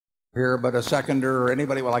here, but a seconder or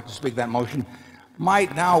anybody would like to speak that motion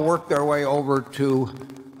might now work their way over to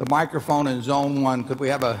the microphone in zone 1. Could we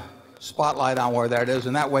have a spotlight on where that is?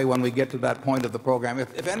 And that way, when we get to that point of the program,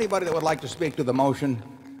 if anybody that would like to speak to the motion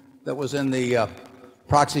that was in the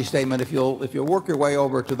proxy statement, if you'll work your way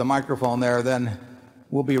over to the microphone there, then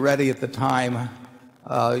we'll be ready at the time.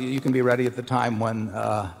 You can be ready at the time when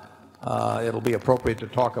it'll be appropriate to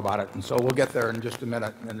talk about it. And so we'll get there in just a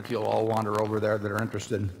minute, and if you'll all wander over there that are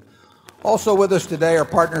interested. Also with us today are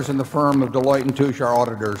partners in the firm of Deloitte & Touche, our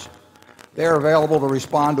auditors. They are available to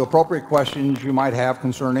respond to appropriate questions you might have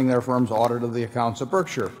concerning their firm's audit of the accounts of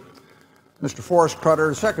Berkshire. Mr. Forrest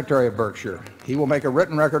Crutter is Secretary of Berkshire. He will make a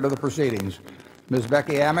written record of the proceedings. Ms.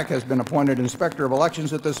 Becky Amick has been appointed Inspector of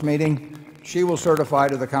Elections at this meeting. She will certify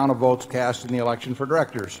to the count of votes cast in the election for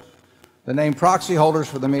directors. The named proxy holders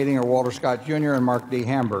for the meeting are Walter Scott Jr. and Mark D.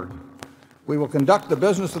 Hamburg. We will conduct the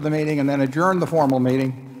business of the meeting and then adjourn the formal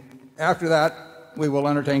meeting. After that, we will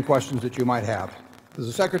entertain questions that you might have. Does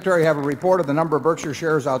the Secretary have a report of the number of Berkshire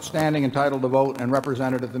shares outstanding entitled to vote and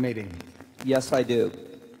represented at the meeting? Yes, I do.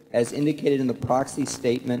 As indicated in the proxy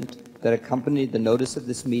statement that accompanied the notice of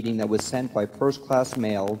this meeting that was sent by first-class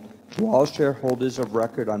mail to all shareholders of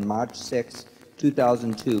record on March 6,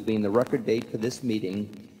 2002, being the record date for this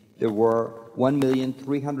meeting, there were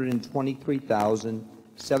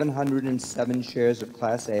 1,323,707 shares of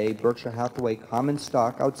Class A Berkshire Hathaway common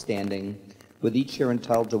stock outstanding, with each share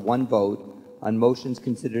entitled to one vote on motions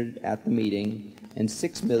considered at the meeting, and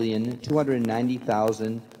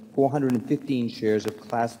 6,290,415 shares of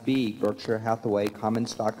Class B Berkshire Hathaway common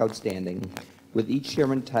stock outstanding, with each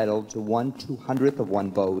share entitled to 1/200th of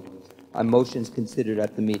one vote on motions considered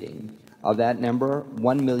at the meeting. Of that number,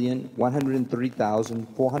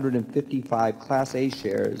 1,130,455 Class A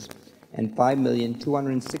shares and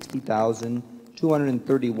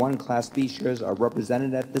 5,260,231 Class B shares are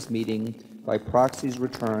represented at this meeting by proxies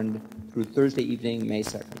returned through Thursday evening, May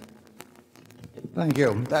 2nd. Thank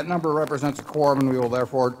you. That number represents a quorum, and we will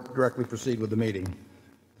therefore directly proceed with the meeting.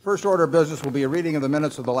 The first order of business will be a reading of the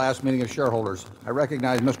minutes of the last meeting of shareholders. I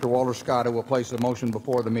recognize Mr. Walter Scott, who will place a motion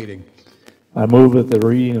before the meeting. I move that the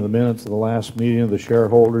reading of the minutes of the last meeting of the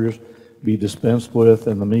shareholders be dispensed with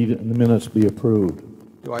and the minutes be approved.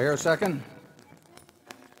 Do I hear a second?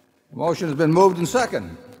 The motion has been moved and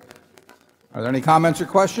seconded. Are there any comments or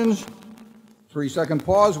questions? 3-second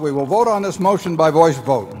pause. We will vote on this motion by voice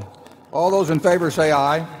vote. All those in favor say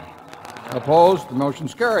aye. Opposed? The motion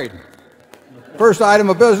is carried. First item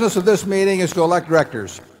of business of this meeting is to elect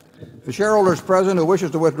directors. If a shareholder is present who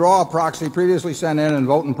wishes to withdraw a proxy previously sent in and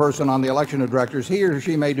vote in person on the election of directors, he or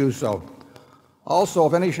she may do so. Also,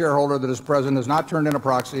 if any shareholder that is present has not turned in a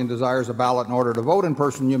proxy and desires a ballot in order to vote in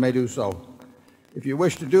person, you may do so. If you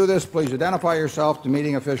wish to do this, please identify yourself to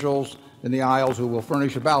meeting officials in the aisles who will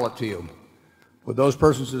furnish a ballot to you. Would those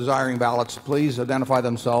persons desiring ballots please identify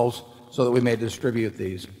themselves so that we may distribute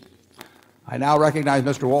these. I now recognize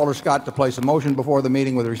Mr. Walter Scott to place a motion before the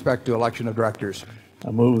meeting with respect to election of directors. I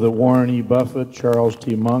move that Warren E. Buffett, Charles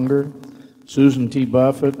T. Munger, Susan T.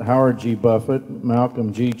 Buffett, Howard G. Buffett,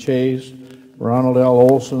 Malcolm G. Chase, Ronald L.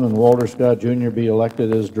 Olson, and Walter Scott Jr. be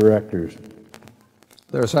elected as directors. Is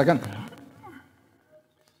there a second?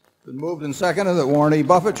 Been moved and seconded that Warren E.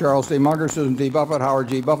 Buffett, Charles T. Munger, Susan T. Buffett, Howard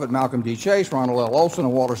G. Buffett, Malcolm G. Chase, Ronald L. Olson,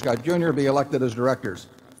 and Walter Scott Jr. be elected as directors.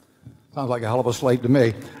 Sounds like a hell of a slate to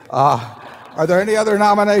me. Are there any other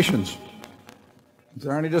nominations? Is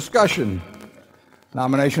there any discussion?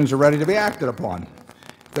 Nominations are ready to be acted upon.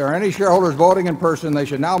 If there are any shareholders voting in person, they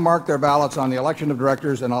should now mark their ballots on the election of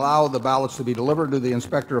directors and allow the ballots to be delivered to the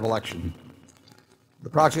Inspector of Election. The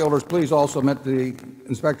proxy holders, please also submit to the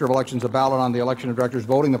Inspector of Elections a ballot on the election of directors,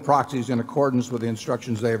 voting the proxies in accordance with the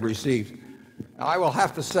instructions they have received. Now, I will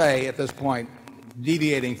have to say at this point,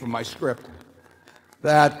 deviating from my script,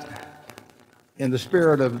 that in the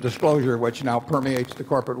spirit of disclosure which now permeates the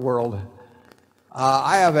corporate world,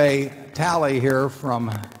 I have a tally here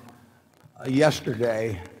from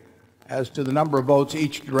yesterday as to the number of votes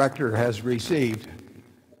each director has received,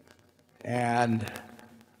 and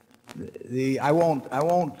I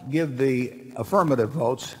won't give the affirmative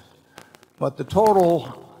votes, but the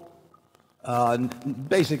total,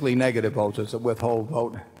 basically negative votes, it's a withhold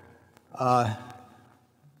vote.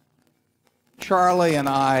 Charlie and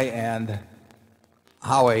I and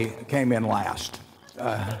Howie came in last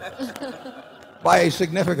by a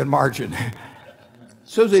significant margin.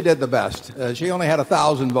 Susie did the best. She only had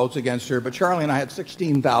 1,000 votes against her, but Charlie and I had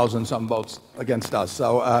 16,000 some votes against us.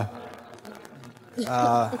 So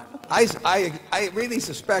I really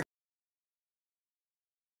suspect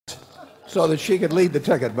so that she could lead the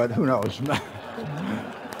ticket, but who knows?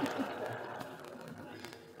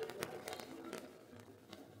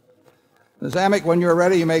 Ms. Amick, when you're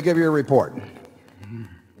ready, you may give your report.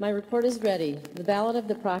 My report is ready. The ballot of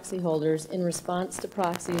the proxy holders in response to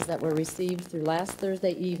proxies that were received through last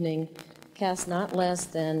Thursday evening cast not less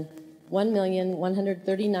than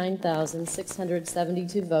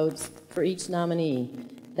 1,139,672 votes for each nominee.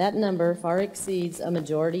 That number far exceeds a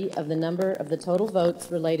majority of the number of the total votes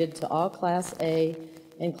related to all Class A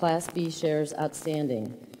and Class B shares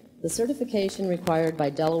outstanding. The certification required by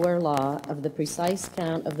Delaware law of the precise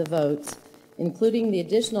count of the votes, including the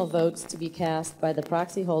additional votes to be cast by the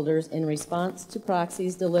proxy holders in response to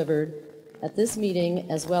proxies delivered at this meeting,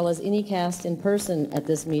 as well as any cast in person at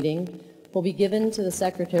this meeting, will be given to the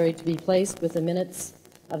Secretary to be placed with the minutes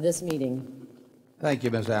of this meeting. Thank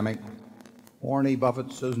you, Ms. Amick. Warren E.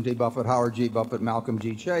 Buffett, Susan T. Buffett, Howard G. Buffett, Malcolm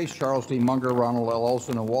G. Chase, Charles T. Munger, Ronald L.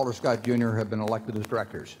 Olson, and Walter Scott, Jr. have been elected as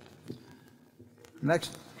directors.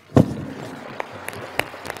 Next.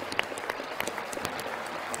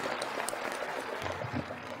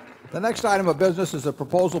 The next item of business is a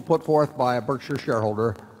proposal put forth by a Berkshire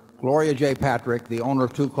shareholder, Gloria J. Patrick, the owner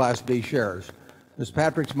of 2 Class B shares. Ms.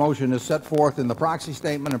 Patrick's motion is set forth in the proxy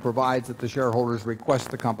statement and provides that the shareholders request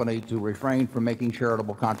the company to refrain from making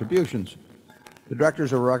charitable contributions. The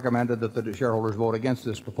directors have recommended that the shareholders vote against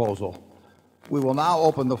this proposal. We will now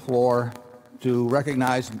open the floor to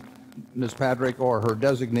recognize Ms. Patrick or her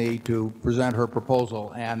designee to present her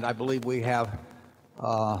proposal. And I believe we have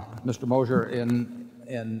Mr. Mosier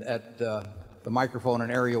at the microphone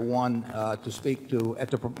in area 1 to speak to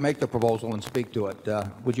make the proposal and speak to it.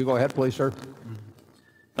 Would you go ahead, please, sir?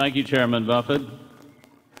 Thank you, Chairman Buffett.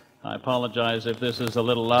 I apologize if this is a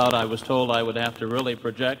little loud. I was told I would have to really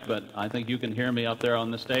project, but I think you can hear me up there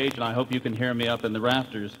on the stage, and I hope you can hear me up in the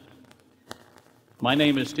rafters. My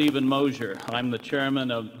name is Stephen Mosier. I'm the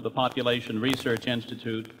chairman of the Population Research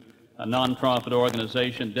Institute, a nonprofit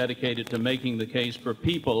organization dedicated to making the case for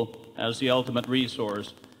people as the ultimate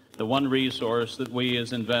resource, the one resource that we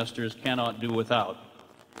as investors cannot do without,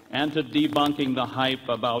 and to debunking the hype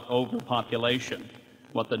about overpopulation,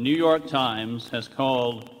 what the New York Times has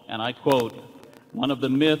called, and I quote, one of the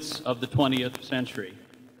myths of the 20th century.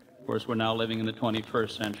 Of course, we're now living in the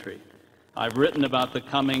 21st century. I've written about the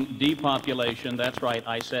coming depopulation, that's right,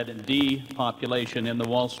 I said depopulation, in the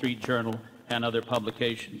Wall Street Journal and other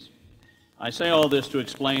publications. I say all this to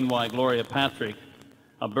explain why Gloria Patrick,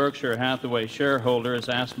 a Berkshire Hathaway shareholder, has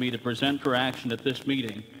asked me to present for action at this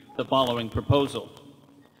meeting the following proposal.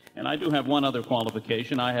 And I do have one other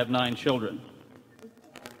qualification. I have 9 children.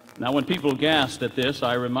 Now, when people gasp at this,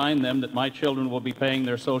 I remind them that my children will be paying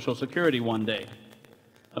their Social Security one day.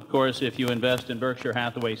 Of course, if you invest in Berkshire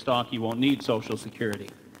Hathaway stock, you won't need Social Security.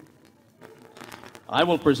 I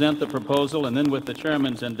will present the proposal and then, with the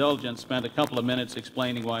chairman's indulgence, spend a couple of minutes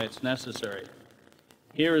explaining why it's necessary.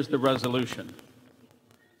 Here is the resolution.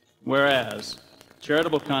 Whereas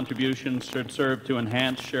charitable contributions should serve to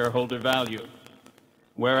enhance shareholder value.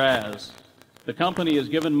 Whereas the company has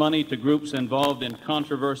given money to groups involved in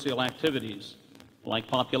controversial activities like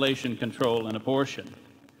population control and abortion.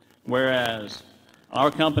 Whereas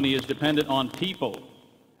our company is dependent on people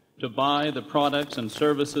to buy the products and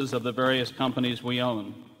services of the various companies we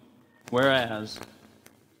own. Whereas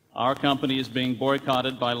our company is being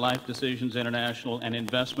boycotted by Life Decisions International and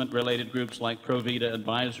investment-related groups like Provida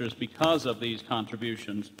Advisors because of these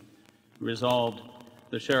contributions. Resolved,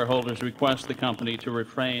 the shareholders request the company to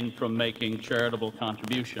refrain from making charitable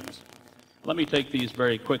contributions. Let me take these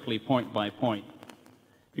very quickly, point by point.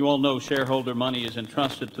 You all know shareholder money is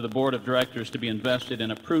entrusted to the board of directors to be invested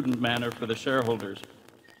in a prudent manner for the shareholders.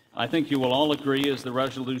 I think you will all agree, as the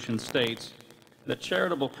resolution states, that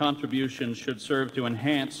charitable contributions should serve to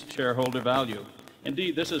enhance shareholder value.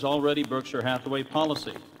 Indeed, this is already Berkshire Hathaway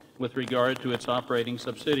policy with regard to its operating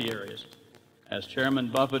subsidiaries. As Chairman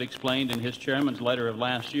Buffett explained in his chairman's letter of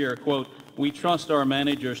last year, quote, we trust our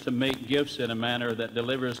managers to make gifts in a manner that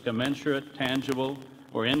delivers commensurate, tangible,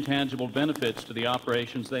 or intangible benefits to the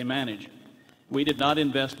operations they manage. We did not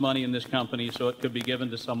invest money in this company so it could be given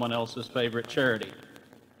to someone else's favorite charity.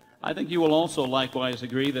 I think you will also likewise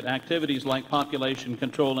agree that activities like population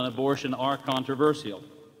control and abortion are controversial.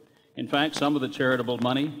 In fact, some of the charitable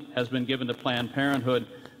money has been given to Planned Parenthood,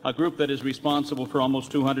 a group that is responsible for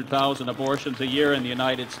almost 200,000 abortions a year in the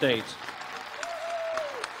United States.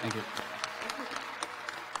 Thank you.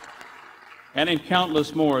 And in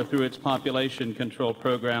countless more through its population control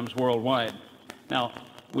programs worldwide. Now,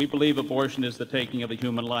 we believe abortion is the taking of a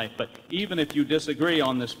human life, but even if you disagree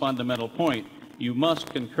on this fundamental point, you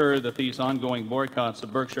must concur that these ongoing boycotts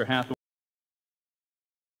of Berkshire Hathaway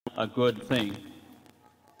are a good thing.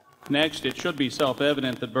 Next, it should be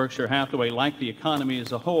self-evident that Berkshire Hathaway, like the economy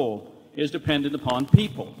as a whole, is dependent upon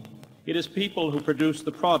people. It is people who produce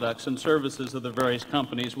the products and services of the various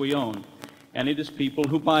companies we own, and it is people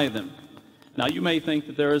who buy them. Now, you may think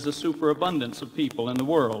that there is a superabundance of people in the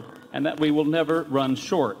world and that we will never run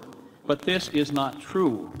short, but this is not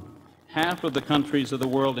true. Half of the countries of the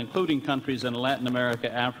world, including countries in Latin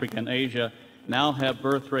America, Africa, and Asia, now have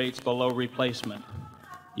birth rates below replacement.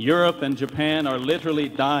 Europe and Japan are literally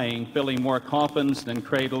dying, filling more coffins than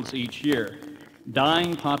cradles each year.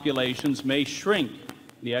 Dying populations may shrink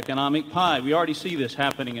the economic pie. We already see this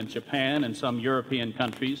happening in Japan and some European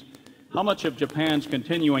countries. How much of Japan's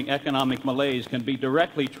continuing economic malaise can be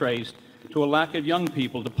directly traced to a lack of young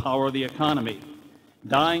people to power the economy?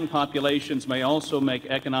 Dying populations may also make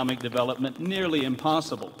economic development nearly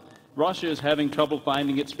impossible. Russia is having trouble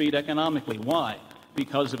finding its feet economically. Why?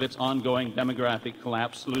 Because of its ongoing demographic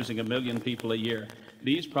collapse, losing 1 million people a year.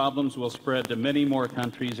 These problems will spread to many more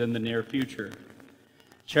countries in the near future.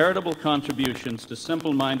 Charitable contributions to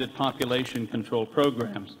simple-minded population control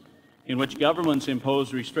programs in which governments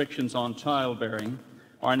impose restrictions on childbearing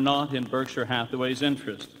are not in Berkshire Hathaway's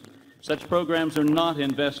interest. Such programs are not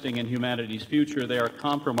investing in humanity's future. They are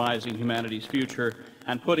compromising humanity's future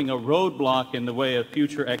and putting a roadblock in the way of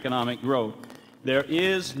future economic growth. There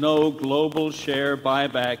is no global share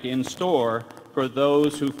buyback in store for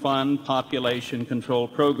those who fund population control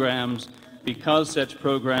programs, because such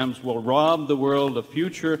programs will rob the world of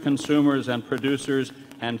future consumers and producers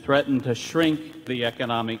and threaten to shrink the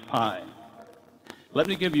economic pie. Let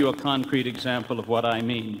me give you a concrete example of what I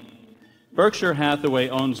mean. Berkshire Hathaway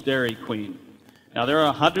owns Dairy Queen. Now, there are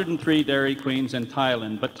 103 Dairy Queens in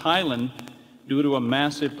Thailand, but Thailand, due to a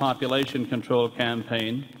massive population control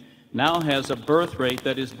campaign, now has a birth rate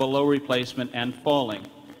that is below replacement and falling.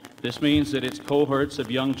 This means that its cohorts of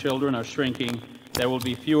young children are shrinking. There will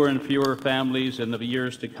be fewer and fewer families in the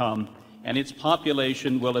years to come, and its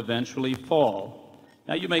population will eventually fall.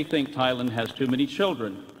 Now, you may think Thailand has too many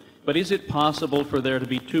children, but is it possible for there to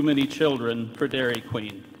be too many children for Dairy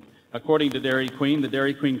Queen? According to Dairy Queen, the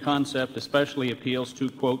Dairy Queen concept especially appeals to,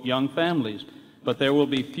 quote, young families, but there will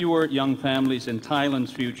be fewer young families in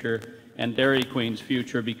Thailand's future and Dairy Queen's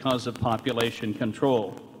future because of population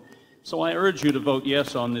control. So I urge you to vote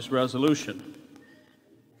yes on this resolution.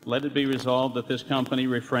 Let it be resolved that this company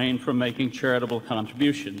refrain from making charitable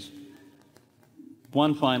contributions.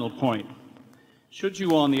 One final point. Should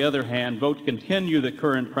you, on the other hand, vote to continue the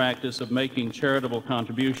current practice of making charitable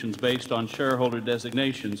contributions based on shareholder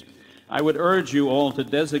designations, I would urge you all to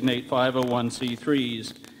designate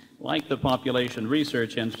 501c3s, like the Population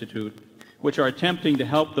Research Institute, which are attempting to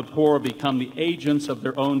help the poor become the agents of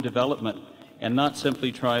their own development and not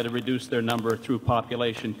simply try to reduce their number through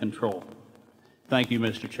population control. Thank you,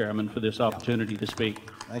 Mr. Chairman, for this opportunity to speak.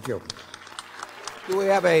 Thank you. Do we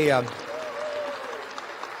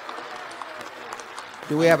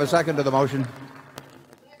have a second to the motion?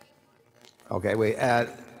 Okay.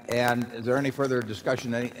 And is there any further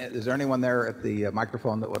discussion? Is there anyone there at the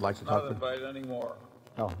microphone that would like to talk? Not invite any more.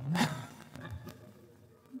 Oh.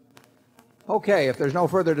 Okay. If there's no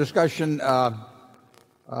further discussion,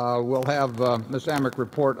 we'll have Ms. Amick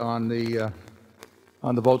report on the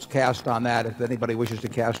votes cast on that. If anybody wishes to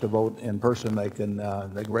cast a vote in person, they can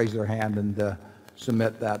raise their hand and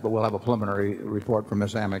submit that. But we'll have a preliminary report from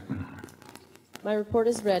Ms. Amick. My report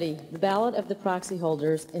is ready. The ballot of the proxy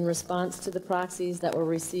holders in response to the proxies that were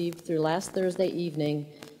received through last Thursday evening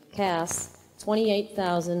casts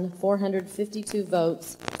 28,452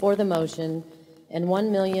 votes for the motion and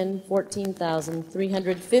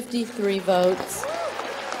 1,014,353 votes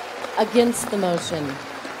against the motion.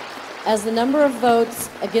 As the number of votes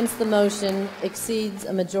against the motion exceeds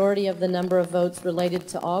a majority of the number of votes related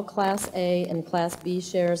to all Class A and Class B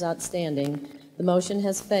shares outstanding, the motion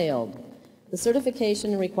has failed. The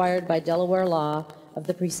certification required by Delaware law of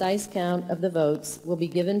the precise count of the votes will be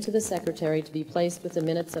given to the Secretary to be placed with the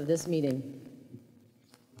minutes of this meeting.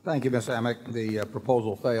 Thank you, Ms. Amick. The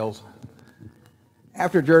proposal fails.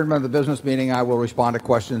 After adjournment of the business meeting, I will respond to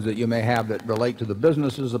questions that you may have that relate to the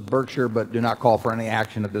businesses of Berkshire but do not call for any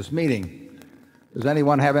action at this meeting. Does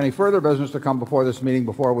anyone have any further business to come before this meeting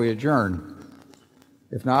before we adjourn?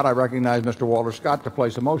 If not, I recognize Mr. Walter Scott to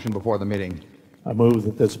place a motion before the meeting. I move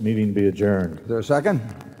that this meeting be adjourned. Is there a second?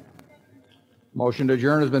 Motion to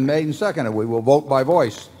adjourn has been made and seconded. We will vote by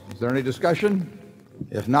voice. Is there any discussion?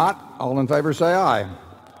 If not, all in favor say aye.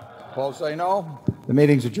 Opposed say no. The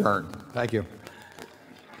meeting's adjourned. Thank you.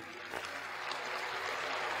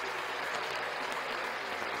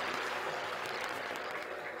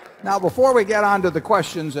 Now, before we get on to the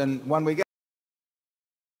questions, and when we get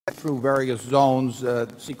through various zones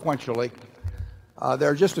sequentially, there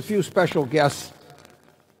are just a few special guests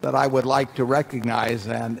that I would like to recognize.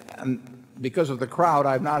 And because of the crowd,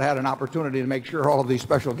 I've not had an opportunity to make sure all of these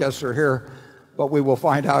special guests are here, but we will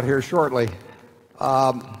find out here shortly.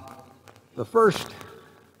 The first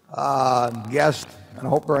guest, and I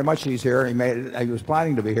hope very much he's here. He was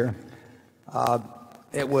planning to be here.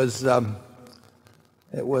 It was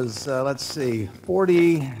let's see,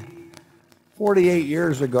 48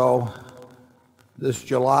 years ago, this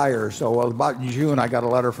July or so, well, about in June, I got a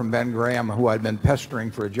letter from Ben Graham, who I'd been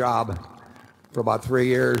pestering for a job for about 3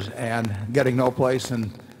 years and getting no place.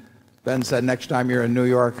 And Ben said, next time you're in New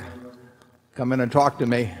York, come in and talk to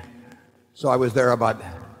me. So I was there about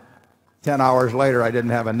 10 hours later. I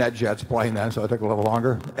didn't have a NetJets plane then, so it took a little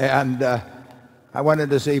longer. And I went in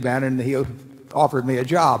to see Ben, and he offered me a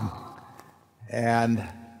job. And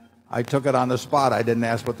I took it on the spot. I didn't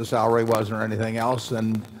ask what the salary was or anything else.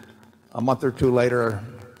 And a month or two later,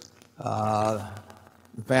 the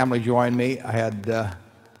family joined me. I had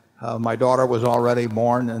my daughter was already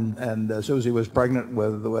born, and Susie was pregnant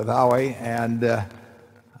with Howie, and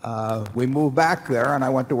we moved back there, and I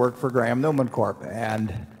went to work for Graham Newman Corp.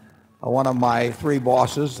 And one of my three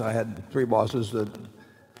bosses, I had three bosses,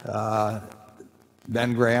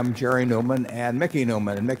 Ben Graham, Jerry Newman, and Mickey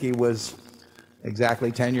Newman. And Mickey was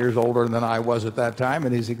exactly 10 years older than I was at that time,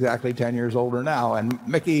 and he's exactly 10 years older now. And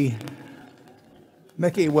Mickey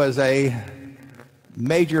was a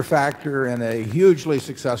major factor in a hugely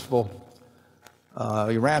successful,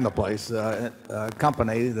 he ran the place,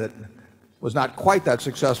 company that was not quite that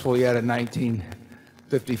successful yet in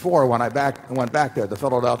 1954 when I went back there, the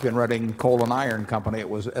Philadelphia and Reading Coal and Iron Company,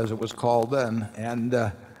 as it was called then. And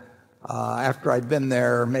after I'd been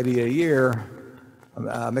there maybe a year,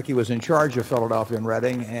 Mickey was in charge of Philadelphia and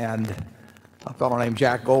Reading, and a fellow named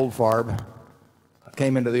Jack Goldfarb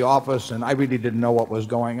came into the office, and I really didn't know what was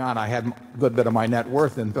going on. I had a good bit of my net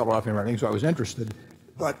worth in Philadelphia and Reading, so I was interested.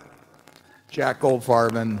 But Jack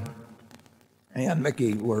Goldfarb and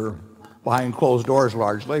Mickey were behind closed doors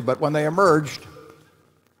largely. But when they emerged,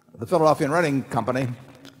 the Philadelphia and Reading Company,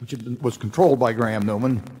 which was controlled by Graham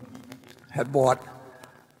Newman, had bought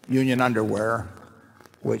Union Underwear,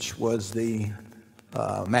 which was the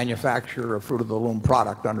manufacturer of Fruit of the Loom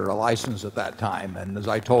product under a license at that time. And as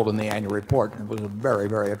I told in the annual report, it was a very,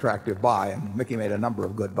 very attractive buy, and Mickey made a number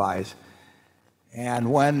of good buys. And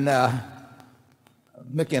when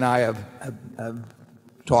Mickey and I have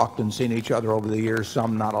talked and seen each other over the years,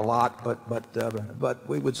 some not a lot, but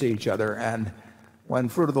we would see each other. And when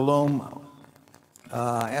Fruit of the Loom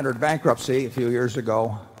entered bankruptcy a few years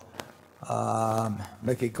ago,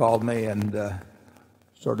 Mickey called me and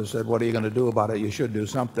sort of said, what are you going to do about it? You should do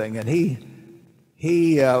something. And he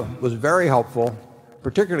was very helpful,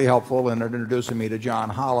 particularly helpful in introducing me to John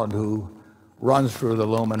Holland, who runs Fruit of the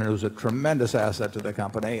Loom and who's a tremendous asset to the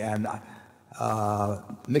company. And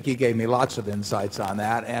Mickey gave me lots of insights on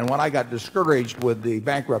that. And when I got discouraged with the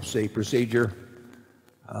bankruptcy procedure,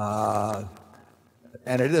 and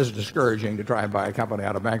it is discouraging to try and buy a company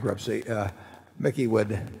out of bankruptcy, Mickey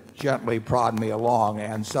would gently prod me along.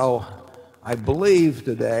 And so I believe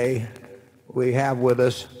today we have with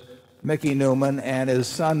us Mickey Newman and his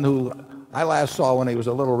son, who I last saw when he was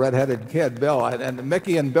a little red-headed kid, Bill. And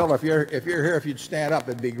Mickey and Bill, if you're here, if you'd stand up,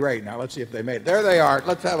 it'd be great. Now let's see if they made it. There they are.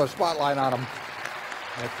 Let's have a spotlight on them.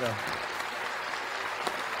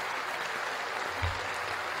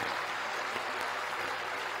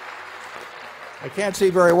 I can't see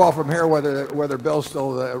very well from here whether Bill's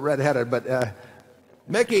still red-headed, but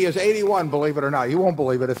Mickey is 81, believe it or not. You won't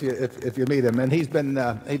believe it if you meet him, and he's been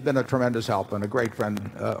a tremendous help and a great friend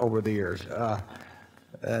over the years.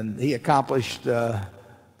 And he accomplished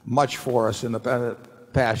much for us in the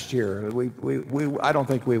past year. I don't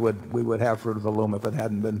think we would have Fruit of the Loom if it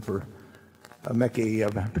hadn't been for Mickey,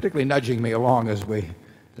 particularly nudging me along as we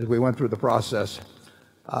went through the process.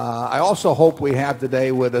 I also hope we have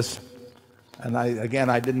today with us, and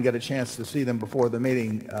I didn't get a chance to see them before the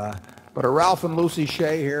meeting, but are Ralph and Lucy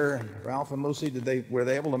Shea here? Ralph and Lucy, were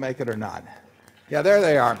they able to make it or not? Yeah, there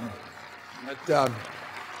they are. But,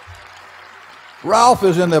 Ralph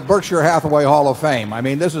is in the Berkshire Hathaway Hall of Fame. I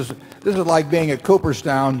mean, this is like being at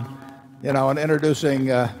Cooperstown, and introducing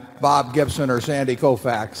Bob Gibson or Sandy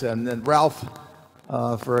Koufax. And Ralph,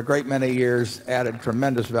 for a great many years, added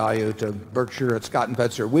tremendous value to Berkshire at Scott and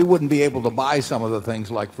Fetzer. We wouldn't be able to buy some of the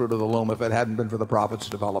things like Fruit of the Loom if it hadn't been for the profits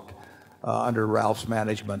developed under Ralph's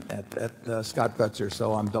management at Scott Fetzer.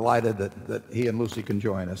 So I'm delighted that he and Lucy can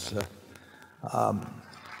join us.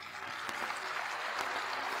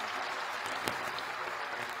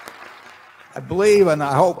 I believe, and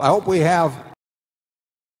I hope we have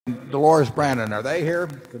Dolores Brandon. Are they here?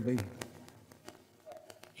 Could be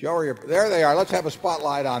Joe, there they are. Let's have a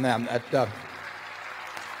spotlight on them.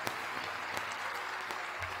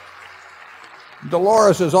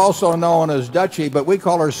 Dolores is also known as Dutchie, but we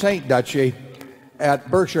call her Saint Dutchie at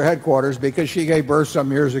Berkshire headquarters because she gave birth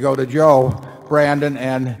some years ago to Joe Brandon,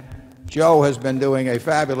 and Joe has been doing a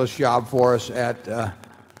fabulous job for us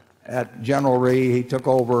at General Re. He took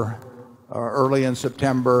over early in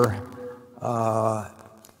September.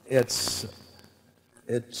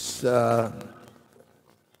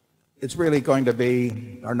 It's really going to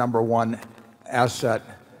be our number one asset.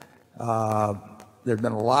 There's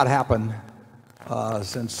been a lot happen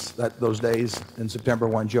since those days in September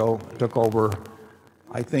when Joe took over.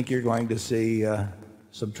 I think you're going to see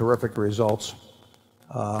some terrific results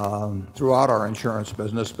throughout our insurance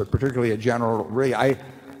business, but particularly at General Re. I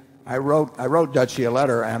wrote Dutchie a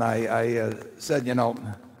letter, and I said, you know,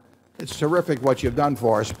 it's terrific what you've done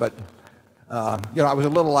for us, but you know, I was a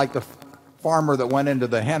little like the farmer that went into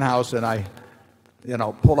the hen house, and I, you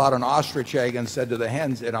know, pulled out an ostrich egg and said to the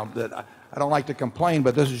hens, you know, that I don't like to complain,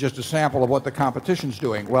 but this is just a sample of what the competition's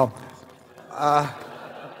doing. Well,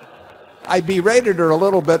 I berated her a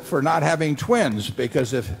little bit for not having twins,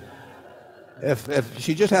 because if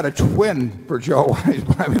she just had a twin for Joe,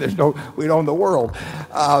 I mean, we'd own the world.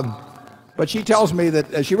 But she tells me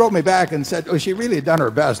that she wrote me back and said, oh, she really had done her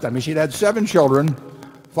best. I mean, she'd had 7 children,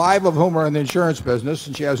 5 of whom are in the insurance business,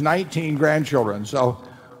 and she has 19 grandchildren. So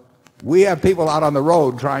we have people out on the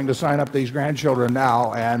road trying to sign up these grandchildren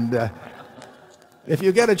now. And if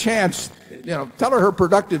you get a chance, you know, tell her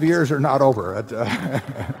productive years are not over.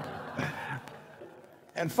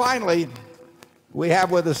 And finally, we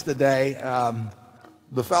have with us today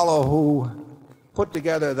the fellow who put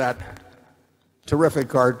together that terrific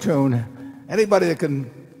cartoon. Anybody that can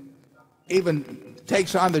even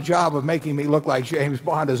takes on the job of making me look like James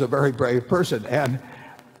Bond is a very brave person. And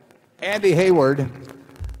Andy Hayward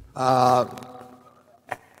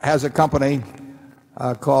has a company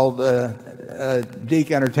called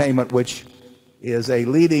Deke Entertainment, which is a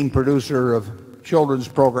leading producer of children's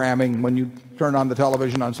programming. When you turn on the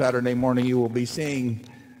television on Saturday morning, you will be seeing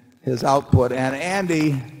his output. And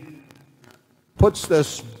Andy puts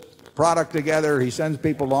this product together. He sends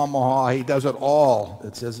people to Omaha. He does it all.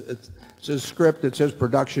 It's his script. It's his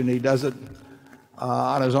production. He does it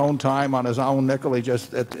on his own time, on his own nickel.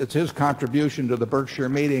 It's his contribution to the Berkshire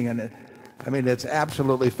meeting. And I mean, it's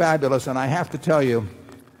absolutely fabulous. And I have to tell you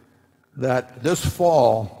that this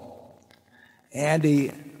fall,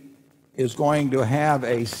 Andy is going to have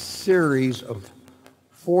a series of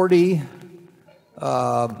 40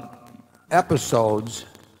 episodes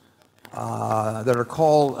that are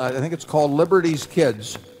called, I think it's called Liberty's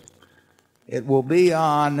Kids. It will be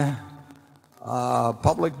on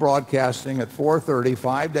public broadcasting at 4:30,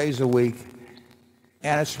 5 days a week,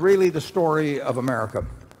 and it's really the story of America.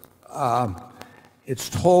 It's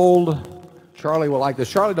told, Charlie will like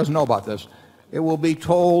this. Charlie doesn't know about this. It will be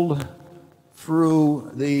told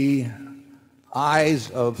through the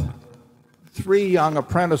eyes of 3 young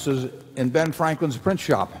apprentices in Ben Franklin's print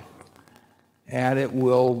shop. And it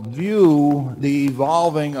will view the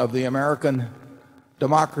evolving of the American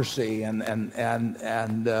democracy and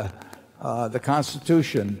the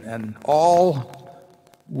Constitution, and all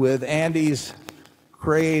with Andy's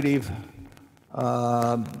creative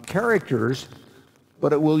characters,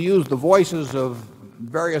 but it will use the voices of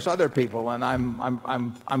various other people, and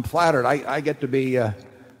I'm flattered. I get to be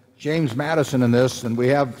James Madison in this, and we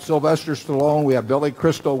have Sylvester Stallone, we have Billy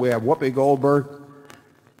Crystal, we have Whoopi Goldberg.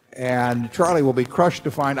 And Charlie will be crushed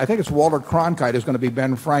to find, I think it's Walter Cronkite is going to be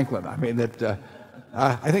Ben Franklin. I mean,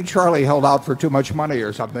 I think Charlie held out for too much money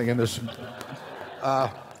or something in this.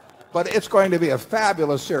 But it's going to be a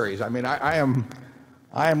fabulous series. I mean, I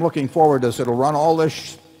am looking forward to this. It'll run all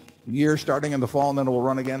this year starting in the fall, and then it will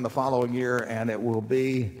run again the following year, and it will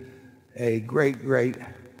be a great, great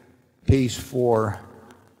piece for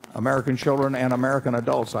American children and American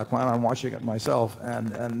adults. I plan on watching it myself,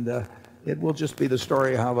 and it will just be the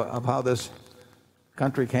story of how this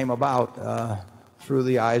country came about through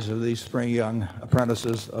the eyes of these 3 young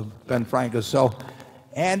apprentices of Ben Franklin. So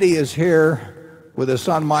Andy is here with his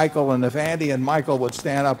son Michael, and if Andy and Michael would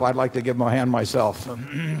stand up, I'd like to give them a hand myself.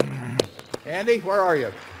 Andy, where are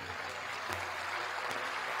you?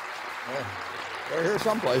 They're here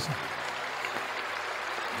someplace.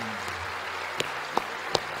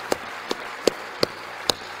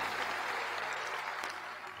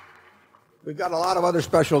 We've got a lot of other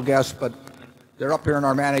special guests, but they're up here in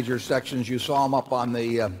our managers sections. You saw them up on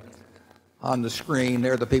the screen.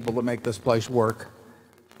 They're the people that make this place work.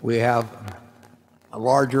 We have a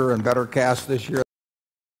larger and better cast this year.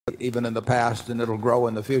 even in the past, and it'll grow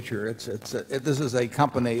in the future. This is a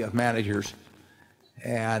company of managers,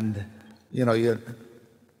 and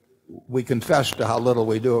we confess to how little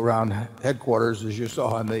we do around headquarters, as you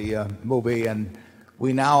saw in the movie, and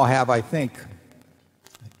we now have, I think,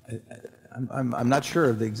 I'm not sure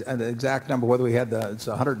of the exact number, whether we had it's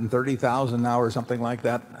 130,000 now or something like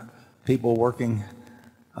that, people working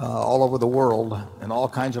all over the world in all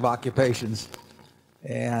kinds of occupations.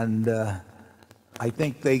 And I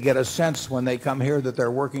think they get a sense when they come here that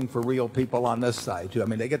they're working for real people on this side too. I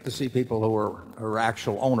mean, they get to see people who are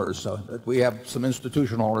actual owners. So we have some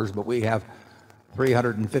institutional owners, but we have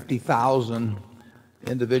 350,000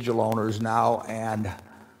 individual owners now, and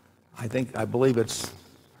I believe it's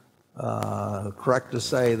correct to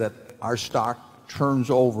say that our stock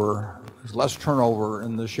turns over. There's less turnover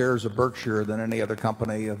in the shares of Berkshire than any other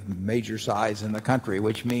company of major size in the country,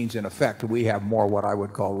 which means, in effect, we have more what I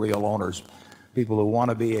would call real owners, people who want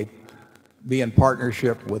to be in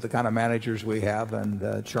partnership with the kind of managers we have,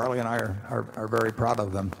 and Charlie and I are very proud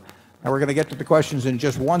of them. Now, we're going to get to the questions in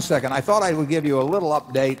just one second. I thought I would give you a little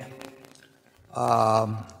update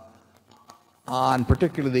on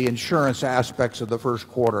particularly the insurance aspects of the first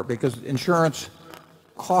quarter, because insurance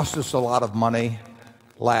cost us a lot of money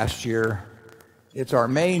last year. It's our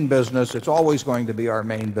main business. It's always going to be our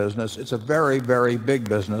main business. It's a very, very big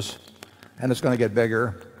business, and it's going to get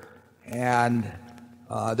bigger. And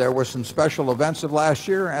there were some special events of last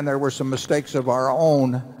year, and there were some mistakes of our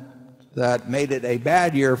own that made it a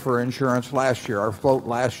bad year for insurance last year. Our float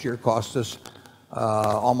last year cost us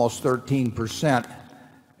almost 13%,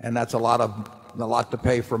 and that's a lot to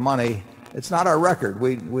pay for money. It's not our record.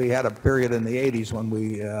 We had a period in the 80s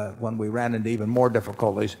when we ran into even more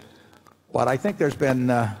difficulties. But I think there's been,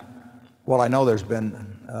 I know there's been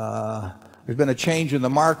a change in the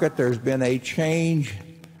market. There's been a change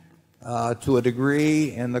to a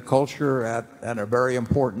degree in the culture at a very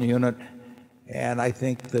important unit. And I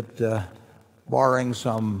think that barring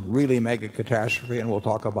some really mega catastrophe, and we'll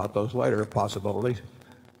talk about those later, possibilities,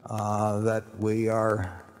 that we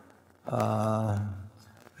are, I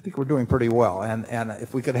think we're doing pretty well. And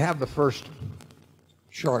if we could have the first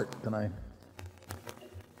chart, can I?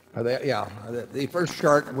 Yeah, the first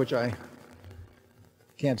chart, which I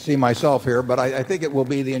can't see myself here, but I think it will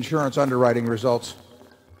be the insurance underwriting results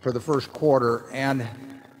for the first quarter. And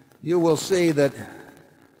you will see that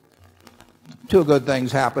two good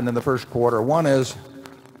things happened in the first quarter. One is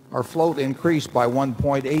our float increased by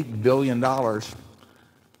 $1.8 billion.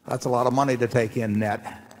 That's a lot of money to take in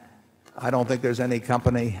net. I don't think there's any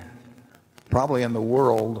company probably in the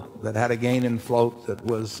world that had a gain in float that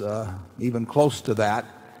was even close to that.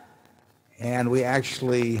 And we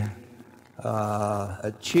actually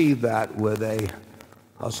achieved that with a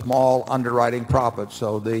small underwriting profit.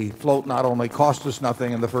 So the float not only cost us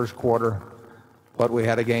nothing in the first quarter, but we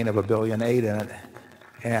had a gain of $1.8 billion in it.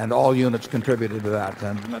 And all units contributed to that.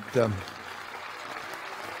 And that,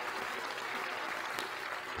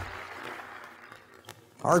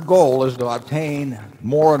 our goal is to obtain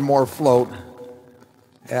more and more float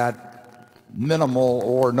at minimal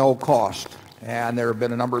or no cost. And there have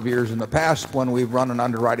been a number of years in the past when we've run an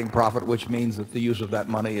underwriting profit, which means that the use of that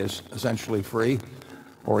money is essentially free,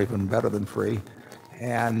 or even better than free.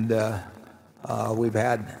 And we've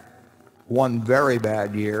had one very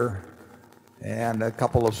bad year and a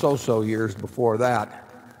couple of so-so years before that.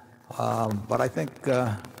 But I think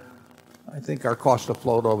our cost of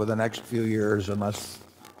float over the next few years, unless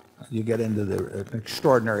you get into an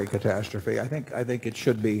extraordinary catastrophe, I think it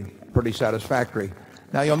should be pretty satisfactory.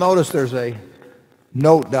 Now, you'll notice there's a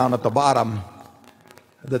note down at the bottom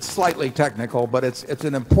that's slightly technical, but it's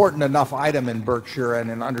an important enough item in Berkshire and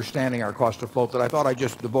in understanding our cost of float that I thought I'd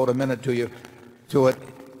just devote a minute to it.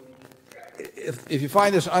 If you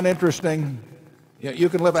find this uninteresting, you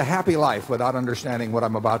can live a happy life without understanding what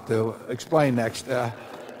I'm about to explain next.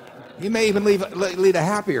 You may even lead a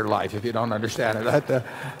happier life if you don't understand it.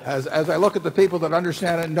 As I look at the people that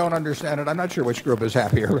understand it and don't understand it, I'm not sure which group is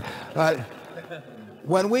happier.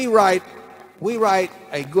 When we write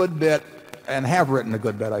a good bit, and have written a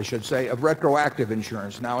good bit, I should say, of retroactive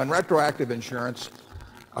insurance. Now, in retroactive insurance,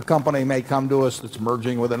 a company may come to us that's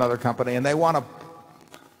merging with another company, and they want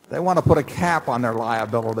to put a cap on their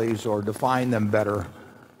liabilities or define them better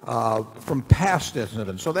from past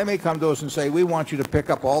incidents. So they may come to us and say, we want you to pick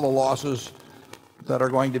up all the losses that are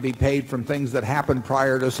going to be paid from things that happened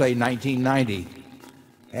prior to, say, 1990.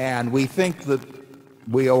 And we think that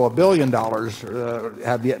we owe $1 billion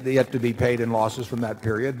have yet to be paid in losses from that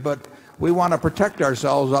period, but we want to protect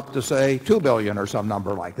ourselves up to, say, $2 billion or some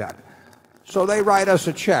number like that. So they write us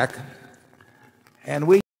a check, and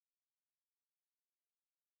we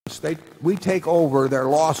this. We take over their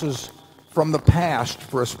losses from the past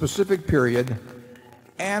for a specific period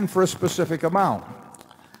and for a specific amount.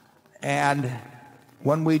 And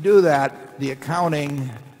when we do that, the accounting,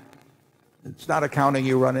 it's not accounting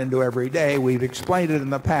you run into every day. We've explained it in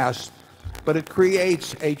the past, but it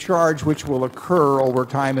creates a charge which will occur over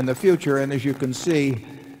time in the future. And as you can see,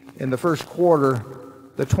 in the first quarter,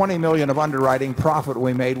 the $20 million of underwriting profit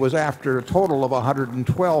we made was after a total of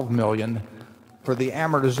 $112 million for the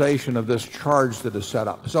amortization of this charge that is set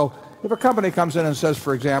up. So if a company comes in and says,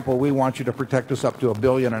 for example, we want you to protect us up to $1.5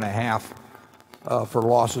 billion for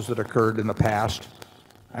losses that occurred in the past,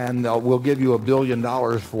 and we'll give you $1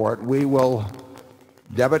 billion for it, we will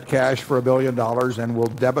debit cash for $1 billion, and we'll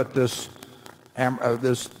debit this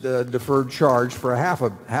deferred charge for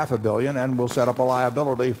half a billion, and we'll set up a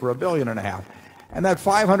liability for $1.5 billion. And that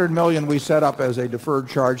 $500 million we set up as a deferred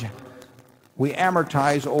charge, we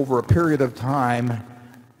amortize over a period of time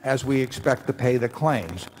as we expect to pay the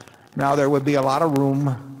claims. Now, there would be a lot of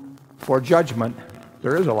room for judgment.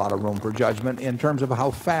 There is a lot of room for judgment in terms of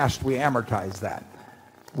how fast we amortize that.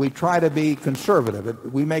 We try to be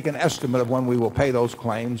conservative. We make an estimate of when we will pay those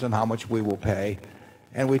claims and how much we will pay,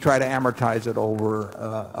 and we try to amortize it over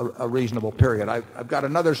a reasonable period. I've got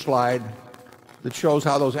another slide that shows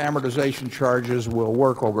how those amortization charges will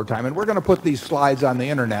work over time. And we're going to put these slides on the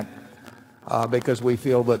internet because we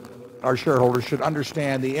feel that our shareholders should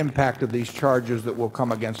understand the impact of these charges that will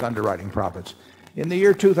come against underwriting profits. In the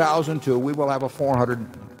year 2002, we will have a $400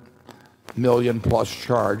 million plus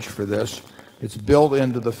charge for this. It's built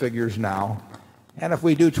into the figures now. And if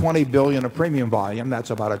we do $20 billion of premium volume, that's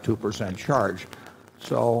about a 2% charge.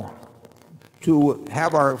 So to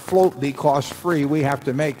have our float be cost-free, we have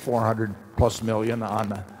to make $400+ million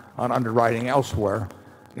on underwriting elsewhere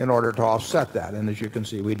in order to offset that. And as you can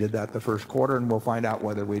see, we did that the first quarter, and we'll find out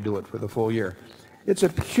whether we do it for the full year. It's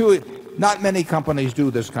not many companies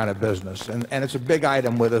do this kind of business, and it's a big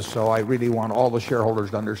item with us, so I really want all the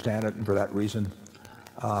shareholders to understand it, and for that reason,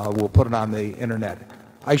 we'll put it on the internet.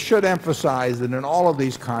 I should emphasize that in all of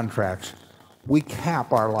these contracts, we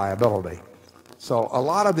cap our liability. So a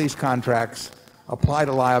lot of these contracts apply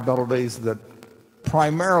to liabilities that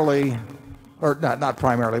primarily, or not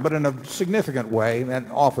primarily, but in a significant way,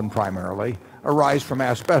 and often primarily, arise from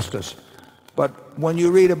asbestos. But when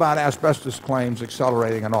you read about asbestos claims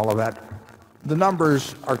accelerating and all of that, the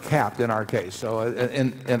numbers are capped in our case, so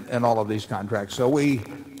in all of these contracts. So we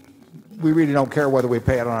really don't care whether we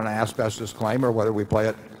pay it on an asbestos claim or whether we pay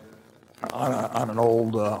it on an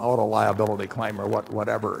old auto liability claim or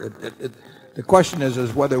whatever. The question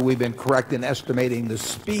is whether we've been correct in estimating the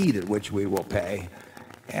speed at which we will pay.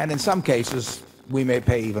 And in some cases, we may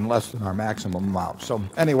pay even less than our maximum amount. So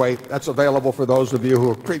anyway, that's available for those of you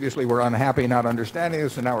who previously were unhappy not understanding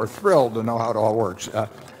this and now are thrilled to know how it all works.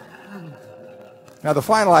 Now, the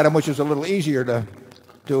final item, which is a little easier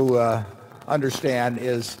to understand,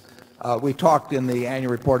 is we talked in the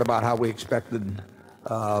annual report about how we expected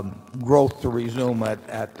growth to resume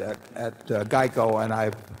at GEICO, and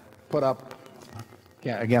I've put up,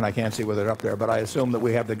 again, I can't see whether they're up there, but I assume that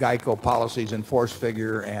we have the GEICO policies in force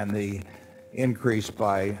figure and the increase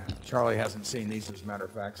by, Charlie hasn't seen these as a matter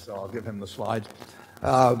of fact, so I'll give him the slides.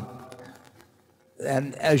 And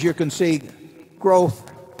as you can see,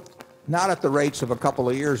 growth, not at the rates of a couple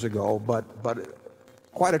of years ago, but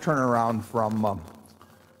quite a turnaround from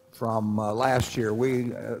last year.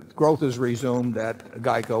 Growth has resumed at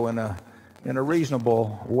GEICO in a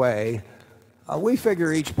reasonable way. We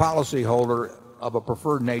figure each policyholder of a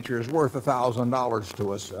preferred nature is worth $1,000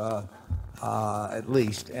 to us, at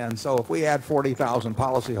least. And so if we add 40,000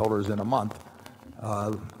 policyholders in a month,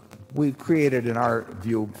 we've created, in our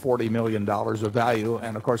view, $40 million of value.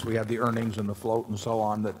 And of course, we have the earnings and the float and so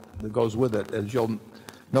on that goes with it. As you'll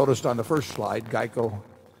noticed on the first slide, GEICO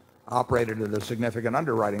operated at a significant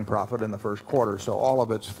underwriting profit in the first quarter. So all of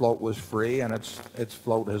its float was free, and its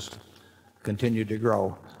float has continued to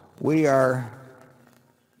grow.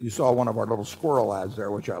 You saw one of our little squirrel ads there,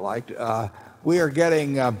 which I liked. We are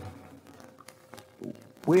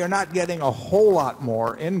not getting a whole lot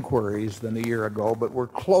more inquiries than a year ago, but we're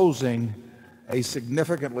closing a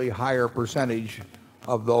significantly higher percentage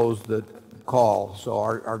of those that call. So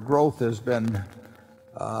our growth has been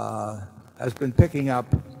picking up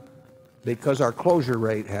because our closure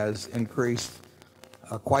rate has increased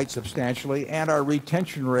quite substantially, and our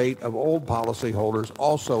retention rate of old policyholders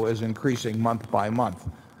also is increasing month by month.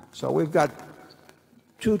 So we've got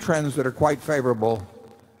two trends that are quite favorable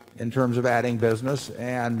in terms of adding business,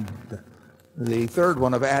 and the third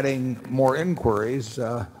one of adding more inquiries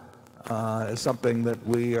is something that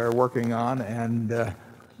we are working on, and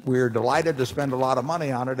we're delighted to spend a lot of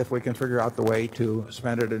money on it if we can figure out the way to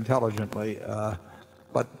spend it intelligently.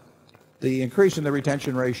 But the increase in the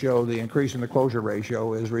retention ratio, the increase in the closure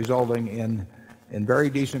ratio is resulting in very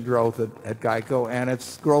decent growth at GEICO, and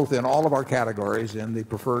it's growth in all of our categories, in the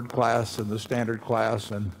preferred class and the standard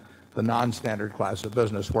class and the non-standard class of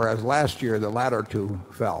business, whereas last year the latter two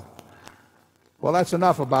fell. Well, that's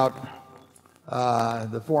enough about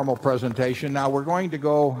the formal presentation. Now we're going to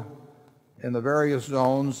go in the various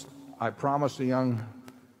zones. I promised the young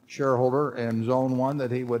shareholder in Zone 1 that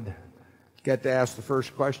he would get to ask the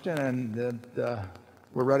first question, and that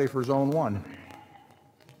we're ready for Zone 1.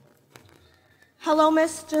 Hello,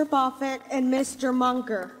 Mr. Buffett and Mr.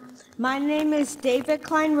 Munger. My name is David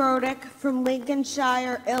Klein-Rodick from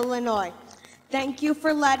Lincolnshire, Illinois. Thank you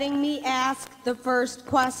for letting me ask the first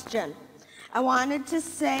question. I wanted to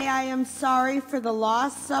say I am sorry for the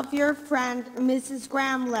loss of your friend, Mrs.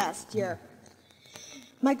 Graham, last year.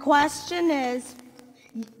 My question is,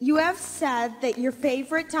 you have said that your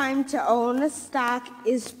favorite time to own a stock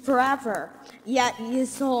is forever, yet you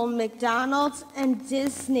sold McDonald's and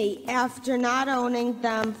Disney after not owning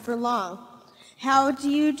them for long. How do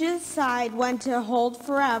you decide when to hold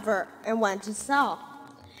forever and when to sell?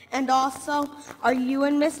 And also, are you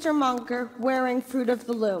and Mr. Munger wearing Fruit of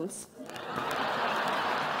the Looms?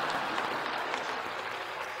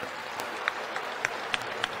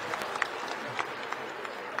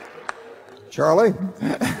 Charlie?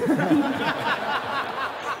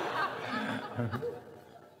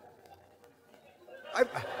 I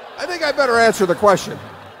think I better answer the question.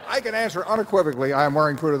 I can answer unequivocally, I am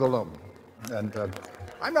wearing Fruit of the Loom. And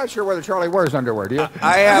I'm not sure whether Charlie wears underwear, do you?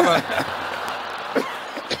 I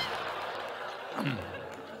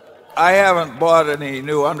haven't bought any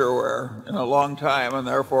new underwear in a long time, and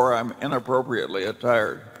therefore I'm inappropriately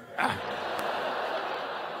attired.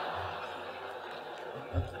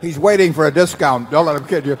 He's waiting for a discount. Don't let him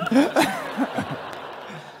kid you.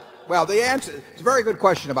 Well, the answer, it's a very good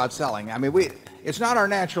question about selling. I mean, it's not our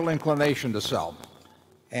natural inclination to sell.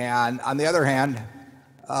 And on the other hand,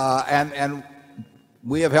 and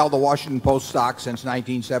we have held the Washington Post stock since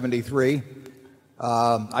 1973.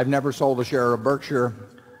 I've never sold a share of Berkshire,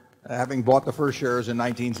 having bought the first shares in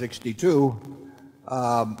 1962.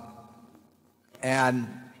 And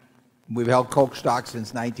we've held Coke stock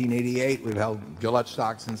since 1988. We've held Gillette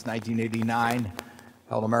stock since 1989.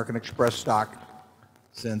 Held American Express stock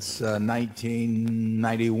since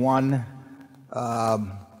 1991.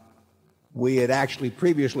 We had actually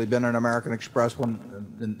previously been an American Express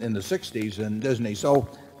in the 60s and Disney. So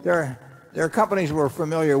there are companies we're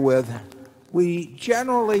familiar with. We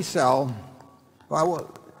generally sell,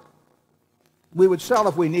 well, we would sell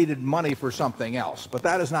if we needed money for something else, but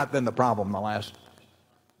that has not been the problem in the last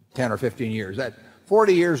 10 or 15 years.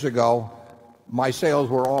 40 years ago, my sales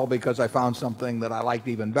were all because I found something that I liked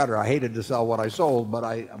even better. I hated to sell what I sold, but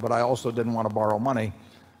I also didn't want to borrow money.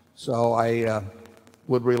 So I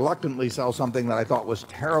would reluctantly sell something that I thought was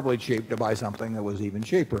terribly cheap to buy something that was even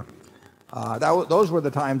cheaper. Those were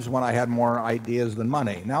the times when I had more ideas than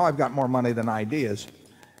money. Now I've got more money than ideas,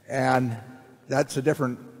 and that's a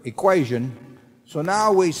different equation. So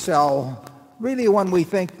now we sell really when we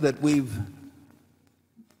think that when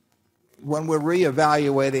we're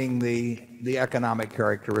reevaluating the economic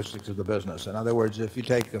characteristics of the business. In other words, if you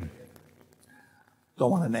take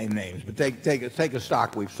don't want to name names, but take a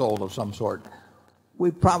stock we've sold of some sort. We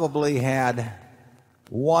probably had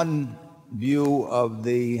one view of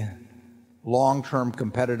the long-term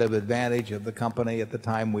competitive advantage of the company at the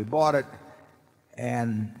time we bought it,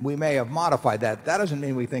 and we may have modified that. That doesn't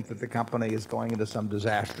mean we think that the company is going into some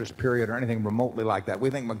disastrous period or anything remotely like that. We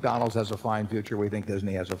think McDonald's has a fine future. We think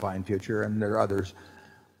Disney has a fine future, and there are others.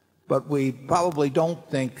 But we probably don't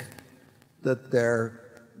think that their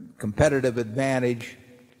competitive advantage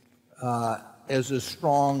is as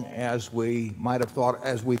strong as we might have thought,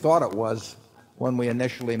 as we thought it was when we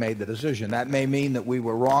initially made the decision. That may mean that we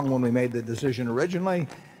were wrong when we made the decision originally.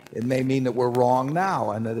 It may mean that we're wrong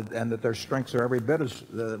now, and that their strengths are every bit as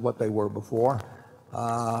what they were before.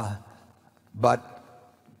 But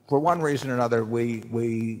for one reason or another, we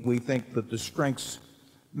think that the strengths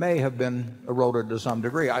may have been eroded to some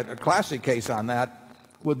degree. A classic case on that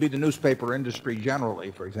would be the newspaper industry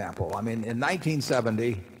generally, for example. I mean, in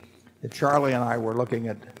 1970, if Charlie and I were looking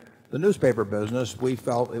at the newspaper business, we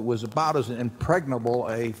felt it was about as impregnable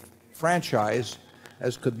a franchise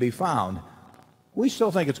as could be found. We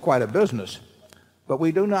still think it's quite a business, but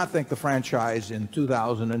we do not think the franchise in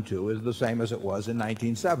 2002 is the same as it was in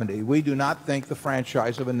 1970. We do not think the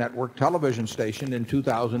franchise of a network television station in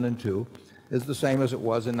 2002 is the same as it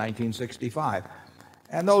was in 1965.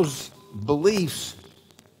 And those beliefs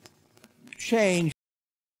change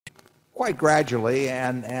quite gradually,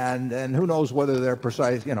 and who knows whether they're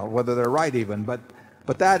precise, whether they're right even. But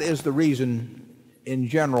that is the reason in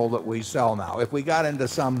general that we sell now. If we got into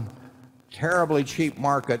some terribly cheap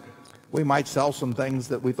market, we might sell some things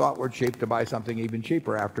that we thought were cheap to buy something even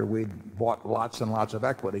cheaper after we'd bought lots and lots of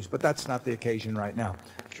equities. But that's not the occasion right now.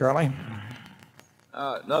 Charlie?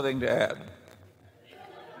 Nothing to add.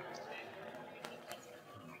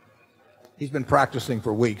 He's been practicing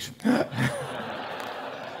for weeks.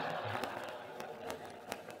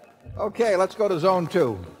 Okay, let's go to zone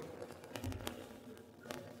 2.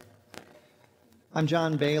 I'm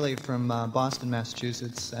John Bailey from Boston,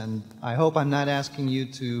 Massachusetts, and I hope I'm not asking you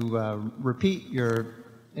to repeat your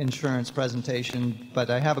insurance presentation, but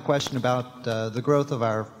I have a question about the growth of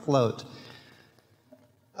our float.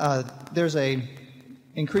 There's a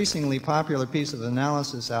increasingly popular piece of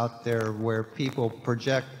analysis out there where people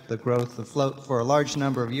project the growth of float for a large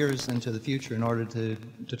number of years into the future in order to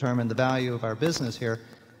determine the value of our business here.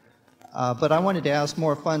 But I wanted to ask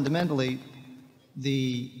more fundamentally,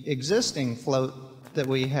 the existing float that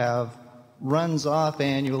we have runs off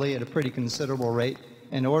annually at a pretty considerable rate.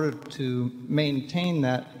 In order to maintain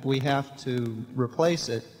that, we have to replace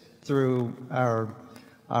it through our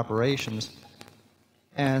operations.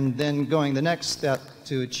 And then going the next step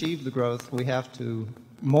to achieve the growth, we have to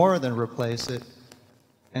more than replace it.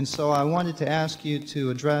 And so I wanted to ask you to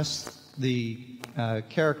address the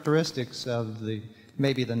characteristics of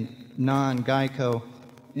maybe the non-GEICO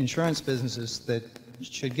insurance businesses that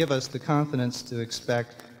should give us the confidence to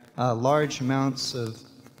expect large amounts of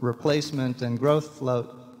replacement and growth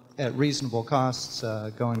float at reasonable costs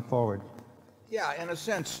going forward. Yeah, in a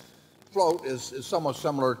sense, float is somewhat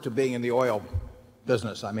similar to being in the oil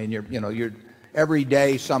business. I mean, you're every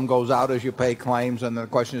day some goes out as you pay claims, and the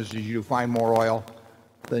question is, did you find more oil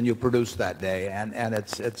than you produced that day? And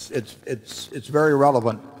it's very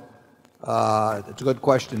relevant. It's a good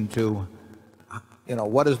question to,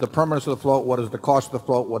 what is the permanence of the float? What is the cost of the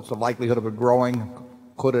float? What's the likelihood of it growing?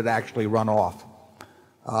 Could it actually run off?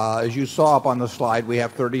 As you saw up on the slide, we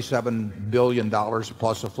have $37 billion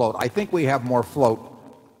plus of float. I think we have more float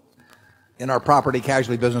in our property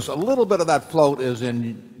casualty business. A little bit of that float is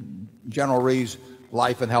in General Re's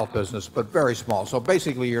life and health business, but very small. So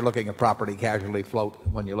basically you're looking at property casualty float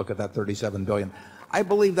when you look at that $37 billion. I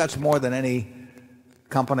believe that's more than any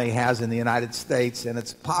company has in the United States, and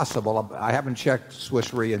it's possible. I haven't checked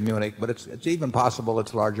Swiss Re in Munich, but it's even possible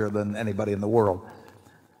it's larger than anybody in the world.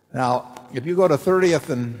 Now, if you go to 30th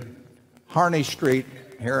and Harney Street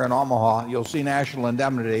here in Omaha, you'll see National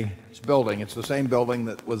Indemnity's building. It's the same building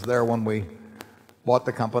that was there when we bought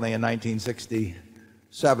the company in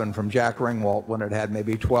 1967 from Jack Ringwalt, when it had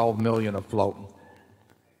maybe 12 million of float.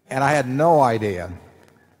 And I had no idea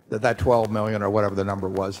that that 12 million, or whatever the number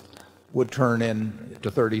was, would turn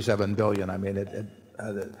into 37 billion. I mean,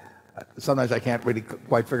 sometimes I can't really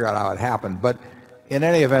quite figure out how it happened, but in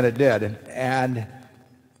any event, it did. And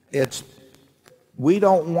we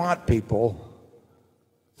don't want people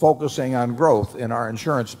focusing on growth in our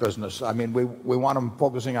insurance business. I mean, we want them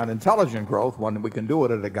focusing on intelligent growth when we can do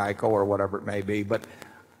it at a GEICO or whatever it may be. But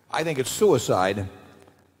I think it's suicide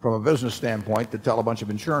from a business standpoint to tell a bunch of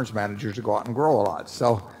insurance managers to go out and grow a lot.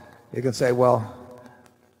 So you can say, well,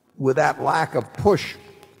 with that lack of push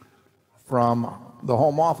from the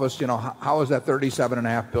home office, how is that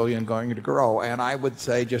 $37.5 billion going to grow? And I would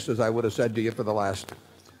say, just as I would have said to you for the last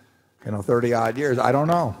 30 odd years, I don't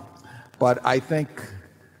know. But I think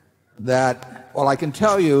that, well, I can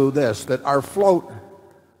tell you this, that our float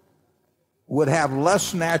would have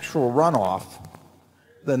less natural runoff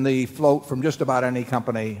than the float from just about any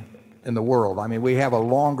company in the world. I mean, we have a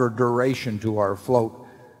longer duration to our float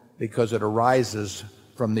because it arises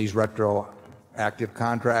from these retroactive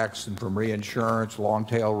contracts and from reinsurance,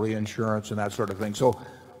 long-tail reinsurance, and that sort of thing. So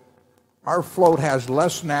our float has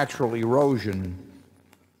less natural erosion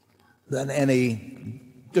than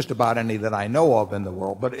just about any that I know of in the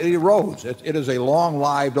world. But it erodes. It is a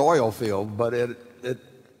long-lived oil field, but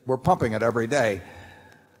we're pumping it every day.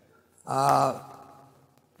 If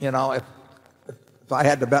I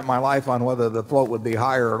had to bet my life on whether the float would be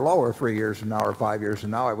higher or lower 3 years from now or 5 years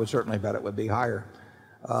from now, I would certainly bet it would be higher.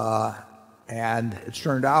 And it's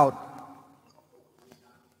turned out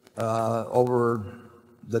over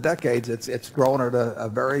the decades, it's grown at a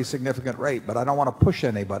very significant rate, but I don't want to push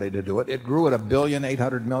anybody to do it. It grew at $1.8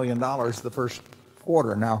 billion the first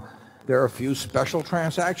quarter. Now, there are a few special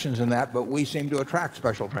transactions in that, but we seem to attract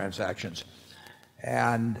special transactions.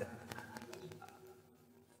 And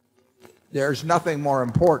there's nothing more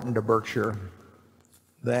important to Berkshire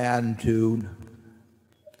than to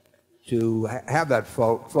have that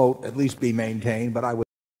float at least be maintained, but I would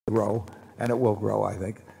grow, and it will grow, I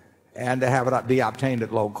think, and to have it be obtained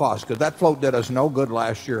at low cost, because that float did us no good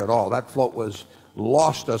last year at all. That float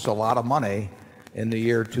lost us a lot of money in the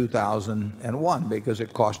year 2001 because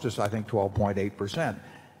it cost us, I think, 12.8%.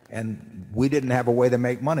 And we didn't have a way to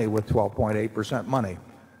make money with 12.8% money.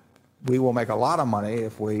 We will make a lot of money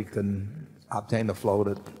if we can obtain the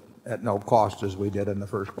float at no cost as we did in the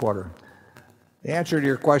first quarter. The answer to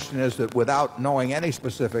your question is that without knowing any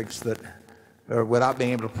specifics, or without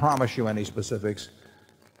being able to promise you any specifics,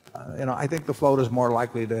 I think the float is more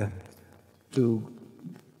likely to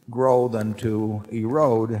grow than to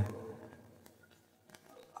erode.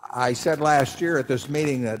 I said last year at this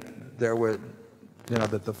meeting that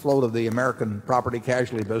that the float of the American property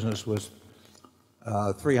casualty business was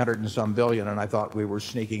 300 and some billion, and I thought we were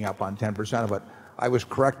sneaking up on 10% of it. I was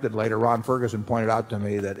corrected later. Ron Ferguson pointed out to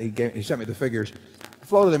me that he sent me the figures. The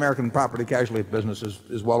float of the American property casualty business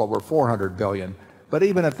is well over 400 billion. But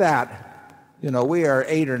even at that, we are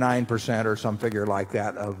 8 or 9% or some figure like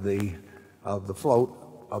that of the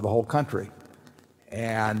float of the whole country.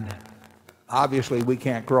 And obviously we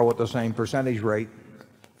can't grow at the same percentage rate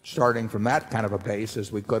starting from that kind of a base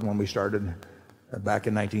as we could when we started back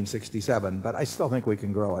in 1967. But I still think we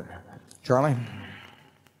can grow it. Charlie?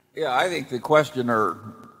 Yeah, I think the questioner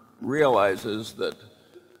realizes that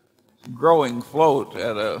growing float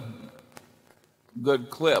at a good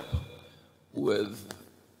clip with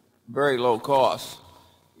very low costs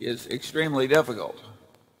is extremely difficult.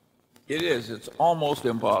 It is. It's almost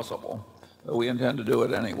impossible. But we intend to do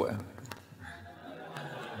it anyway.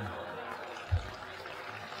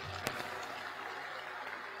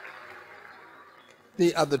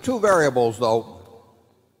 The two variables, though,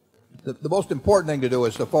 the most important thing to do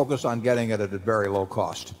is to focus on getting it at a very low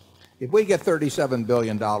cost. If we get $37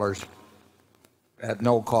 billion at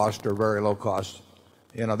no cost or very low cost,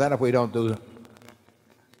 then if we don't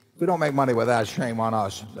make money with that, shame on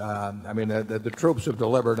us. I mean, the troops have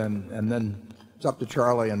delivered, and then it's up to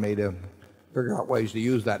Charlie and me to figure out ways to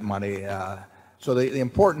use that money. So the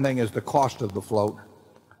important thing is the cost of the float,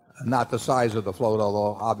 not the size of the float,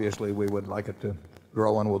 although obviously we would like it to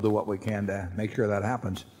grow, and we'll do what we can to make sure that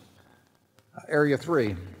happens. Area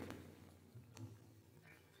 3.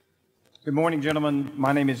 Good morning, gentlemen.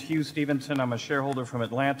 My name is Hugh Stevenson. I'm a shareholder from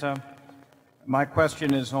Atlanta. My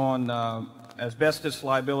question is on asbestos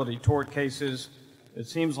liability tort cases. It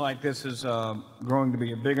seems like this is growing to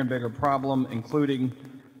be a bigger and bigger problem, including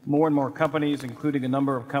more and more companies, including a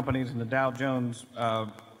number of companies in the Dow Jones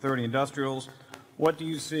 30 Industrials. What do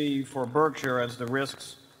you see for Berkshire as the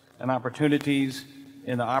risks and opportunities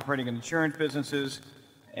in the operating and insurance businesses?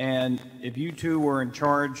 And if you two were in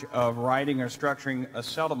charge of writing or structuring a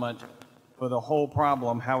settlement for the whole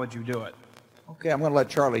problem, how would you do it? Okay, I'm going to let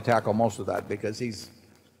Charlie tackle most of that because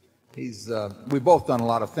we've both done a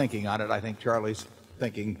lot of thinking on it. I think Charlie's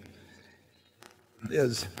thinking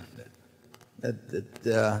is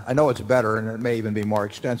I know it's better, and it may even be more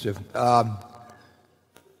extensive.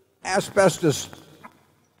 Asbestos,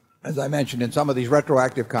 as I mentioned, in some of these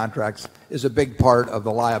retroactive contracts is a big part of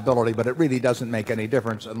the liability, but it really doesn't make any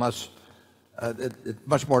difference unless it's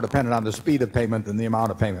much more dependent on the speed of payment than the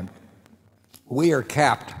amount of payment. We are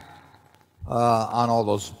capped on all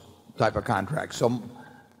those type of contracts. So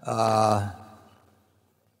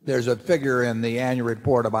there's a figure in the annual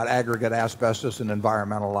report about aggregate asbestos and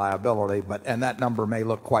environmental liability, and that number may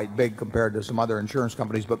look quite big compared to some other insurance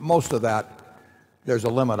companies, but most of that there's a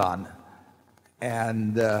limit on.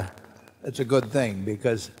 And it's a good thing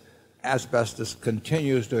because asbestos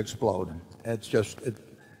continues to explode. It's just,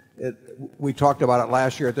 we talked about it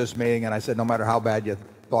last year at this meeting, and I said no matter how bad you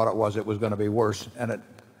thought it was going to be worse, and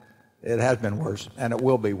it has been worse, and it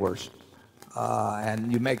will be worse.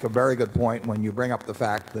 And you make a very good point when you bring up the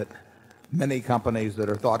fact that many companies that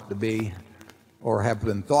are thought to be or have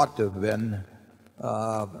been thought to have been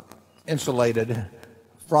insulated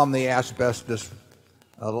from the asbestos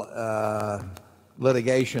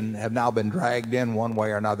litigation have now been dragged in one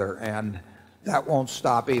way or another, and that won't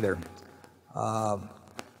stop either.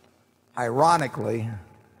 Ironically,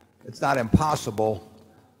 it's not impossible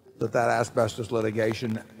that asbestos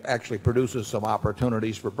litigation actually produces some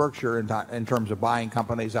opportunities for Berkshire in terms of buying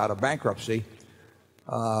companies out of bankruptcy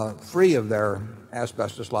free of their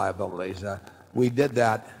asbestos liabilities. We did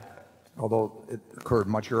that, although it occurred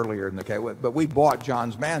much earlier in the case, but we bought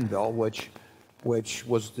Johns Manville, which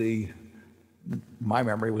was my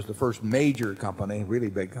memory was the first major company,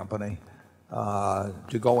 really big company,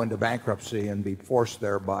 to go into bankruptcy and be forced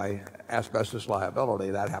there by asbestos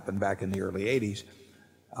liability. That happened back in the early 80s.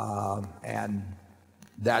 And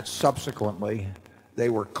that subsequently they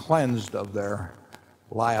were cleansed of their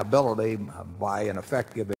liability by, in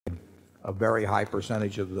effect, giving a very high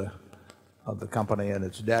percentage of the company and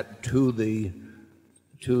its debt to the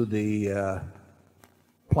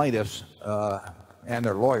plaintiffs and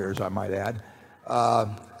their lawyers, I might add.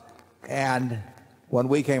 And when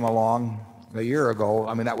we came along a year ago,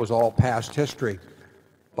 I mean, that was all past history,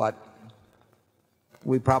 but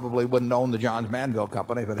we probably wouldn't own the Johns Manville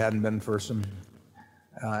Company if it hadn't been for some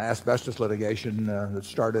asbestos litigation that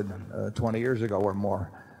started 20 years ago or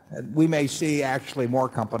more. And we may see actually more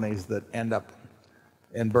companies that end up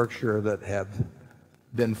in Berkshire that have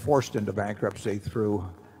been forced into bankruptcy through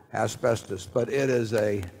asbestos, but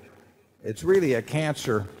it's really a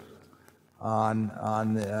cancer on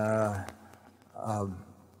the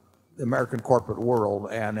American corporate world,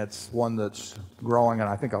 and it's one that's growing, and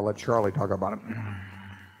I think I'll let Charlie talk about it.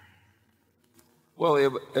 Well,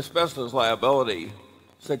 the asbestos liability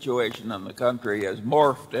situation in the country has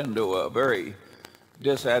morphed into a very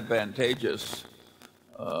disadvantageous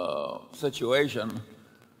situation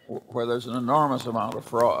where there's an enormous amount of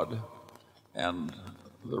fraud, and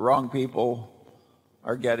the wrong people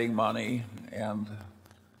are getting money, and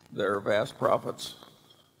there are vast profits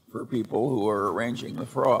for people who are arranging the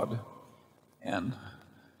fraud. And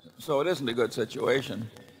so it isn't a good situation.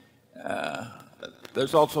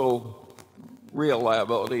 There's also real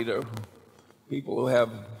liability to people who have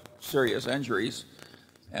serious injuries,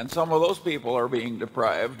 and some of those people are being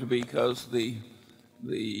deprived because the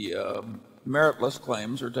meritless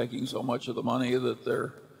claims are taking so much of the money that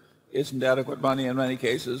there isn't adequate money in many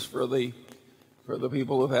cases for the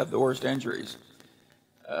people who've had the worst injuries.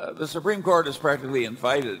 The Supreme Court has practically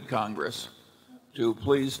invited Congress to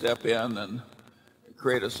please step in and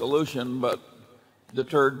create a solution, but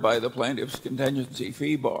deterred by the plaintiff's contingency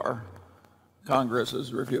fee bar, Congress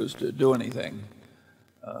has refused to do anything.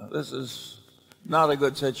 This is not a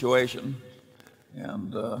good situation,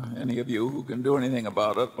 and any of you who can do anything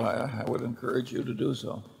about it, I would encourage you to do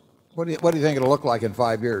so. What do you think it'll look like in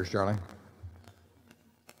 5 years, Charlie?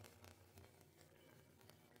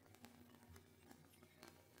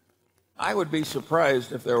 I would be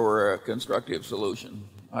surprised if there were a constructive solution.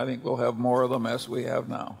 I think we'll have more of the mess we have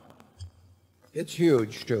now. It's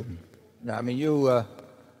huge, too. I mean,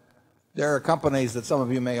 there are companies that some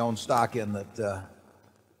of you may own stock in that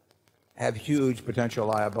have huge potential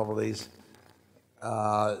liabilities.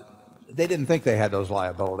 They didn't think they had those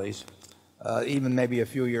liabilities, even maybe a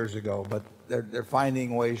few years ago, but they're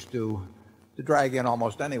finding ways to drag in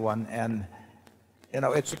almost anyone. And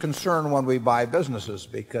it's a concern when we buy businesses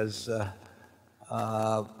because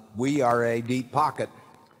we are a deep pocket,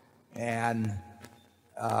 and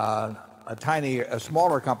a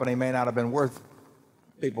smaller company may not have been worth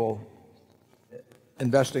people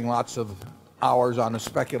investing lots of hours on a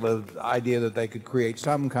speculative idea that they could create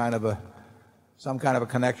some kind of a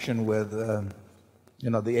connection with the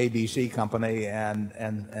ABC company and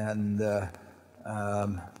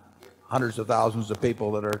hundreds of thousands of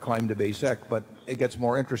people that are claimed to be sick. But it gets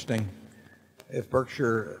more interesting if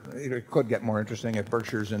it could get more interesting if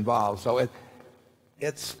Berkshire's involved. So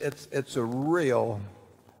it's a real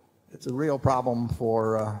problem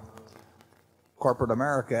for corporate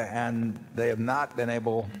America, and they have not been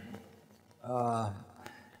able,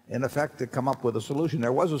 in effect, to come up with a solution.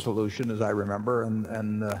 There was a solution, as I remember,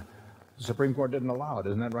 and the Supreme Court didn't allow it.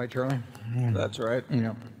 Isn't that right, Charlie? That's right.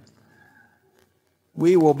 Yeah.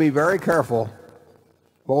 We will be very careful,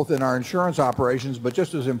 both in our insurance operations, but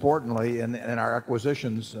just as importantly in our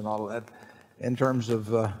acquisitions and all of that, in terms of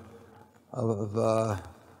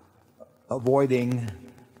avoiding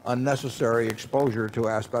unnecessary exposure to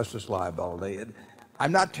asbestos liability.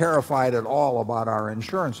 I'm not terrified at all about our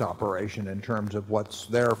insurance operation in terms of what's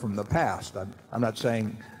there from the past. I'm not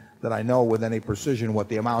saying that I know with any precision what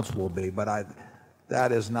the amounts will be, but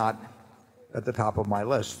that is not at the top of my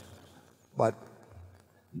list. But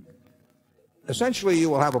essentially you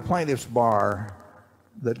will have a plaintiff's bar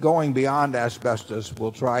that, going beyond asbestos,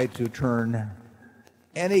 will try to turn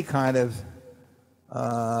any kind of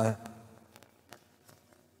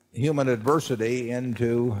human adversity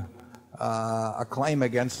into a claim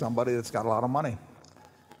against somebody that's got a lot of money.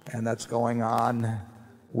 And that's going on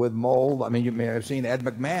with mold. I mean, you may have seen Ed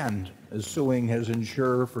McMahon is suing his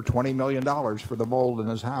insurer for $20 million for the mold in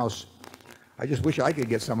his house. I just wish I could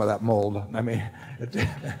get some of that mold. I mean,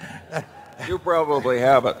 you probably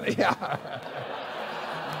have it. Yeah.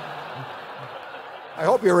 I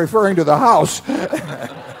hope you're referring to the house.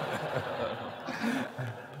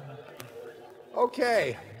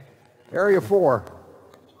 Okay. Area 4.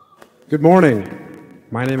 Good morning.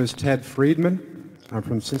 My name is Ted Friedman. I'm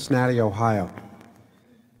from Cincinnati, Ohio.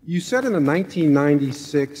 You said in the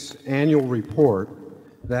 1996 annual report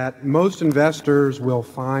that most investors will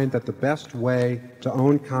find that the best way to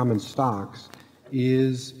own common stocks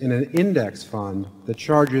is in an index fund that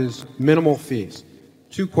charges minimal fees.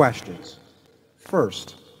 Two questions.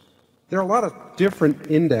 First, there are a lot of different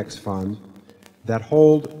index funds that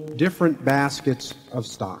hold different baskets of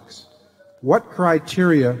stocks. What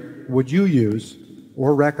criteria would you use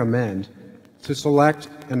or recommend to select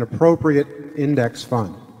an appropriate index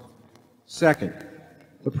fund? Second,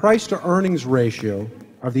 the price-to-earnings ratio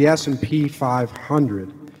of the S&P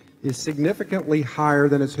 500 is significantly higher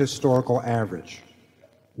than its historical average.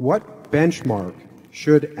 What benchmark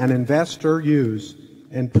should an investor use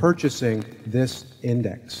in purchasing this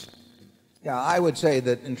index? Yeah, I would say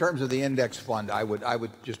that in terms of the index fund, I would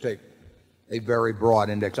just take a very broad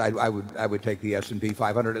index. I would take the S&P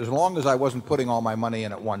 500 as long as I wasn't putting all my money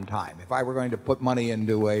in at one time. If I were going to put money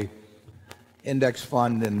into a index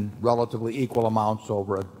fund in relatively equal amounts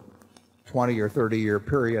over a 20 or 30-year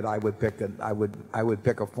period, I would pick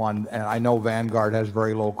a fund, and I know Vanguard has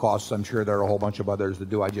very low costs. I'm sure there are a whole bunch of others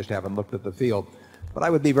that do. I just haven't looked at the field. But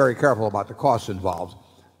I would be very careful about the costs involved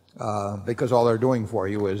because all they're doing for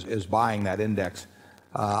you is buying that index.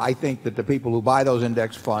 I think that the people who buy those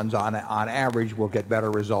index funds on average will get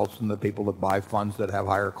better results than the people that buy funds that have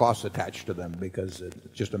higher costs attached to them, because it's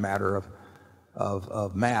just a matter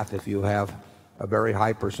of math. If you have a very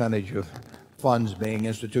high percentage of funds being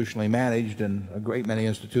institutionally managed, and a great many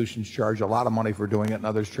institutions charge a lot of money for doing it and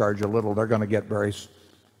others charge a little, they're going to get very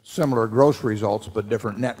similar gross results but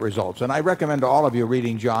different net results. And I recommend to all of you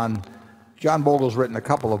reading John Bogle's written a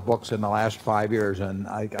couple of books in the last 5 years, and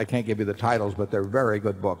I can't give you the titles, but they're very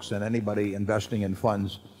good books, and anybody investing in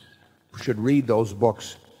funds should read those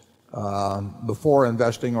books before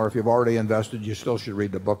investing, or if you've already invested, you still should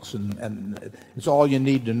read the books, and it's all you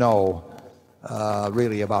need to know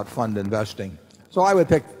really about fund investing. So I would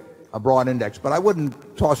pick a broad index, but I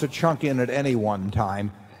wouldn't toss a chunk in at any one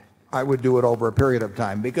time. I would do it over a period of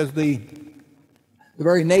time, because the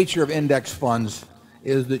very nature of index funds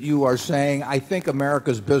is that you are saying, I think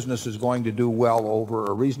America's business is going to do well over,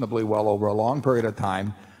 or reasonably well over, a long period of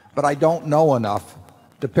time, but I don't know enough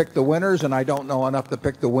to pick the winners, and I don't know enough to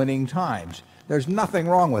pick the winning times. There's nothing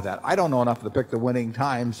wrong with that. I don't know enough to pick the winning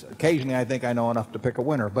times. Occasionally I think I know enough to pick a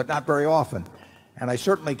winner, but not very often. And I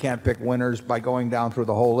certainly can't pick winners by going down through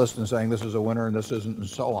the whole list and saying this is a winner and this isn't, and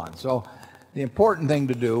so on. So the important thing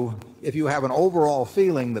to do, if you have an overall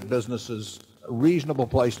feeling that business is a reasonable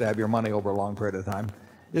place to have your money over a long period of time,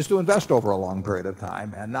 is to invest over a long period of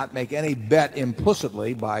time and not make any bet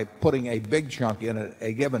implicitly by putting a big chunk in at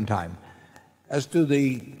a given time. As to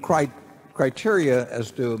the criteria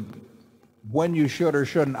as to when you should or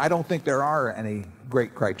shouldn't, I don't think there are any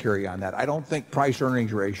great criteria on that. I don't think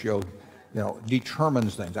price-earnings ratio,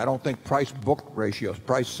 determines things. I don't think price-book ratios,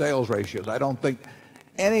 price-sales ratios. I don't think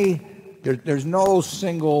there's no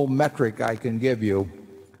single metric I can give you,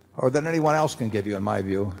 or that anyone else can give you, in my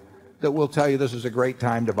view, that will tell you this is a great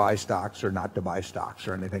time to buy stocks or not to buy stocks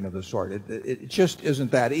or anything of the sort. It just isn't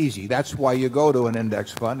that easy. That's why you go to an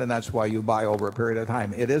index fund, and that's why you buy over a period of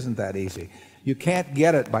time. It isn't that easy. You can't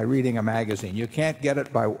get it by reading a magazine. You can't get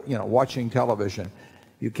it by watching television.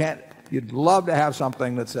 You'd love to have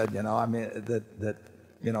something that said,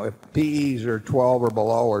 if PEs are 12 or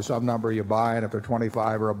below or some number you buy, and if they're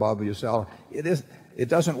 25 or above you sell. It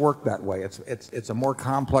doesn't work that way. It's a more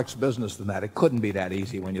complex business than that. It couldn't be that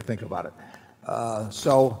easy when you think about it.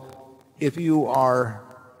 So if you are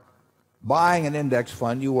buying an index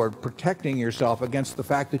fund, you are protecting yourself against the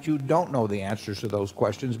fact that you don't know the answers to those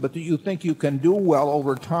questions, but that you think you can do well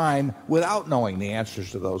over time without knowing the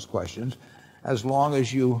answers to those questions, as long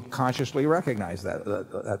as you consciously recognize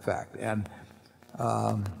that fact. And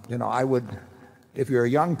I would, if you're a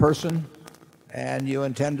young person and you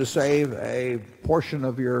intend to save a portion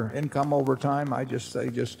of your income over time, I just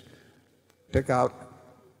say pick out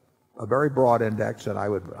a very broad index, and I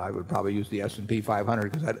would probably use the S&P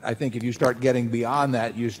 500, because I think if you start getting beyond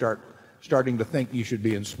that, you starting to think you should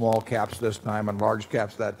be in small caps this time and large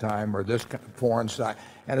caps that time, or this foreign side.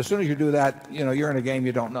 And as soon as you do that, you're in a game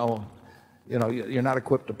you don't know. You're not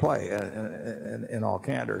equipped to play. In all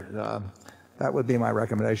candor, that would be my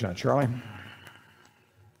recommendation. Charlie?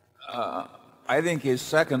 I think his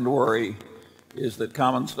second worry is that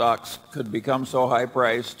common stocks could become so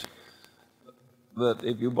high-priced that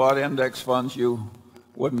if you bought index funds, you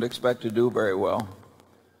wouldn't expect to do very well.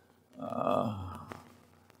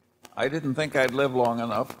 I didn't think I'd live long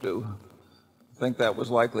enough to think that was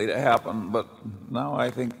likely to happen, but now I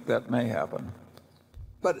think that may happen.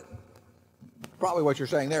 But probably what you're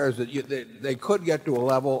saying there is that they could get to a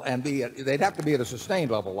level and they'd have to be at a sustained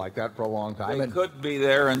level like that for a long time. They could be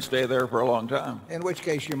there and stay there for a long time. In which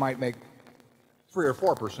case you might make 3 or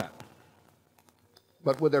 4%.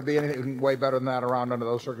 But would there be anything way better than that around under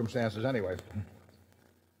those circumstances anyway?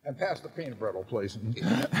 And pass the peanut brittle, please.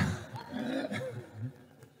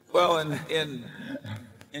 Well, in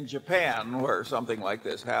Japan, where something like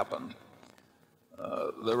this happened,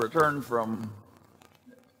 the return from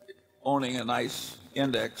owning a nice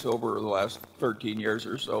index over the last 13 years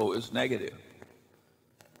or so is negative.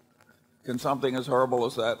 Can something as horrible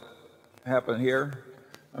as that happen here?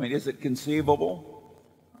 I mean, is it conceivable?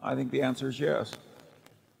 I think the answer is yes.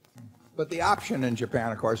 But the option in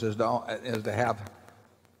Japan, of course, is to have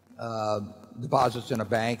deposits in a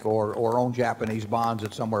bank or own Japanese bonds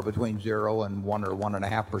at somewhere between 0 and 1 or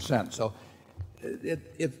 1.5%. So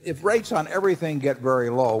if rates on everything get very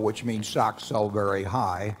low, which means stocks sell very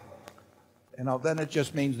high, then it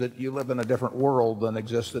just means that you live in a different world than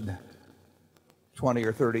existed 20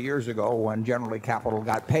 or 30 years ago when generally capital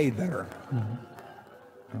got paid better.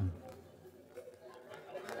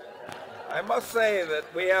 I must say that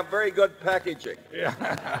we have very good packaging. Yeah.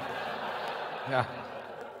 Yeah.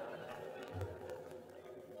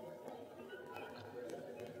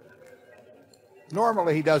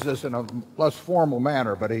 Normally he does this in a less formal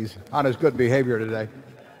manner, but he's on his good behavior today.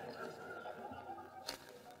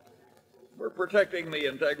 We're protecting the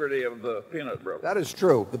integrity of the peanut brittle. That is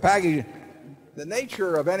true. The package, the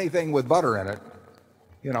nature of anything with butter in it,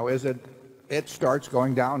 is it starts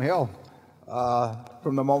going downhill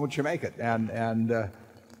from the moment you make it, and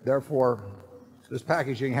therefore this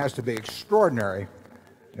packaging has to be extraordinary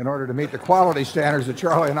in order to meet the quality standards that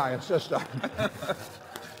Charlie and I insist on.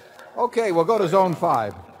 Okay, we'll go to zone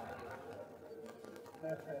 5.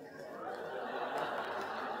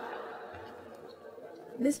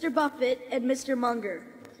 Mr. Buffett and Mr. Munger,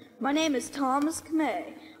 my name is Thomas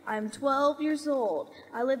Kamei. I'm 12 years old.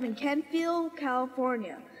 I live in Kentfield,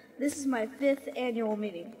 California. This is my 5th annual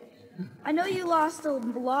meeting. I know you lost a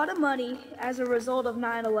lot of money as a result of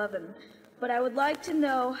 9/11, but I would like to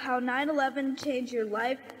know how 9/11 changed your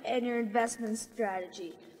life and your investment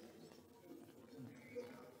strategy.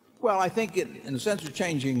 Well, I think in the sense of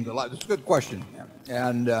changing the life, it's a good question.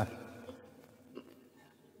 And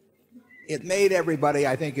it made everybody,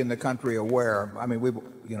 I think, in the country aware. I mean,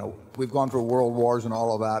 we've gone through world wars and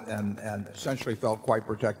all of that and essentially felt quite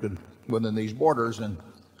protected within these borders.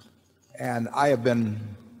 And I have been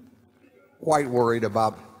quite worried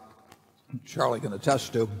about, Charlie can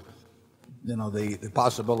attest to, the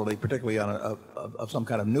possibility, particularly of some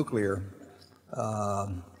kind of nuclear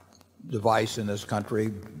device in this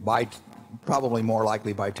country, probably more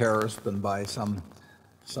likely by terrorists than by some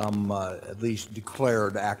at least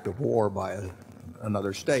declared act of war by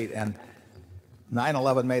another state. And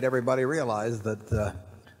 9/11 made everybody realize that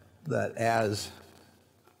as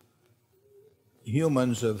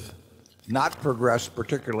humans have not progressed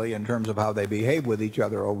particularly in terms of how they behave with each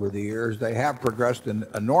other over the years, they have progressed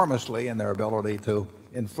enormously in their ability to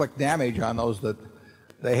inflict damage on those that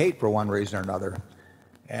they hate for one reason or another.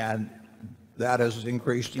 And that has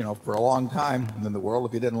increased, for a long time in the world.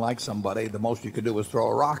 If you didn't like somebody, the most you could do was throw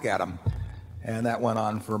a rock at them. And that went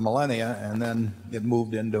on for millennia, and then it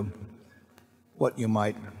moved into what you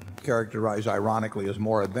might characterize ironically as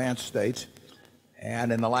more advanced states.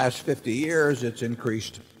 And in the last 50 years, it's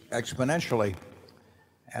increased exponentially.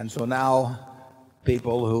 And so now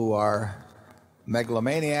people who are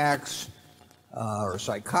megalomaniacs or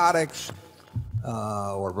psychotics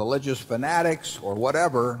or religious fanatics or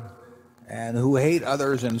whatever, and who hate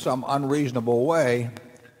others in some unreasonable way,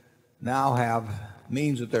 now have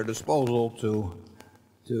means at their disposal to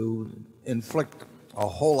inflict a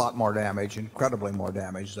whole lot more damage, incredibly more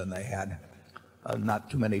damage than they had not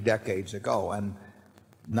too many decades ago. And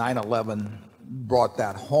 9/11 brought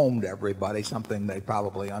that home to everybody, something they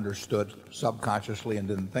probably understood subconsciously and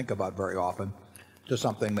didn't think about very often, to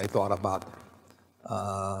something they thought about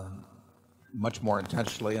much more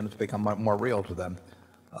intensely, and it's become more real to them.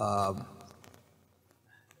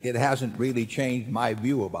 It hasn't really changed my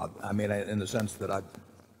view about, in the sense that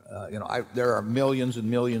there are millions and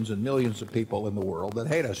millions and millions of people in the world that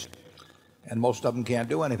hate us, and most of them can't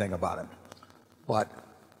do anything about it. But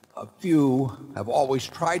a few have always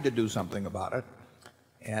tried to do something about it,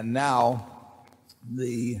 and now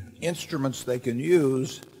the instruments they can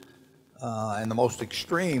use, and the most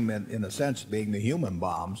extreme in a sense being the human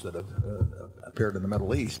bombs that have appeared in the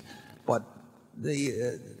Middle East, but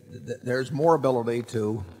there's more ability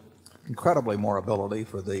incredibly more ability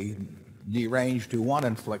for the deranged who want to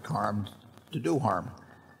inflict harm to do harm,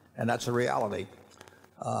 and that's a reality.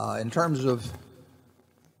 In terms of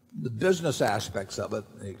the business aspects of it,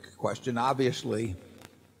 the question, obviously,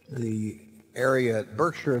 the area at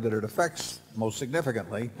Berkshire that it affects most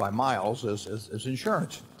significantly by miles is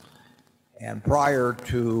insurance. And prior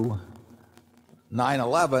to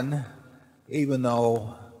 9/11, even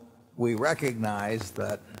though we recognize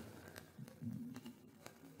that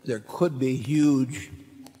there could be huge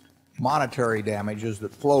monetary damages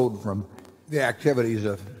that flowed from the activities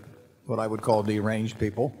of what I would call deranged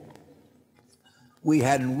people, we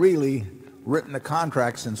hadn't really written the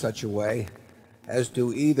contracts in such a way as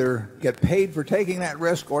to either get paid for taking that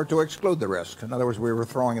risk or to exclude the risk. In other words, we were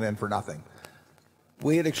throwing it in for nothing.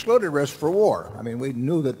 We had excluded risk for war. I mean, we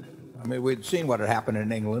knew that, I mean, we'd seen what had happened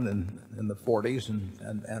in England in the 40s,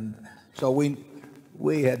 and so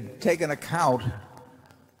we had taken account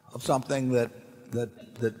of something that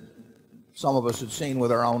some of us had seen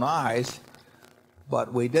with our own eyes,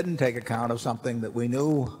 but we didn't take account of something that we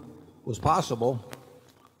knew was possible,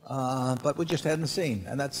 but we just hadn't seen.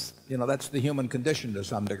 And that's the human condition to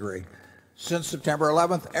some degree. Since September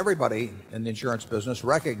 11th, everybody in the insurance business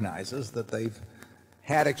recognizes that they've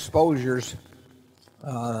had exposures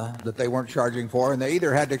that they weren't charging for, and they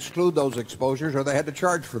either had to exclude those exposures or they had to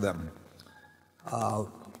charge for them.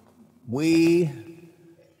 We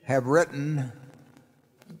have written,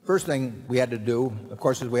 first thing we had to do, of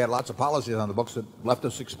course, is we had lots of policies on the books that left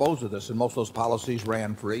us exposed to this, and most of those policies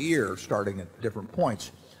ran for a year, starting at different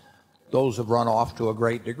points. Those have run off to a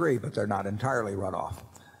great degree, but they're not entirely run off.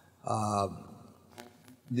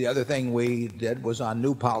 The other thing we did was on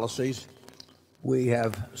new policies. We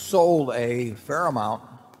have sold a fair amount,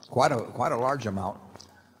 quite a large amount,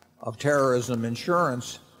 of terrorism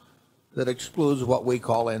insurance that excludes what we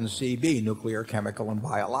call NCB, nuclear, chemical, and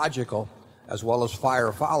biological, as well as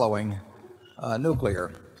fire following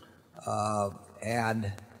nuclear.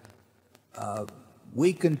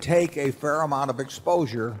 We can take a fair amount of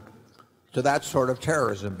exposure to that sort of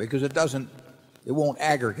terrorism because it won't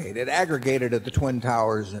aggregate. It aggregated at the Twin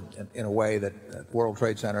Towers in a way that, at World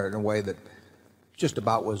Trade Center, in a way that just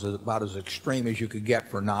was about as extreme as you could get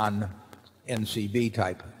for non-NCB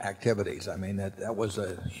type activities. I mean, that was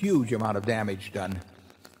a huge amount of damage done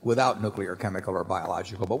without nuclear, chemical, or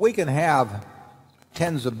biological. But we can have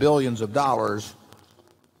tens of billions of dollars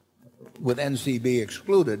with NCB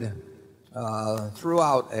excluded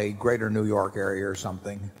throughout a greater New York area or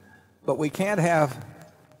something. But we can't have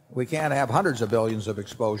hundreds of billions of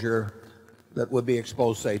exposure that would be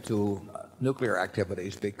exposed, say, to nuclear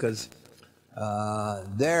activities, because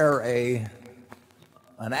they're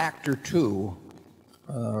an act or two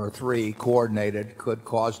or three coordinated could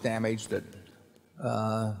cause damage that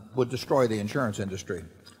would destroy the insurance industry.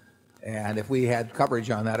 And if we had coverage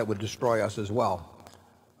on that, it would destroy us as well.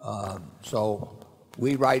 So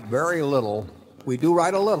we write very little. We do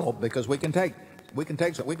write a little because we can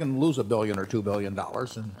lose $1 billion or $2 billion,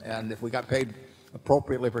 and if we got paid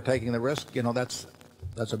appropriately for taking the risk,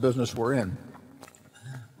 that's a business we're in.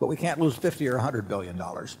 But we can't lose $50 or $100 billion.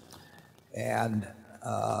 And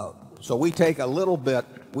so we take a little bit,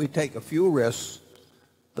 we take a few risks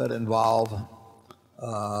that involve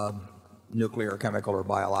nuclear, chemical, or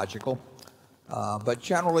biological. But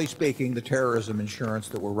generally speaking, the terrorism insurance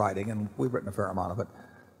that we're writing, and we've written a fair amount of it,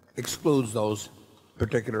 excludes those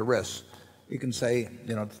particular risks. You can say,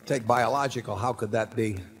 take biological, how could that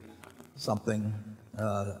be something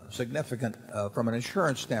significant from an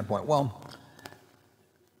insurance standpoint? Well,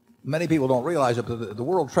 many people don't realize it, but the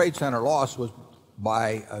World Trade Center loss was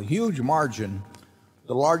by a huge margin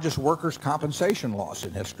the largest workers' compensation loss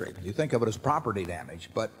in history. You think of it as property damage,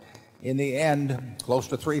 but in the end, close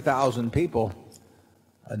to 3,000 people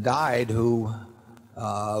died who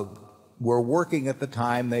were working at the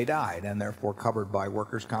time they died and therefore covered by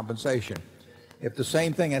workers' compensation. If the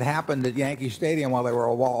same thing had happened at Yankee Stadium while they were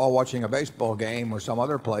all watching a baseball game or some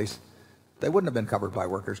other place, they wouldn't have been covered by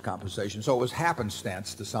workers' compensation. So it was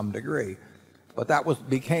happenstance to some degree. But that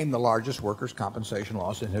became the largest workers' compensation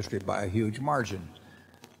loss in history by a huge margin.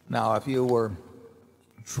 Now, if you were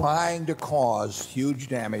trying to cause huge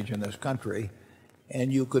damage in this country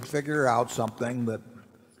and you could figure out something that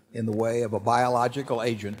in the way of a biological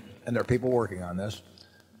agent, and there are people working on this,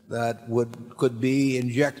 that could be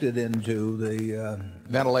injected into the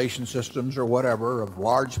ventilation systems or whatever of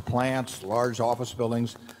large plants, large office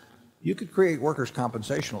buildings, you could create workers'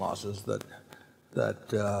 compensation losses that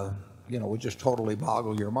would just totally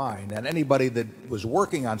boggle your mind. And anybody that was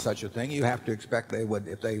working on such a thing, you have to expect they would,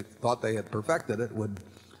 if they thought they had perfected it, would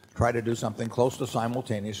try to do something close to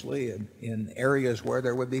simultaneously in areas where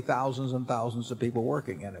there would be thousands and thousands of people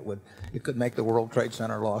working, and it could make the World Trade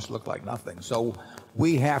Center loss look like nothing. So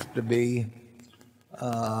we have to be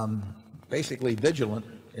basically vigilant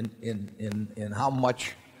in how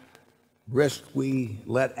much risk we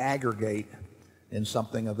let aggregate in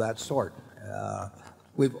something of that sort.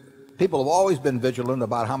 People have always been vigilant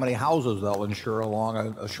about how many houses they'll insure along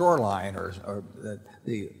a shoreline, or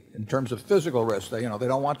in terms of physical risk. They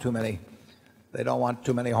don't want too many. They don't want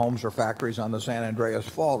too many homes or factories on the San Andreas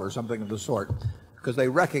Fault or something of the sort, because they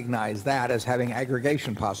recognize that as having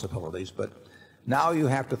aggregation possibilities. But now you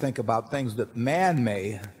have to think about things that man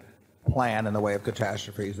may plan in the way of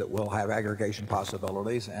catastrophes that will have aggregation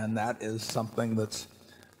possibilities, and that is something that's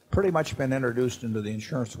pretty much been introduced into the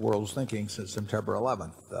insurance world's thinking since September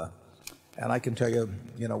 11th. And I can tell you,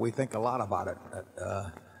 we think a lot about it.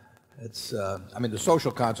 I mean, the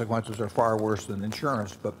social consequences are far worse than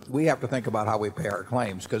insurance, but we have to think about how we pay our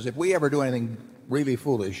claims, because if we ever do anything really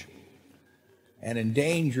foolish and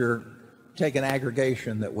take an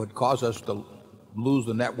aggregation that would cause us to lose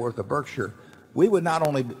the net worth of Berkshire, we would not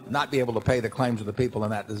only not be able to pay the claims of the people in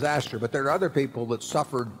that disaster, but there are other people that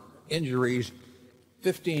suffered injuries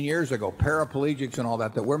 15 years ago, paraplegics and all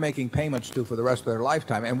that we're making payments to for the rest of their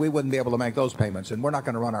lifetime, and we wouldn't be able to make those payments, and we're not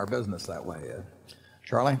going to run our business that way.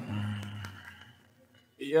 Charlie?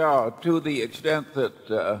 Yeah, to the extent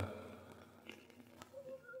that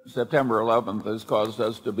September 11th has caused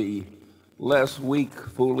us to be less weak,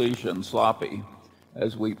 foolish, and sloppy,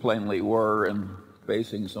 as we plainly were in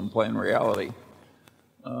facing some plain reality,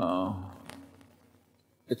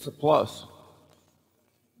 it's a plus.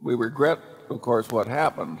 We regret, of course, what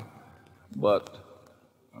happened, but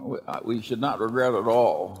we should not regret at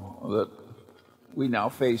all that we now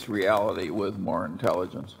face reality with more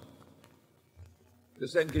intelligence.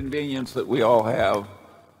 This inconvenience that we all have,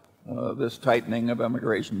 this tightening of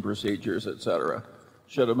immigration procedures, etc.,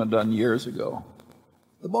 should have been done years ago.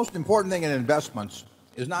 The most important thing in investments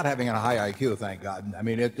is not having a high IQ, thank God. I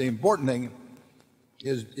mean, the important thing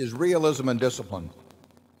is realism and discipline.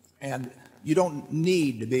 And you don't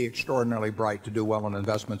need to be extraordinarily bright to do well in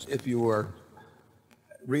investments if you are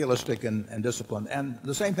realistic and disciplined. And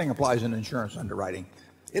the same thing applies in insurance underwriting.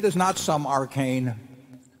 It is not some arcane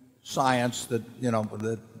science that,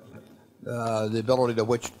 the ability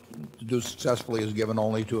to do successfully is given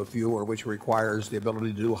only to a few, or which requires the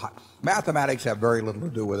ability to do mathematics have very little to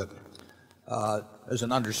do with it. There's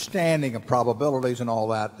an understanding of probabilities and all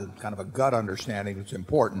that, kind of a gut understanding that's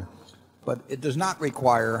important, but it does not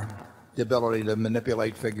require the ability to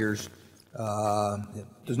manipulate figures. It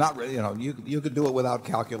does not, you could do it without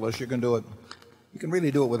calculus. You can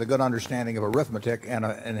really do it with a good understanding of arithmetic and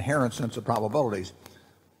an inherent sense of probabilities.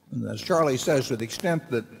 And as Charlie says, to the extent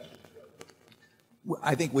that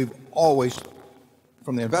I think we've always,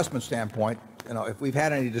 from the investment standpoint, if we've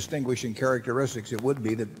had any distinguishing characteristics, it would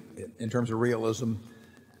be that in terms of realism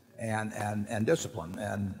and discipline.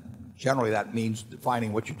 And generally that means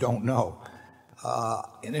defining what you don't know.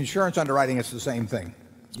 In insurance underwriting, it's the same thing.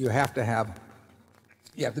 You have to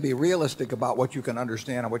be realistic about what you can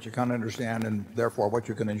understand and what you can't understand, and therefore what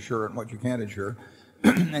you can insure and what you can't insure.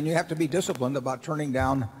 And you have to be disciplined about turning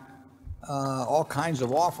down all kinds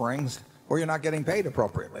of offerings where you're not getting paid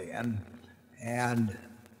appropriately. And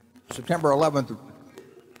September 11th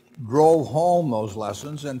drove home those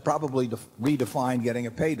lessons and probably redefined getting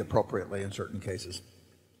paid appropriately in certain cases.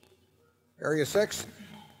 Area 6.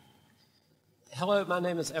 Hello, my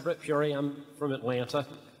name is Everett Puri. I'm from Atlanta.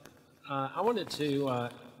 I wanted to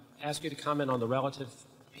ask you to comment on the relative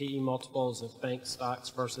PE multiples of bank stocks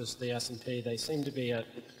versus the S&P. They seem to be at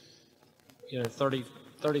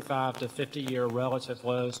 35 to 50-year relative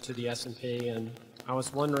lows to the S&P, and I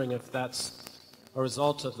was wondering if that's a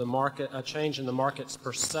result of a change in the market's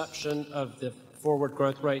perception of the forward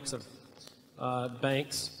growth rates of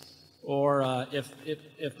banks, or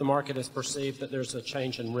if the market has perceived that there's a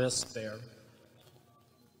change in risk there.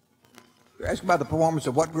 You're asking about the performance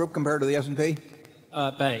of what group compared to the S&P?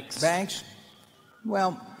 Banks. Banks?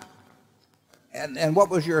 Well, and what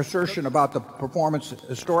was your assertion about the performance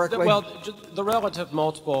historically? Well, the relative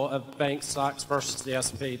multiple of bank stocks versus the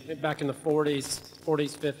S&P. Back in the 40s,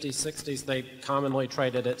 50s, 60s, they commonly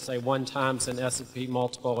traded at, say, 1 times an S&P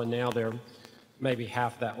multiple, and now they're maybe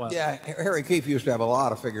half that level. Yeah, Harry Keefe used to have a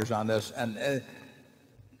lot of figures on this, and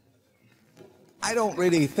I don't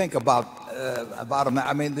really think about them.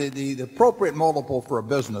 I mean, the appropriate multiple for a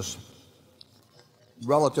business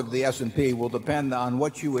relative to the S&P will depend on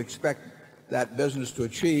what you expect that business to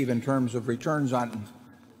achieve in terms of returns on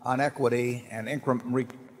equity and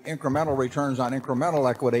incremental returns on incremental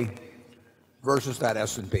equity versus that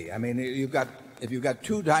S&P. I mean, if you've got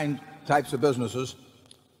two types of businesses,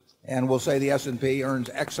 and we'll say the S&P earns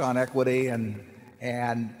X on equity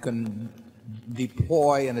and can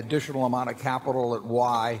deploy an additional amount of capital at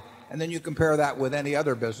Y, and then you compare that with any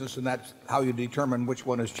other business, and that's how you determine which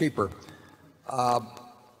one is cheaper.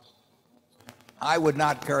 I would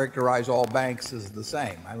not characterize all banks as the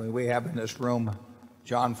same. I mean, we have in this room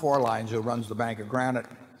John Forlines, who runs the Bank of Granite,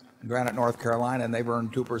 North Carolina, and they've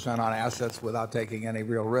earned 2% on assets without taking any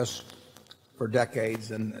real risk for decades,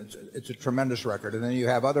 and it's a tremendous record. And then you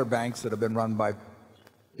have other banks that have been run by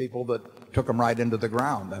people that took them right into the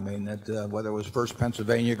ground. I mean, whether it was First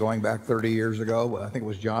Pennsylvania going back 30 years ago, I think it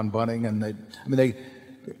was John Bunning, and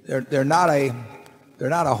they're not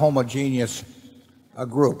a homogeneous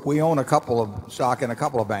group. We own a couple of stock in a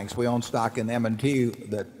couple of banks. We own stock in M&T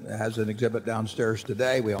that has an exhibit downstairs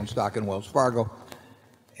today. We own stock in Wells Fargo,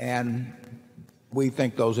 and we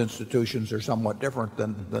think those institutions are somewhat different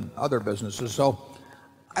than other businesses. So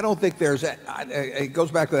I don't think it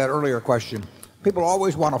goes back to that earlier question. People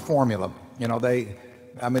always want a formula. You know, they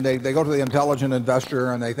go to the intelligent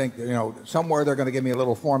investor and they think, you know, somewhere they're going to give me a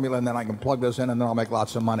little formula and then I can plug this in and then I'll make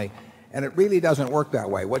lots of money. And it really doesn't work that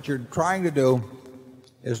way. What you're trying to do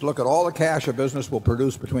is look at all the cash a business will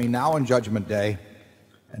produce between now and Judgment Day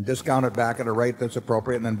and discount it back at a rate that's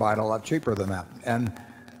appropriate and then buy it a lot cheaper than that. And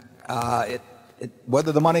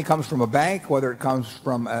whether the money comes from a bank, whether it comes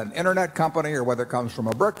from an internet company, or whether it comes from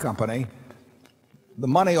a brick company, the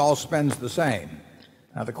money all spends the same.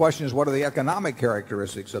 Now the question is, what are the economic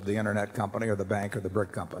characteristics of the internet company or the bank or the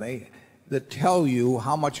brick company that tell you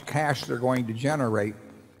how much cash they're going to generate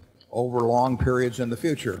over long periods in the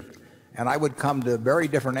future? And I would come to very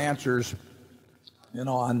different answers, you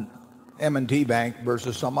know, on M&T Bank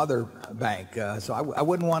versus some other bank. So I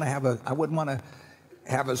wouldn't want to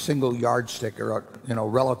have a single yardstick or a, you know,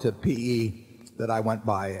 relative PE that I went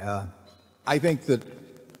by. I think that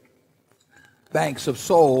banks have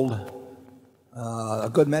sold, a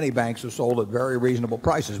good many banks have sold at very reasonable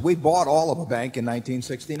prices. We bought all of a bank in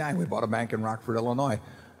 1969. We bought a bank in Rockford, Illinois.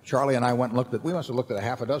 Charlie and I went and looked at, we must have looked at a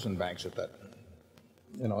half a dozen banks at that,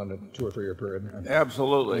 you know, in a 2 or 3 year period.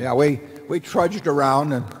 Absolutely. Yeah, we trudged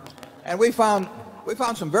around and we found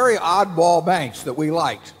some very oddball banks that we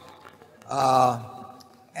liked.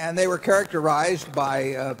 And they were characterized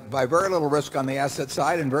by very little risk on the asset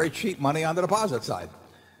side and very cheap money on the deposit side.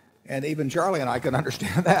 And even Charlie and I can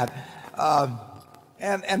understand that.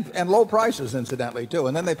 And low prices, incidentally, too.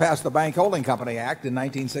 And then they passed the Bank Holding Company Act in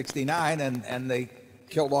 1969, and they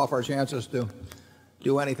killed off our chances to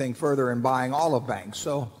do anything further in buying all of banks.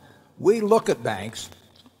 So we look at banks.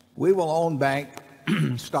 We will own bank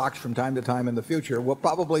stocks from time to time in the future. We'll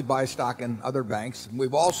probably buy stock in other banks.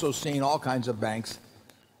 We've also seen all kinds of banks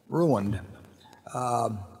ruined. I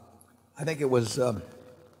think it was,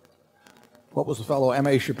 what was the fellow,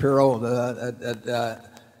 M.A. Shapiro,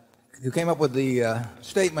 who came up with the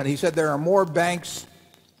statement. He said there are more banks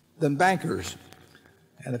than bankers.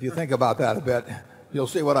 And if you think about that a bit, you'll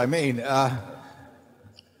see what I mean.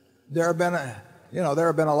 There have been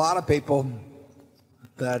a lot of people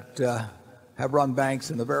that have run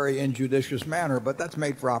banks in a very injudicious manner, but that's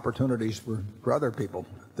made for opportunities for other people.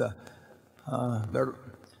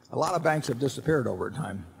 A lot of banks have disappeared over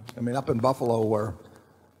time. I mean, up in Buffalo, where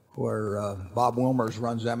Bob Wilmers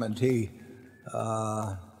runs M&T,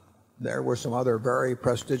 there were some other very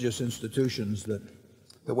prestigious institutions that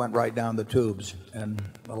went right down the tubes, and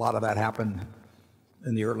a lot of that happened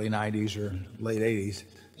in the early 90s or late 80s.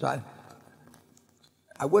 So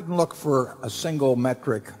I wouldn't look for a single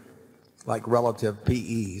metric like relative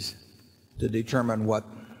PEs to determine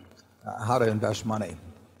how to invest money.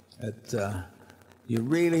 You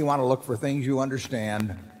really want to look for things you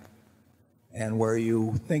understand and where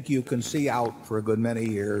you think you can see out for a good many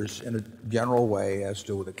years in a general way as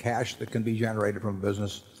to the cash that can be generated from a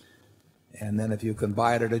business. And then if you can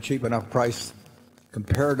buy it at a cheap enough price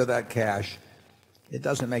compared to that cash, it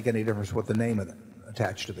doesn't make any difference what the name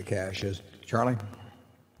attached to the cash is. Charlie?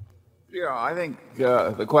 Yeah, I think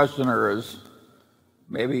the questioner is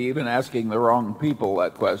maybe even asking the wrong people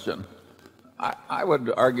that question. I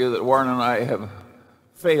would argue that Warren and I have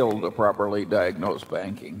failed to properly diagnose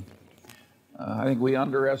banking. I think we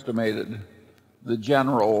underestimated the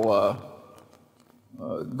general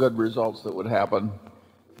good results that would happen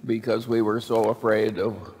because we were so afraid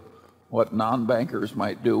of what non-bankers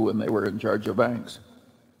might do when they were in charge of banks.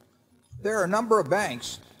 There are a number of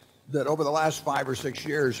banks that over the last 5 or 6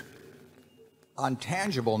 years, on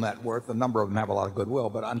tangible net worth, a number of them have a lot of goodwill,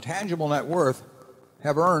 but on tangible net worth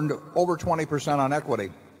have earned over 20% on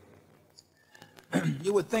equity.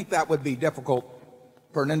 You would think that would be difficult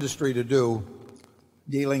for an industry to do,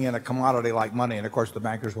 dealing in a commodity like money. And of course the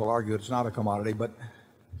bankers will argue it's not a commodity, but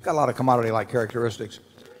it's got a lot of commodity-like characteristics.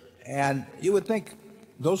 And you would think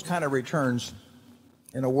those kind of returns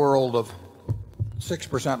in a world of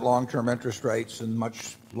 6% long-term interest rates and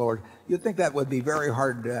much lower. You'd think that would be very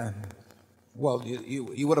hard. Well,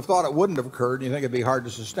 you would have thought it wouldn't have occurred, and you think it'd be hard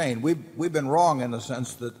to sustain. We've been wrong in the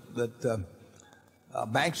sense that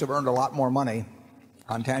banks have earned a lot more money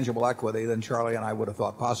on tangible equity than Charlie and I would have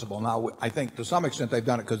thought possible. Now, I think to some extent they've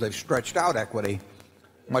done it because they've stretched out equity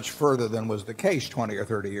much further than was the case 20 or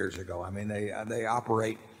 30 years ago. I mean, they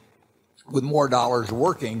operate with more dollars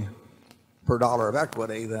working per dollar of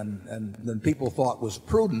equity than people thought was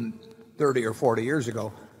prudent 30 or 40 years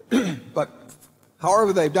ago. But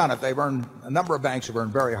however they've done it, a number of banks have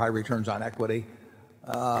earned very high returns on equity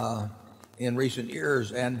in recent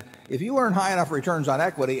years. And if you earn high enough returns on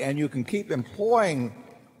equity and you can keep employing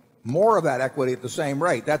more of that equity at the same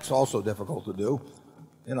rate, that's also difficult to do.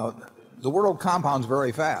 You know, the world compounds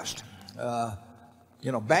very fast.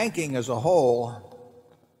 You know, banking as a whole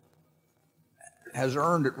has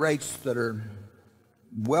earned at rates that are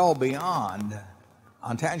well beyond,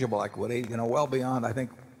 on tangible equity, you know, well beyond, I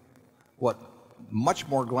think, what much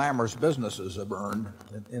more glamorous businesses have earned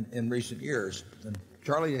in recent years. And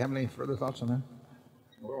Charlie, you have any further thoughts on that?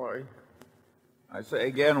 Well, I say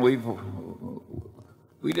again, we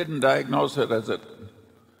didn't diagnose it as it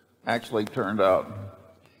actually turned out.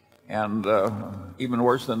 And even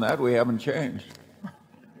worse than that, we haven't changed.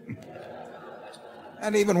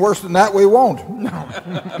 And even worse than that, we won't. No.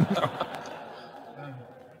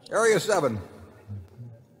 Area 7.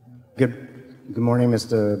 Good morning,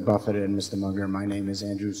 Mr. Buffett and Mr. Munger. My name is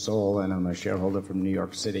Andrew Soul, and I'm a shareholder from New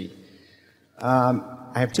York City.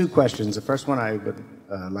 I have two questions. The first one I would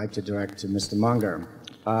like to direct to Mr. Munger.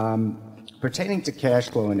 Pertaining to cash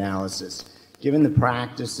flow analysis, given the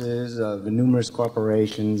practices of numerous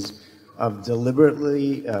corporations of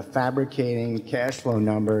deliberately fabricating cash flow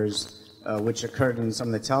numbers, which occurred in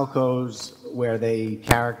some of the telcos where they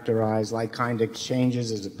characterize like-kind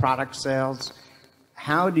exchanges as product sales,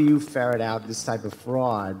 how do you ferret out this type of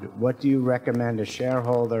fraud? What do you recommend a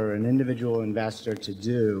shareholder, an individual investor to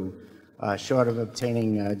do, short of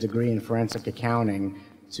obtaining a degree in forensic accounting,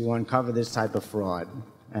 to uncover this type of fraud?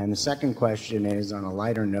 And the second question is, on a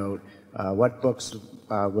lighter note, what books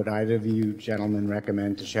would either of you gentlemen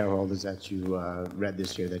recommend to shareholders that you read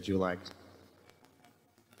this year that you liked?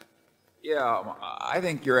 Yeah, I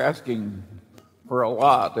think you're asking for a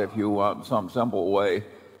lot if you want some simple way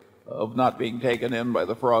of not being taken in by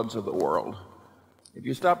the frauds of the world. If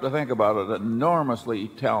you stop to think about it, enormously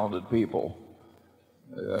talented people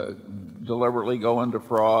deliberately go into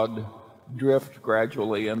fraud, drift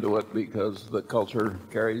gradually into it because the culture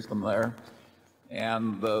carries them there.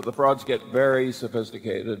 And the frauds get very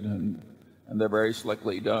sophisticated and they're very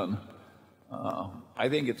slickly done. I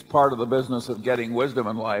think it's part of the business of getting wisdom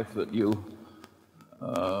in life that you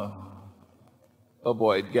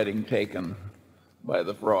avoid getting taken by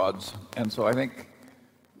the frauds. And so I think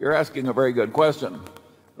you're asking a very good question,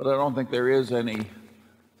 but I don't think there is any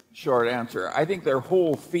short answer. I think there are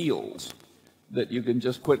whole fields that you can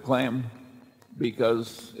just quit claim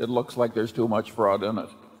because it looks like there's too much fraud in it.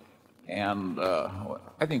 And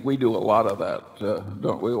I think we do a lot of that,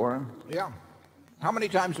 don't we, Warren? Yeah. How many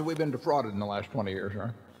times have we been defrauded in the last 20 years,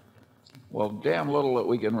 right? Well, damn little that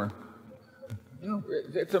we can.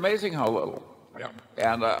 It's amazing how little. Yeah.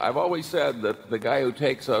 And I've always said that the guy who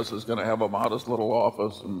takes us is going to have a modest little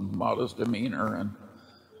office and modest demeanor, and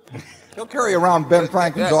he'll carry around Ben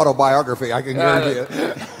Franklin's autobiography, I can guarantee it.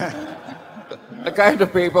 The kind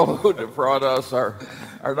of people who defraud us are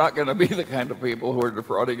not going to be the kind of people who are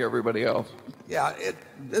defrauding everybody else. Yeah,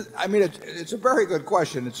 I mean, it's a very good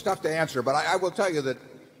question. It's tough to answer, but I will tell you that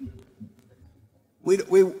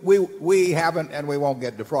we haven't and we won't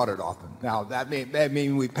get defrauded often. Now, that may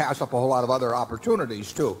mean we pass up a whole lot of other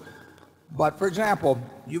opportunities, too. But, for example,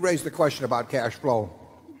 you raised the question about cash flow.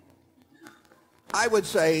 I would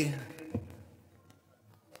say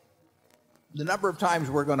the number of times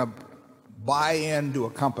we're going to buy into a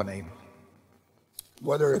company,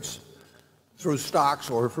 whether it's through stocks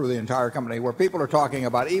or through the entire company, where people are talking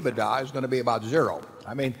about EBITDA is going to be about zero.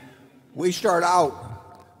 I mean, we start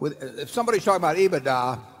out with, if somebody's talking about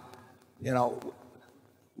EBITDA, you know,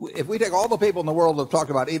 if we take all the people in the world who have talked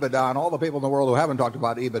about EBITDA and all the people in the world who haven't talked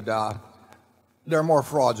about EBITDA, there are more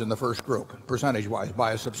frauds in the first group, percentage-wise,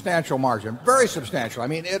 by a substantial margin. Very substantial. I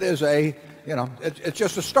mean, it is a, you know, it's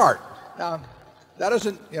just a start. Now, that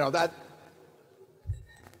isn't, you know, that,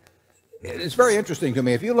 it's very interesting to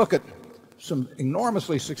me. If you look at some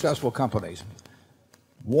enormously successful companies,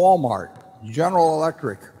 Walmart, General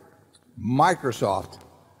Electric, Microsoft,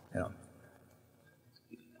 you know,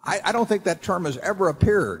 I don't think that term has ever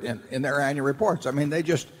appeared in their annual reports. I mean, they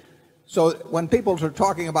just, So when people are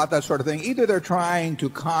talking about that sort of thing, either they're trying to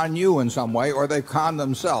con you in some way or they con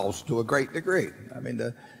themselves to a great degree. I mean,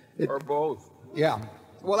 or both. Yeah.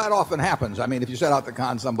 Well, that often happens. I mean, if you set out to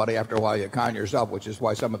con somebody, after a while you con yourself, which is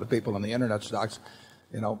why some of the people in the internet stocks,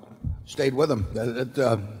 stayed with them.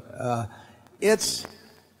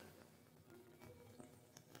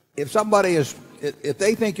 If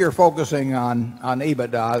they think you're focusing on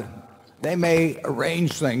EBITDA, they may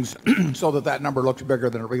arrange things so that number looks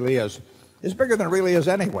bigger than it really is. It's bigger than it really is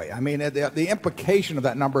anyway. I mean, the implication of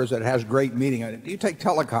that number is that it has great meaning. You take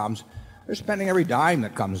telecoms, they're spending every dime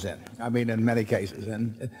that comes in. I mean, in many cases,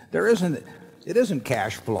 and it isn't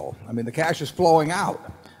cash flow. I mean, the cash is flowing out,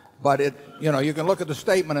 but you can look at the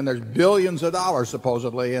statement and there's billions of dollars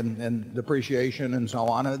supposedly in depreciation and so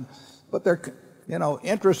on, but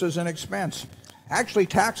interest is an expense. Actually,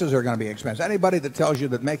 taxes are going to be expensive. Anybody that tells you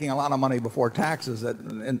that making a lot of money before taxes, that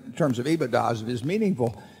in terms of EBITDA, is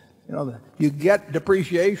meaningful, you get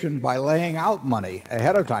depreciation by laying out money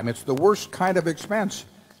ahead of time. It's the worst kind of expense.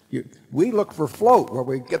 We look for float, where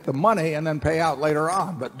we get the money and then pay out later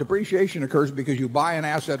on. But depreciation occurs because you buy an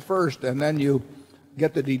asset first and then you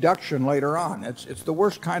get the deduction later on. It's the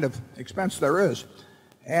worst kind of expense there is.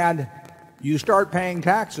 And you start paying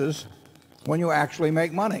taxes when you actually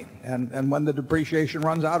make money and when the depreciation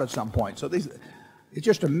runs out at some point. So it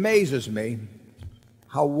just amazes me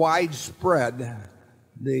how widespread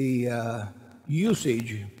the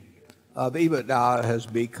usage of EBITDA has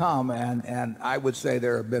become, and I would say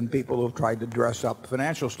there have been people who have tried to dress up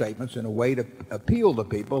financial statements in a way to appeal to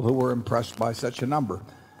people who were impressed by such a number.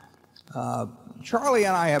 Charlie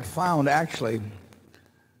and I have found actually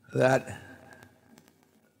that,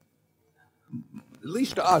 at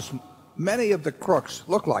least to us, many of the crooks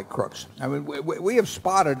look like crooks. I mean, we have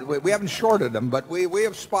spotted, we haven't shorted them, but we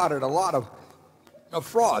have spotted a lot of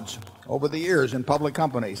frauds over the years in public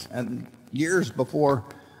companies, and years before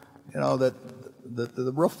that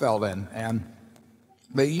the roof fell in. And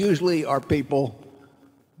they usually are people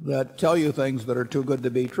that tell you things that are too good to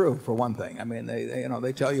be true, for one thing. I mean,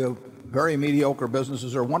 they tell you very mediocre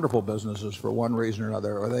businesses are wonderful businesses for one reason or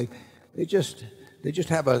another, or they just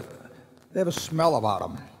have a smell about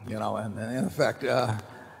them, and in effect,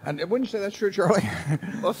 and wouldn't you say that's true, Charlie?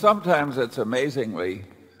 Well, sometimes it's amazingly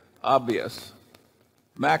obvious.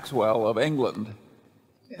 Maxwell of England,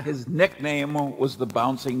 his nickname was the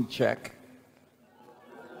bouncing check.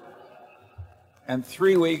 And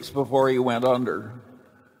 3 weeks before he went under,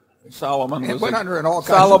 Solomon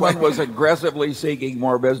was aggressively seeking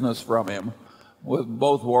more business from him, with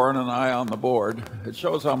both Warren and I on the board. It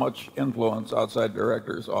shows how much influence outside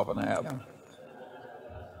directors often have.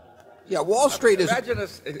 Yeah, Wall Street is... Imagine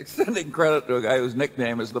us extending credit to a guy whose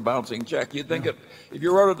nickname is the bouncing check. You'd think if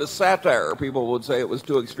you wrote it as satire, people would say it was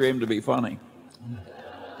too extreme to be funny.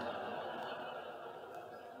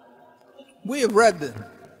 We have read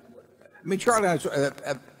Charlie and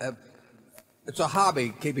I, it's a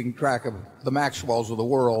hobby keeping track of the Maxwells of the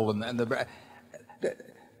world, and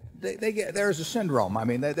there's a syndrome. I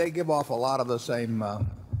mean, they give off a lot of the same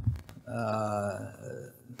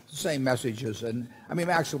messages. And I mean,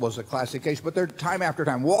 Maxwell was a classic case, but they're time after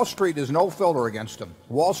time. Wall Street is no filter against them.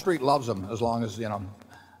 Wall Street loves them as long as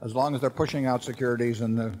they're pushing out securities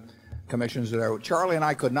and the commissions that are. Charlie and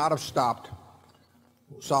I could not have stopped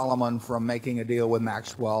Solomon from making a deal with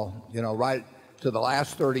Maxwell, right to the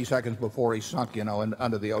last 30 seconds before he sunk,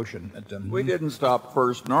 under the ocean. We didn't stop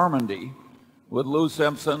First Normandy with Lou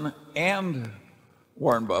Simpson and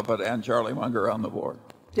Warren Buffett and Charlie Munger on the board.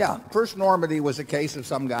 Yeah, First Normandy was a case of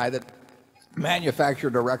some guy that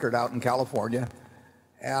manufactured a record out in California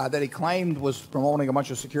that he claimed was promoting a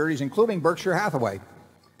bunch of securities, including Berkshire Hathaway.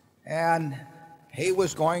 And he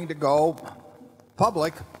was going to go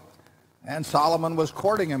public, and Solomon was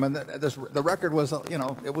courting him, and the record was,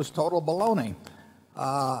 it was total baloney.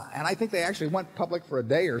 And I think they actually went public for a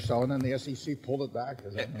day or so, and then the SEC pulled it back.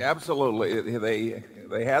 Absolutely.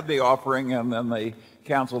 They had the offering, and then they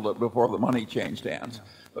canceled it before the money changed hands.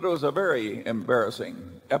 But it was a very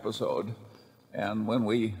embarrassing episode, and when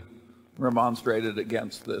we remonstrated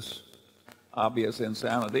against this obvious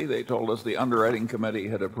insanity, they told us the underwriting committee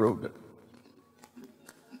had approved it.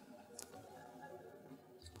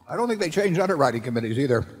 I don't think they changed underwriting committees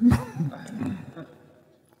either.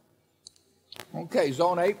 Okay,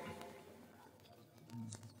 Zone 8.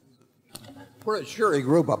 We're a cheery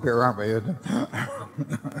group up here, aren't we?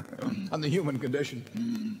 On the human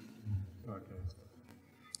condition.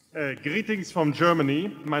 Greetings from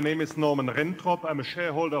Germany. My name is Norman Rentrop. I'm a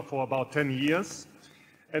shareholder for about 10 years.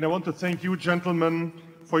 And I want to thank you, gentlemen,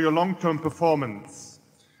 for your long-term performance.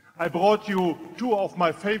 I brought you 2 of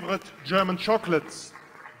my favorite German chocolates.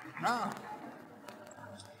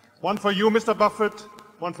 One for you, Mr. Buffett,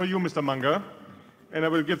 one for you, Mr. Munger, and I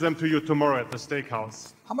will give them to you tomorrow at the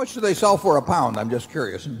steakhouse. How much do they sell for a pound? I'm just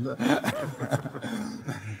curious.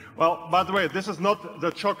 Well, by the way, this is not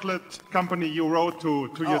the chocolate company you wrote to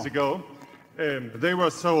 2 years ago. They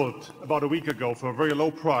were sold about a week ago for a very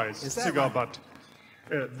low price Is that cigar right? butt.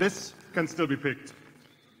 This can still be picked.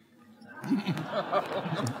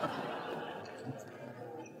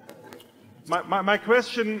 My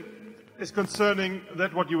question is concerning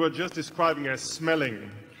that what you were just describing as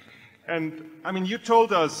smelling. And I mean, you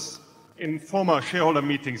told us in former shareholder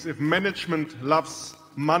meetings, if management loves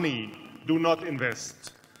money, do not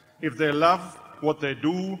invest. If they love what they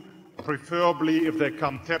do, preferably if they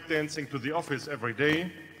come tap dancing to the office every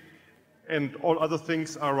day, and all other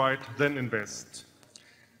things are right, then invest.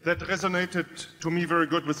 That resonated to me very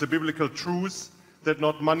good with the biblical truth that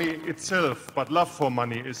not money itself, but love for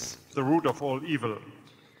money is the root of all evil.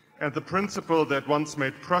 And the principle that once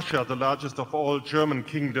made Prussia the largest of all German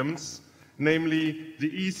kingdoms, namely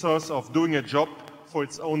the ethos of doing a job for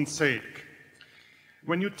its own sake.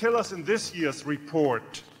 When you tell us in this year's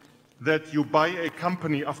report that you buy a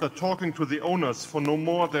company after talking to the owners for no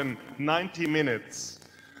more than 90 minutes,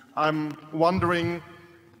 I'm wondering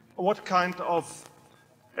what kind of,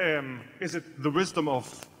 is it the wisdom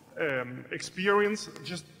of experience,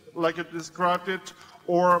 just like you described it,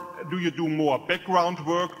 or do you do more background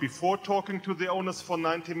work before talking to the owners for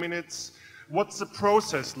 90 minutes? What's the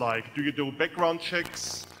process like? Do you do background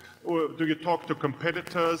checks, or do you talk to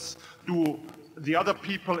competitors? Do the other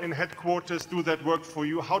people in headquarters do that work for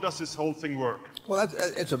you? How does this whole thing work? Well,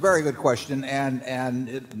 it's a very good question,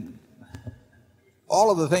 and all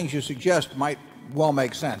of the things you suggest might well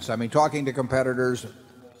make sense. I mean, talking to competitors,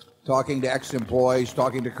 talking to ex-employees,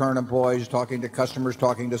 talking to current employees, talking to customers,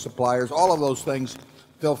 talking to suppliers, all of those things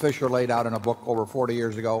Phil Fisher laid out in a book over 40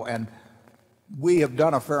 years ago, and we have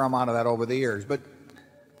done a fair amount of that over the years. But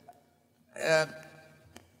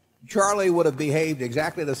Charlie would have behaved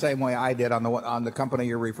exactly the same way I did on the company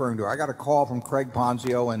you're referring to. I got a call from Craig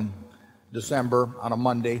Ponzio in December on a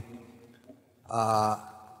Monday.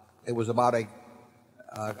 It was about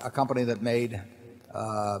a company that made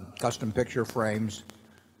custom picture frames.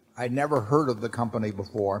 I'd never heard of the company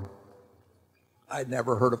before. I'd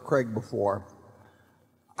never heard of Craig before.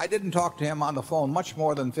 I didn't talk to him on the phone much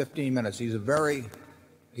more than 15 minutes. He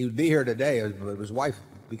would be here today. His wife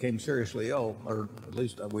became seriously ill, or at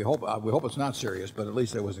least we hope it's not serious, but at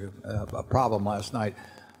least there was a problem last night.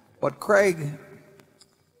 But Craig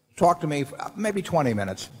talked to me for maybe 20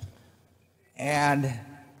 minutes, and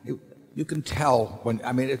you can tell when,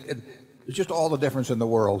 I mean, it's just all the difference in the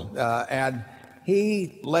world. And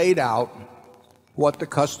he laid out what the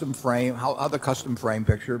custom frame, how the custom frame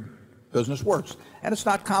picture business works. And it's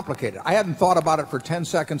not complicated. I hadn't thought about it for 10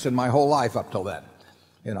 seconds in my whole life up till then.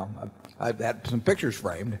 You know, I've had some pictures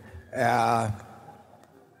framed, and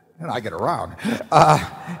I get around.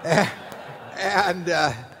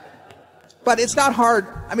 But it's not hard.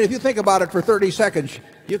 I mean, if you think about it for 30 seconds,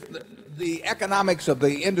 the economics of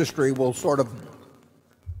the industry will sort of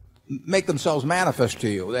make themselves manifest to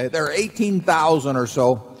you. There are 18,000 or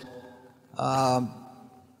so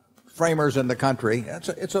framers in the country.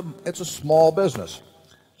 It's a small business.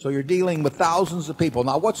 So you're dealing with thousands of people.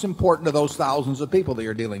 Now, what's important to those thousands of people that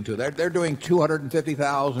you're dealing to? They're doing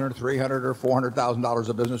 $250,000 or $300,000 or $400,000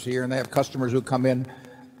 of business a year, and they have customers who come in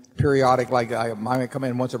periodic, like I might come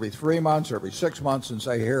in once every 3 months or every 6 months and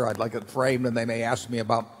say, here, I'd like it framed, and they may ask me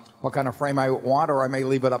about what kind of frame I want, or I may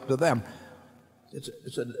leave it up to them.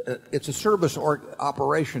 It's a service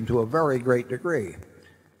operation to a very great degree.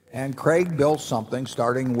 And Craig built something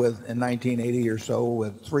starting with, in 1980 or so,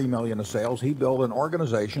 with $3 million of sales. He built an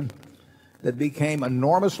organization that became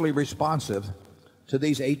enormously responsive to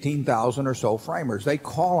these 18,000 or so framers. They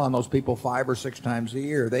call on those people 5 or 6 times a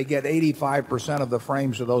year. They get 85% of the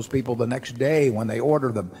frames of those people the next day when they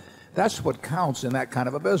order them. That's what counts in that kind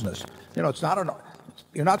of a business. You know, it's not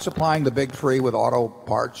you're not supplying the big three with auto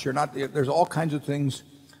parts. There's all kinds of things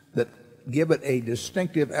that give it a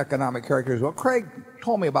distinctive economic character as well. Craig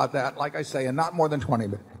told me about that, like I say, in not more than 20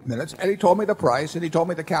 minutes, and he told me the price, and he told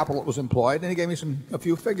me the capital that was employed, and he gave me a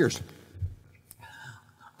few figures.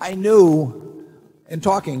 I knew in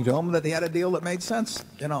talking to him that he had a deal that made sense,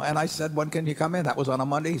 you know, and I said, when can you come in? That was on a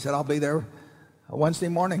Monday. He said, I'll be there Wednesday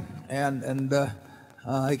morning, and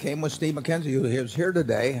he came with Steve McKenzie, who is here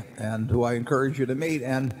today, and who I encourage you to meet.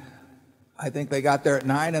 And I think they got there at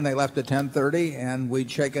 9 and they left at 10:30, and we'd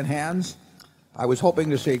shaken hands. I was hoping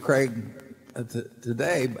to see Craig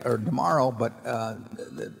today or tomorrow, but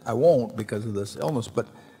I won't because of this illness. But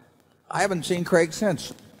I haven't seen Craig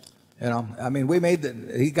since. You know, I mean,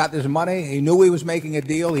 he got this money. He knew he was making a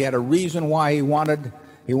deal. He had a reason why he wanted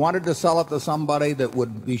to sell it to somebody that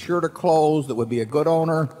would be sure to close, that would be a good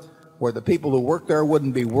owner, where the people who worked there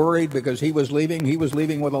wouldn't be worried because he was leaving. He was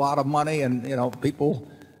leaving with a lot of money, and you know,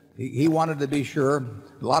 he wanted to be sure.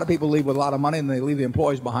 A lot of people leave with a lot of money and they leave the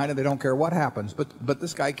employees behind and they don't care what happens. But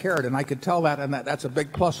this guy cared, and I could tell that, and that's a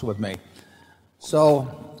big plus with me.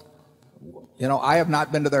 So, you know, I have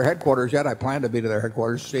not been to their headquarters yet. I plan to be to their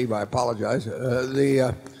headquarters. Steve, I apologize.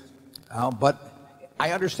 But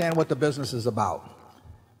I understand what the business is about.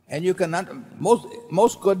 And you can,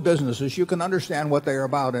 most good businesses, you can understand what they're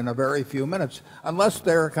about in a very few minutes, unless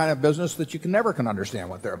they're a kind of business that you never can understand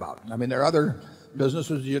what they're about. I mean, there are other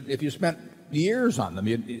businesses, if you spent years on them,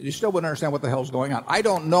 you still wouldn't understand what the hell's going on. I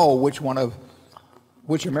don't know which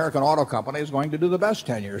American auto company is going to do the best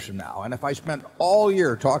 10 years from now. And if I spent all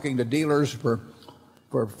year talking to dealers for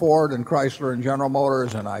Ford and Chrysler and General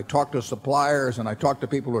Motors, and I talked to suppliers, and I talked to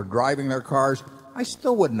people who are driving their cars, I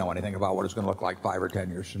still wouldn't know anything about what it's going to look like 5 or 10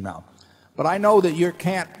 years from now. But I know that you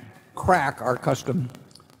can't crack our custom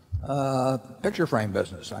picture frame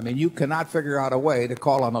business. I mean, you cannot figure out a way to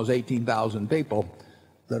call on those 18,000 people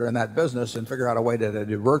that are in that business and figure out a way to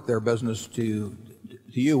divert their business to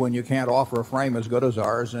you when you can't offer a frame as good as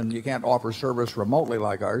ours and you can't offer service remotely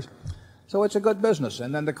like ours. So it's a good business.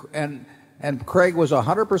 And then and Craig was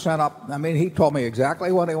 100% up. I mean, he told me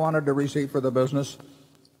exactly what he wanted to receive for the business.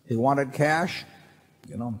 He wanted cash.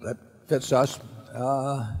 You know, that fits us.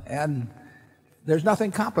 And there's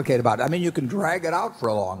nothing complicated about it. I mean, you can drag it out for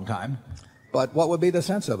a long time, but what would be the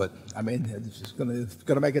sense of it? I mean, it's just going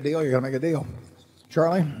to make a deal, you're going to make a deal.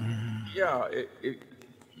 Charlie? Yeah,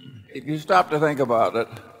 if you stop to think about it,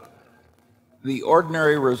 the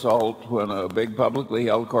ordinary result when a big publicly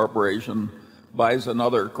held corporation buys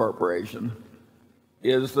another corporation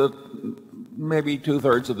is that maybe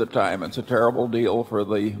 2/3 of the time it's a terrible deal for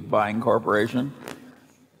the buying corporation,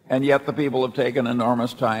 and yet the people have taken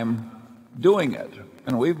enormous time doing it.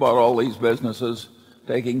 And we've bought all these businesses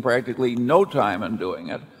taking practically no time in doing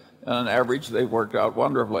it, and on average they've worked out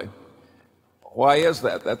wonderfully. Why is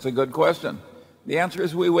that? That's a good question. The answer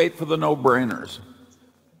is we wait for the no-brainers.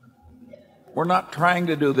 We're not trying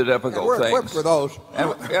to do the difficult things. We're equipped for those.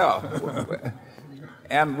 And,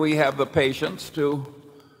 and we have the patience to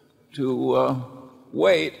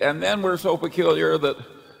wait, and then we're so peculiar that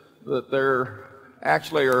there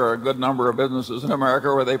actually are a good number of businesses in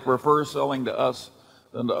America where they prefer selling to us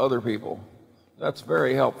than to other people. That's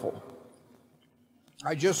very helpful.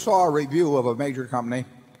 I just saw a review of a major company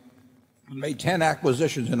that made 10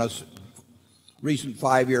 acquisitions in a recent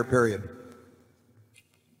 5-year period.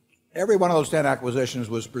 Every one of those 10 acquisitions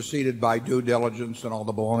was preceded by due diligence and all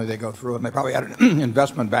the baloney they go through, and they probably had an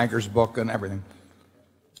investment banker's book and everything.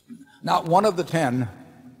 Not one of the 10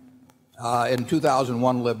 in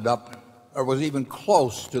 2001 lived up or was even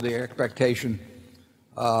close to the expectation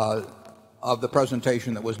of the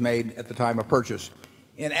presentation that was made at the time of purchase.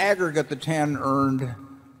 In aggregate, the 10 earned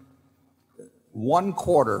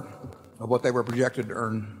 1/4 of what they were projected to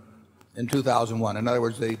earn in 2001. In other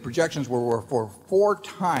words, the projections were for 4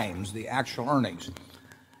 times the actual earnings.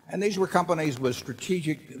 And these were companies with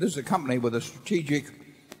strategic, this is a company with a strategic,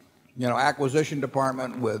 you know, acquisition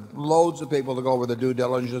department with loads of people to go over the due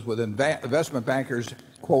diligence, with investment bankers,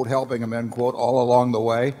 quote, helping them, end quote, all along the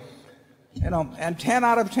way. You know, and 10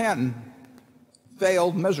 out of 10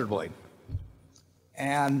 failed miserably.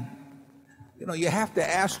 And, you know, you have to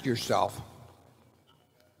ask yourself,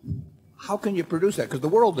 how can you produce that? Because the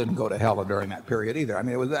world didn't go to hell during that period either. I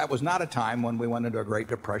mean, that was not a time when we went into a Great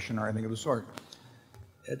Depression or anything of the sort.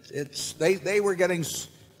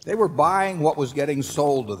 They were buying what was getting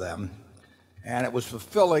sold to them, and it was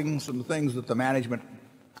fulfilling some things that the management,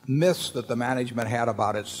 myths that the management had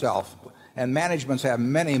about itself. And managements have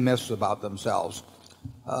many myths about themselves.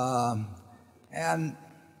 And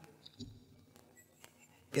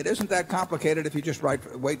it isn't that complicated if you just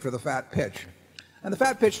wait for the fat pitch. And the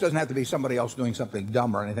fat pitch doesn't have to be somebody else doing something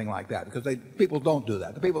dumb or anything like that, because people don't do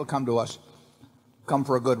that. The people that come to us come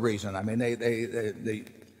for a good reason. I mean,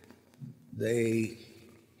 they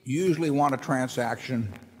usually want a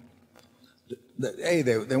transaction.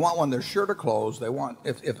 They want one they're sure to close. They want,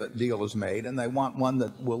 if a deal is made, and they want one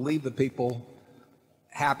that will leave the people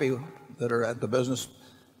happy that are at the business.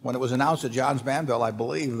 When it was announced at Johns Manville, I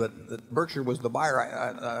believe that Berkshire was the buyer.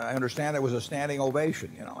 I understand there was a standing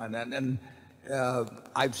ovation, you know, and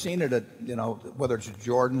I've seen it at, you know, whether it's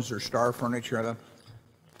Jordan's or Star Furniture.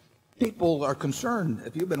 People are concerned.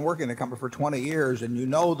 If you've been working in a company for 20 years and you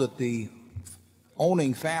know that the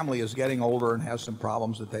owning family is getting older and has some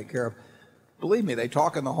problems to take care of, believe me, they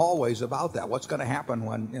talk in the hallways about that. What's going to happen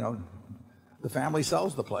when, the family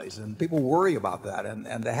sells the place? And people worry about that.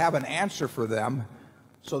 And to have an answer for them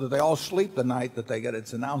so that they all sleep the night that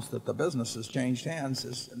it's announced that the business has changed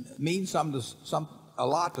hands means a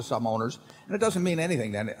lot to some owners, and it doesn't mean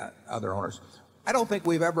anything to other owners. I don't think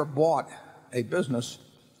we've ever bought a business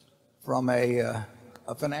from a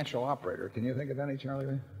financial operator. Can you think of any,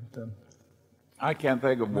 Charlie? I can't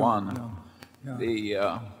think of one.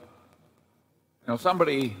 No.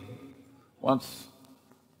 Somebody once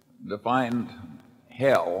defined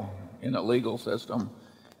hell in a legal system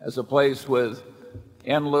as a place with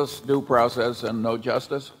endless due process and no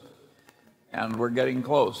justice, and we're getting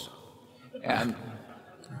close. And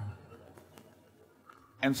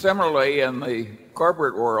similarly, in the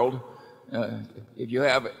corporate world, if you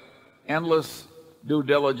have endless due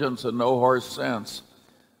diligence and no horse sense,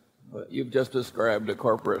 you've just described a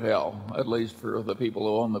corporate hell, at least for the people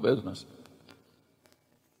who own the business.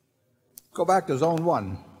 Go back to Zone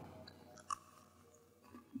 1.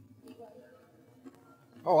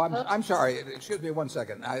 Oh, I'm sorry. Excuse me 1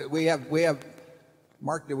 second. We have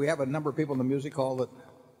Mark, do we have a number of people in the music hall that...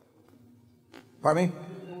 Pardon me?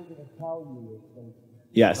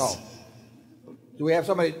 Yes. Oh. Do we have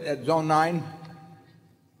somebody at Zone 9?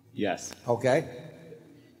 Yes. Okay.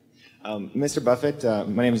 Mr. Buffett,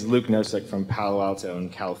 my name is Luke Nosek from Palo Alto in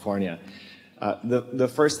California.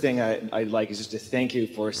 The first thing I'd like is just to thank you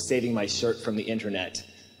for saving my shirt from the internet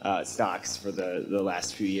stocks for the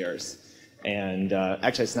last few years. And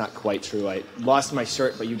actually, it's not quite true. I lost my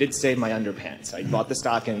shirt, but you did save my underpants. I bought the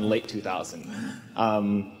stock in late 2000.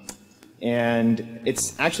 And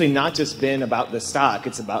it's actually not just been about the stock.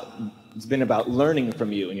 It's been about learning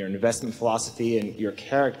from you and your investment philosophy and your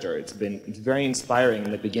character. It's very inspiring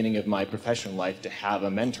in the beginning of my professional life to have a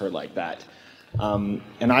mentor like that.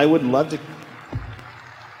 And I would love to...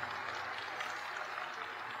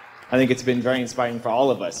 I think it's been very inspiring for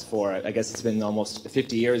all of us I guess it's been almost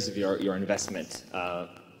 50 years of your investment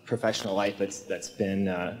professional life that's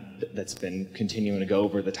been continuing to go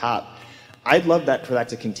over the top. I'd love for that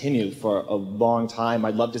to continue for a long time.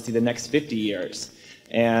 I'd love to see the next 50 years.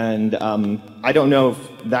 And I don't know if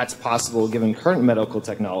that's possible given current medical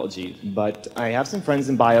technology, but I have some friends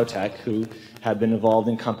in biotech who have been involved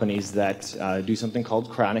in companies that do something called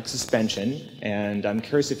cryonic suspension, and I'm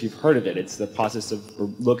curious if you've heard of it. It's the process of, or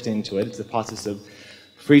looked into it, it's the process of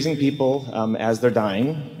freezing people as they're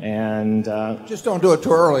dying, and... Just don't do it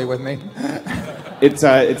too early with me. It's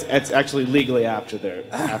actually legally after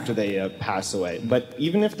they pass away. But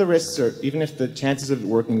even if the chances of it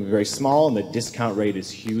working are very small and the discount rate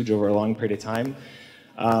is huge over a long period of time,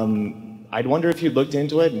 I'd wonder if you looked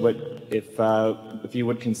into it, if you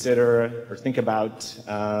would consider or think about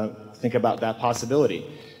that possibility.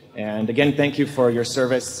 And again, thank you for your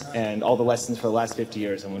service and all the lessons for the last 50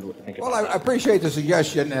 years. Well, I appreciate the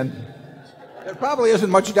suggestion, and there probably isn't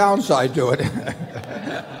much downside to it.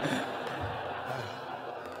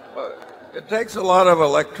 It takes a lot of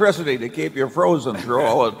electricity to keep you frozen through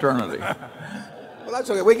all eternity. Well, that's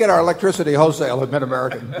okay. We get our electricity wholesale at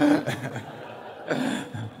Mid-American.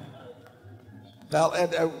 Now,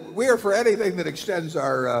 and we are for anything that extends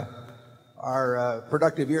our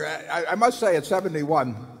productive year. I must say, at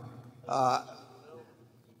 71, I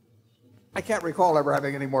can't recall ever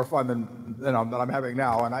having any more fun than I'm having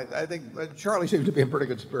now. And I think Charlie seems to be in pretty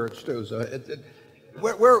good spirits too. So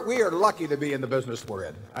we are lucky to be in the business we're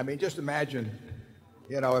in. I mean, just imagine,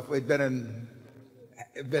 if we'd been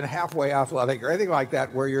halfway athletic or anything like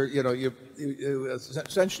that, where you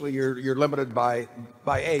essentially you're limited by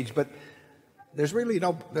age. But there's really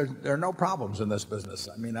there are no problems in this business.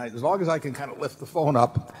 I mean, as long as I can kind of lift the phone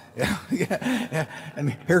up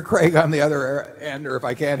and hear Craig on the other end, or if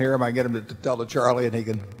I can't hear him, I get him to tell to Charlie and he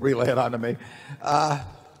can relay it on to me.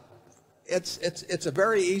 It's a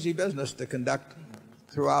very easy business to conduct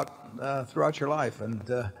throughout your life,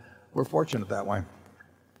 and we're fortunate that way.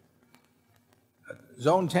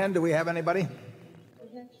 Zone 10, do we have anybody?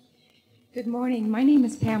 Good morning. My name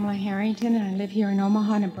is Pamela Harrington, and I live here in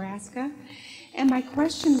Omaha, Nebraska. And my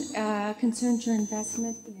question concerns your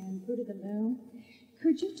investment in Fruit of the Loom.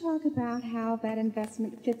 Could you talk about how that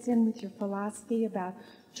investment fits in with your philosophy about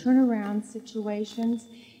turnaround situations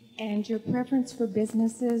and your preference for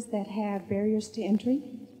businesses that have barriers to entry?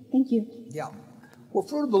 Thank you. Yeah. Well,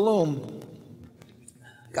 Fruit of the Loom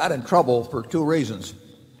got in trouble for two reasons.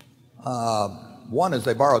 One is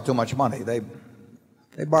they borrowed too much money. They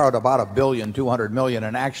borrowed about $1.2 billion,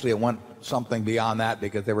 and actually it went something beyond that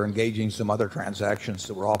because they were engaging some other transactions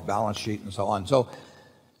that were off balance sheet and so on. So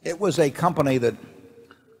it was a company that,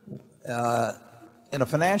 in a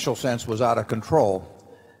financial sense, was out of control.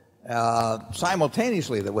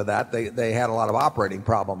 Simultaneously with that, they had a lot of operating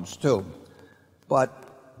problems too. But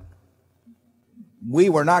we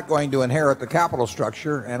were not going to inherit the capital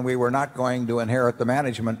structure, and we were not going to inherit the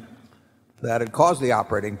management that had caused the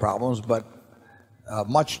operating problems. But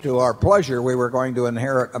much to our pleasure, we were going to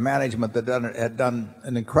inherit a management that had done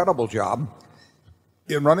an incredible job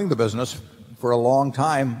in running the business for a long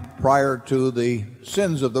time prior to the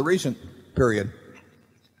sins of the recent period.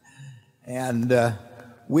 And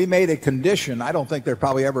we made a condition. I don't think there's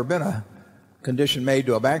probably ever been a condition made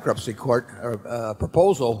to a bankruptcy court or a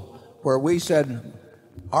proposal where we said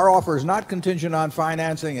our offer is not contingent on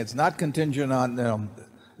financing. It's not contingent on,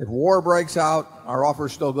 if war breaks out, our offer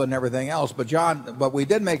is still good and everything else. But we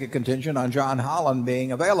did make a contingent on John Holland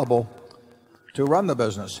being available to run the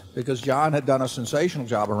business, because John had done a sensational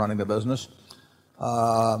job of running the business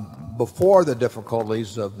before the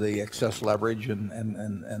difficulties of the excess leverage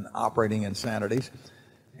and operating insanities.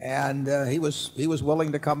 And he was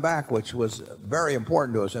willing to come back, which was very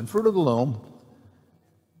important to us. And Fruit of the Loom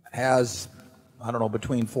has, I don't know,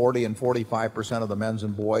 between 40 and 45% of the men's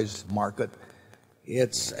and boys market.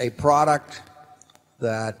 It's a product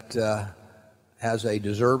that has a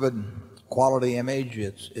deserved quality image.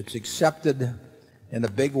 It's accepted in a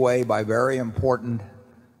big way by very important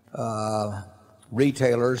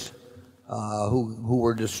retailers who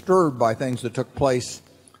were disturbed by things that took place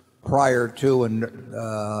prior to and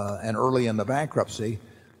early in the bankruptcy,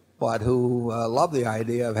 but who love the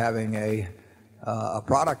idea of having a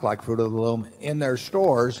product like Fruit of the Loom in their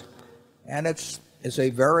stores. And it's a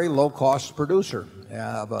very low-cost producer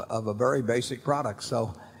of a very basic product.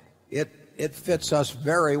 So it fits us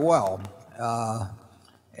very well.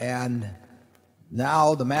 And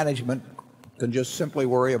now the management can just simply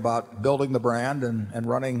worry about building the brand and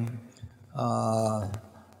running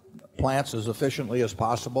plants as efficiently as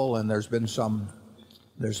possible. And there's been some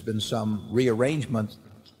rearrangement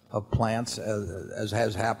of plants as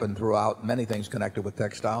has happened throughout many things connected with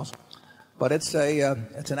textiles. But it's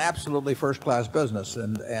an absolutely first-class business,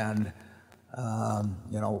 and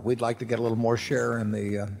we'd like to get a little more share in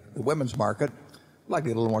the women's market. We'd like to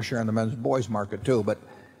get a little more share in the men's and boys market too. But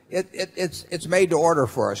it's made to order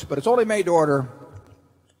for us. But it's only made to order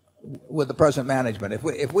with the present management.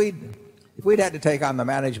 If we'd had to take on the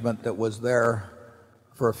management that was there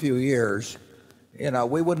for a few years,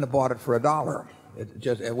 we wouldn't have bought it for $1.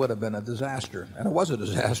 It would have been a disaster, and it was a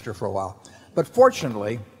disaster for a while. But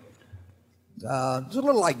fortunately, it's a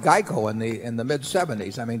little like Geico in the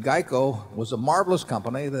mid-70s. I mean, Geico was a marvelous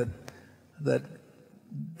company that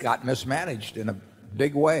got mismanaged in a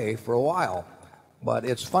big way for a while. But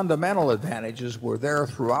its fundamental advantages were there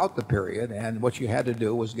throughout the period, and what you had to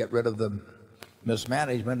do was get rid of the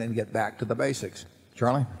mismanagement and get back to the basics.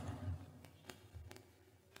 Charlie?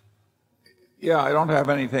 Yeah, I don't have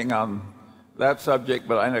anything on that subject,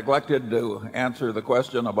 but I neglected to answer the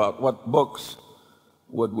question about what books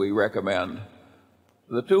would we recommend.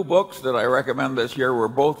 The two books that I recommend this year were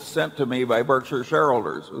both sent to me by Berkshire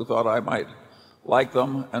shareholders who thought I might like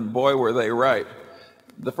them, and boy, were they right.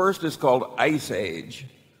 The first is called Ice Age,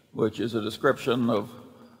 which is a description of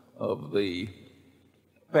the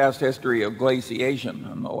past history of glaciation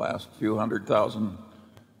in the last few 100,000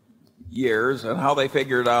 years and how they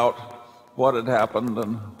figured out what had happened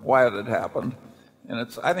and why it had happened. And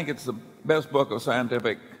I think it's the best book of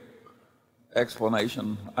scientific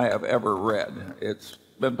explanation I have ever read. It's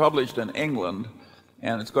been published in England,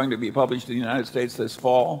 and it's going to be published in the United States this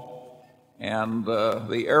fall. And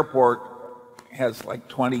the airport has like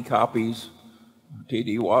 20 copies,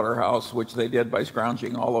 T.D. Waterhouse, which they did by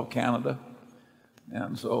scrounging all of Canada.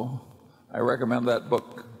 And so I recommend that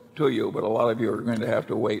book to you, but a lot of you are going to have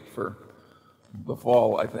to wait for the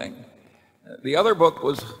fall, I think. The other book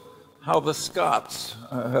was How the Scots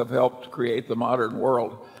Have Helped Create the Modern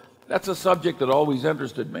World. That's a subject that always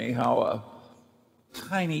interested me, how a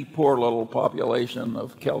tiny, poor little population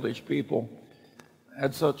of Celtic people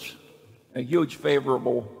had such a huge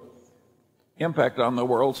favorable impact on the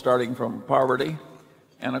world, starting from poverty.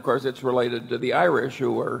 And of course, it's related to the Irish,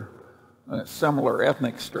 who were a similar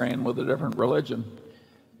ethnic strain with a different religion.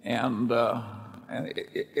 And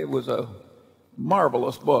it was a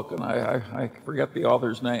marvelous book, and I forget the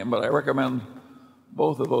author's name, but I recommend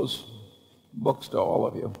both of those books to all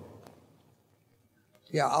of you.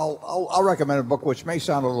 Yeah, I'll recommend a book which may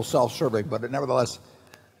sound a little self-serving, but nevertheless,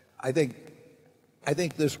 I think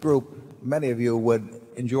this group, many of you would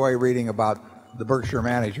enjoy reading about the Berkshire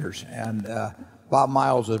managers. And Bob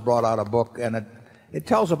Miles has brought out a book, and it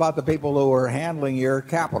tells about the people who are handling your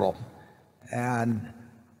capital. And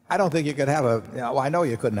I don't think you could have I know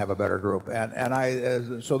you couldn't have a better group.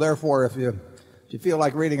 So therefore, if you if you feel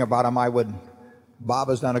like reading about him, Bob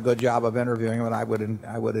has done a good job of interviewing him, and I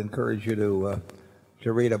would encourage you to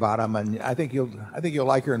read about him. And I think you'll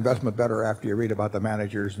like your investment better after you read about the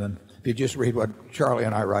managers than if you just read what Charlie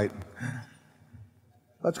and I write.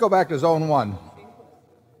 Let's go back to Zone 1.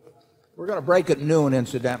 We're going to break at noon,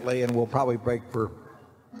 incidentally, and we'll probably break for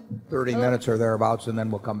 30 minutes or thereabouts, and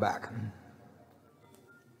then we'll come back.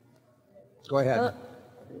 Go ahead.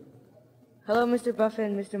 Hello, Mr.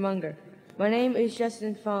 Buffett and Mr. Munger. My name is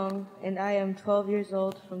Justin Fong, and I am 12 years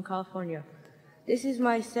old from California. This is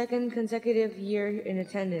my second consecutive year in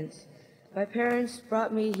attendance. My parents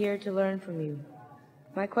brought me here to learn from you.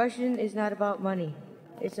 My question is not about money.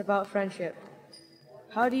 It's about friendship.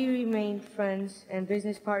 How do you remain friends and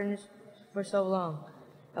business partners for so long?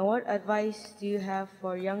 And what advice do you have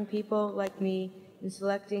for young people like me in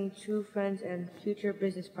selecting true friends and future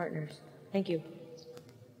business partners? Thank you.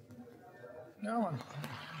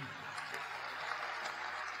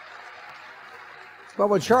 Well,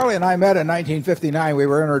 when Charlie and I met in 1959, we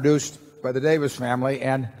were introduced by the Davis family,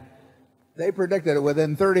 and they predicted that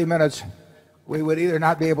within 30 minutes we would either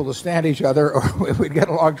not be able to stand each other or we'd get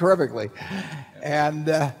along terrifically. And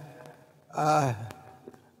that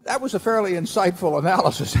was a fairly insightful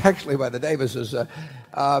analysis, actually, by the Davises,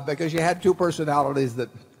 because you had two personalities that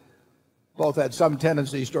both had some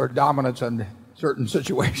tendencies toward dominance in certain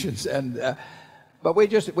situations. But we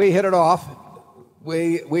hit it off.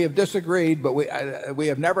 We have disagreed, but we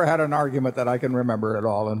have never had an argument that I can remember at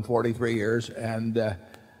all in 43 years. And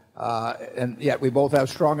yet we both have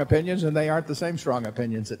strong opinions, and they aren't the same strong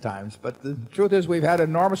opinions at times. But the truth is, we've had an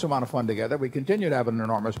enormous amount of fun together. We continue to have an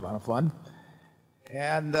enormous amount of fun.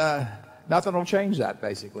 And nothing will change that,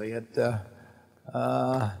 basically. It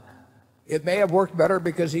may have worked better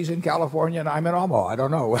because he's in California and I'm in Omaha. I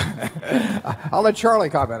don't know. I'll let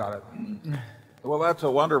Charlie comment on it. Well, that's a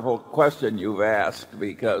wonderful question you've asked,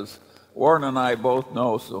 because Warren and I both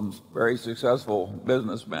know some very successful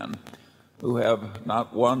businessmen who have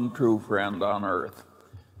not one true friend on earth,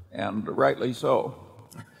 and rightly so.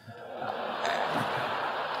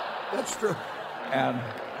 That's true. And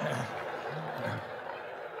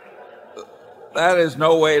that is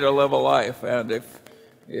no way to live a life. And if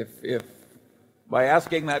by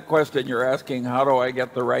asking that question you're asking, how do I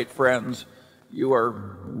get the right friends, you are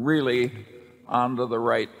really onto the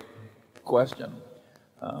right question.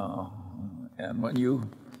 And when you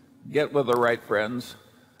get with the right friends,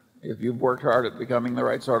 if you've worked hard at becoming the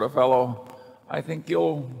right sort of fellow, I think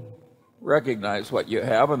you'll recognize what you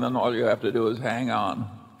have, and then all you have to do is hang on.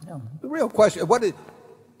 Yeah. The real question, is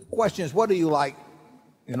what do you like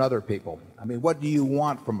in other people? I mean, what do you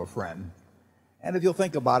want from a friend? And if you'll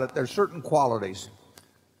think about it, there's certain qualities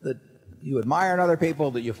that you admire in other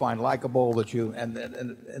people, that you find likable, that you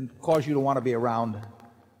and cause you to want to be around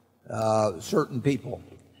certain people.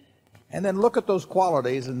 And then look at those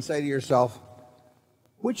qualities and say to yourself,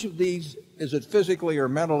 which of these is it physically or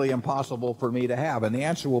mentally impossible for me to have? And the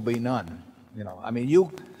answer will be none. I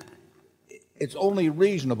mean, it's only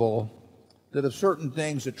reasonable that if certain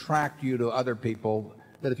things attract you to other people,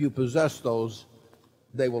 that if you possess those,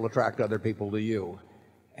 they will attract other people to you.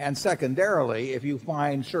 And secondarily, if you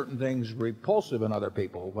find certain things repulsive in other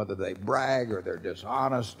people, whether they brag or they're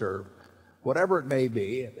dishonest or whatever it may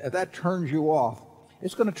be, if that turns you off,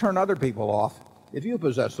 it's going to turn other people off if you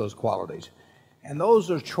possess those qualities. And those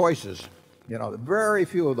are choices. Very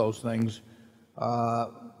few of those things, are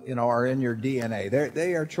in your DNA.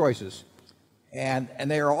 They are choices, and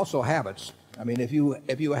they are also habits. I mean, if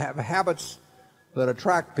you have habits that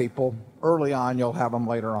attract people early on, you'll have them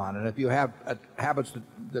later on. And if you have habits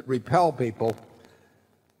that repel people,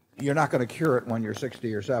 you're not going to cure it when you're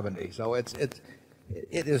 60 or 70. So it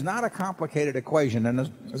is not a complicated equation.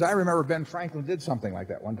 And as I remember, Ben Franklin did something like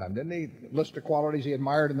that one time, didn't he? List the qualities he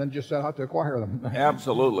admired and then just set out to acquire them.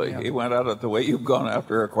 Absolutely. Yeah. He went at it the way you've gone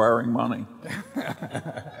after acquiring money.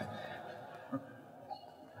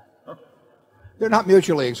 They're not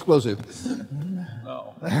mutually exclusive.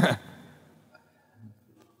 No.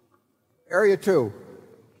 Area 2.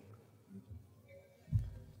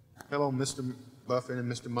 Hello, Mr. Buffett and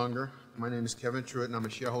Mr. Munger. My name is Kevin Truitt, and I'm a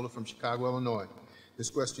shareholder from Chicago, Illinois. This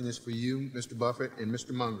question is for you, Mr. Buffett and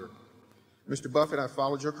Mr. Munger. Mr. Buffett, I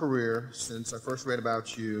followed your career since I first read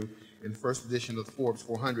about you in the first edition of the Forbes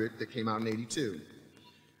 400 that came out in '82.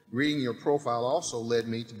 Reading your profile also led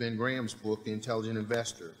me to Ben Graham's book, The Intelligent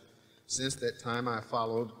Investor. Since that time, I have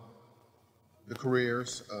followed the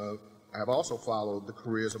careers of I have also followed the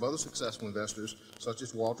careers of other successful investors such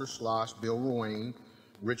as Walter Schloss, Bill Ruane,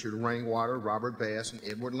 Richard Rainwater, Robert Bass, and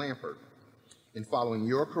Edward Lampert. In following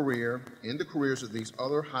your career and the careers of these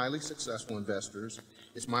other highly successful investors,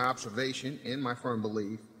 It's my observation and my firm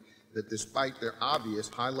belief that despite their obvious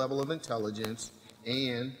high level of intelligence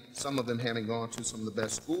and some of them having gone to some of the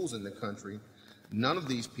best schools in the country, none of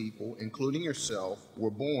these people, including yourself,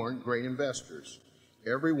 were born great investors.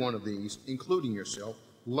 Every one of these, including yourself,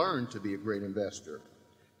 learned to be a great investor.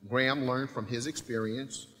 Graham learned from his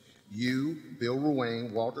experience. You, Bill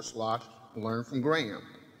Ruane, Walter Slosh, learned from Graham.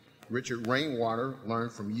 Richard Rainwater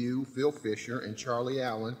learned from you, Phil Fisher, and Charlie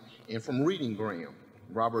Allen, and from reading Graham.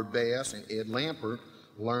 Robert Bass and Ed Lampert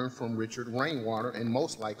learned from Richard Rainwater, and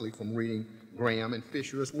most likely from reading Graham and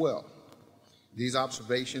Fisher as well. These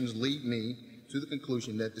observations lead me to the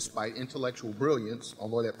conclusion that despite intellectual brilliance,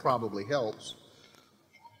 although that probably helps,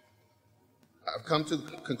 I've come to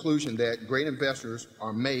the conclusion that great investors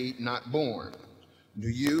are made, not born. Do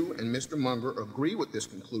you and Mr. Munger agree with this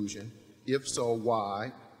conclusion? If so,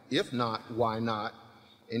 why? If not, why not?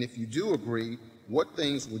 And if you do agree, what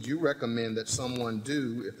things would you recommend that someone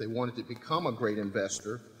do if they wanted to become a great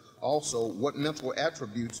investor? Also, what mental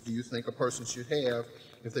attributes do you think a person should have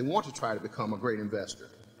if they want to try to become a great investor?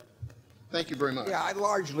 Thank you very much. Yeah, I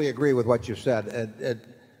largely agree with what you said.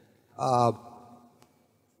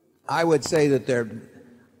 I would say that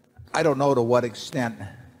I don't know to what extent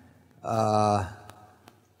an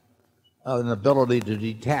ability to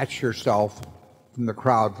detach yourself from the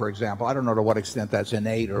crowd, for example. I don't know to what extent that's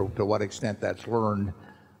innate or to what extent that's learned,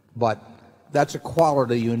 but that's a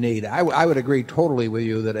quality you need. I would agree totally with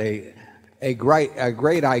you that a great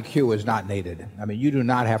IQ is not needed. I mean, you do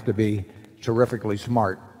not have to be terrifically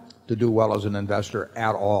smart to do well as an investor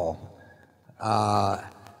at all.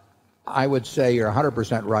 I would say you're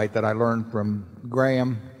 100% right that I learned from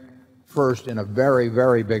Graham first in a very,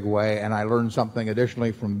 very big way, and I learned something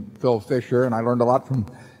additionally from Phil Fisher, and I learned a lot from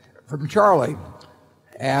Charlie.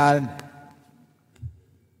 And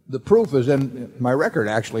the proof is in my record,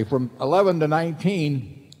 actually. From 11 to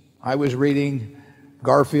 19, I was reading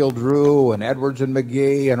Garfield Drew and Edwards and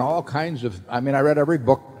McGee and all kinds of, I mean, I read every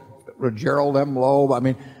book, Gerald M. Loeb. I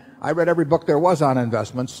mean, I read every book there was on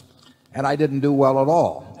investments, and I didn't do well at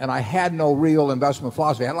all. And I had no real investment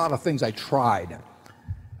philosophy. I had a lot of things I tried.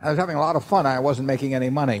 I was having a lot of fun. I wasn't making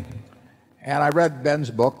any money. And I read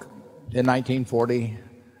Ben's book in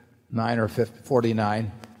 1949 or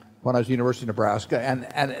 49 when I was at the University of Nebraska, and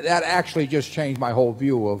that actually just changed my whole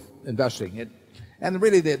view of investing. And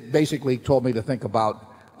really, it basically told me to think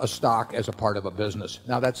about a stock as a part of a business.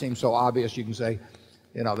 Now, that seems so obvious. You can say,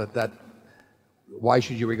 you know, that why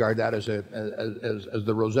should you regard that as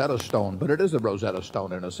the Rosetta Stone? But it is the Rosetta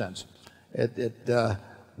Stone in a sense.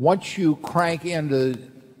 Once you crank into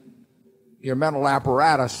your mental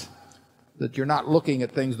apparatus that you're not looking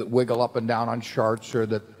at things that wiggle up and down on charts or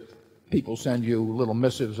that people send you little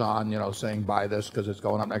missives on, you know, saying buy this because it's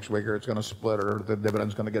going up next week or it's going to split or the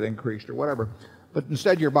dividend's going to get increased or whatever. But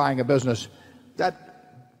instead you're buying a business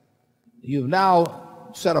that you've now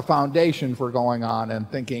set a foundation for going on and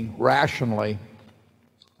thinking rationally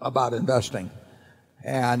about investing.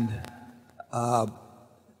 And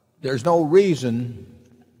there's no reason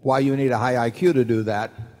why you need a high IQ to do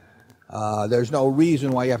that. There's no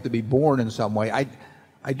reason why you have to be born in some way.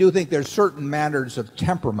 I do think there's certain matters of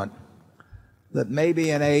temperament that may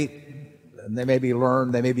be innate, and they may be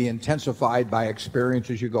learned, they may be intensified by experience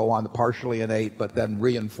as you go on, partially innate, but then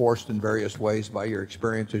reinforced in various ways by your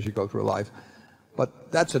experience as you go through life. But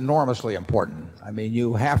that's enormously important. I mean,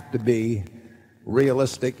 you have to be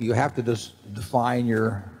realistic. You have to just define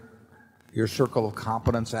your circle of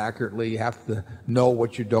competence accurately. You have to know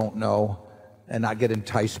what you don't know and not get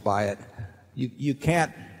enticed by it. You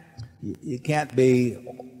can't be,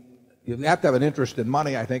 you have to have an interest in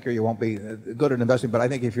money, I think, or you won't be good at investing. But I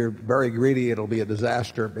think if you're very greedy, it'll be a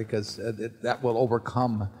disaster because that will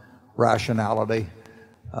overcome rationality.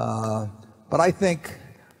 But I think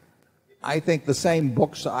the same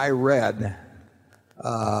books I read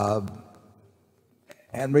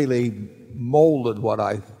and really molded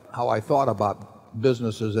how I thought about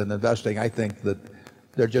businesses and investing, I think that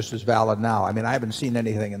they're just as valid now. I mean, I haven't seen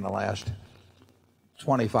anything in the last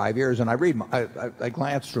 25 years, and I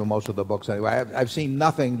glanced through most of the books anyway. I've seen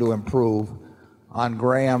nothing to improve on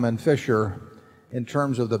Graham and Fisher in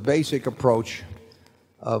terms of the basic approach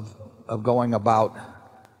of going about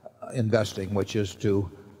investing, which is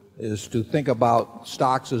to think about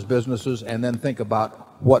stocks as businesses and then think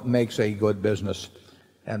about what makes a good business.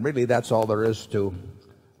 And really, that's all there is to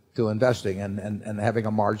investing and having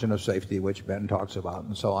a margin of safety, which Ben talks about,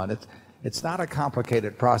 and so on. It's not a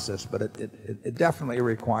complicated process, but it definitely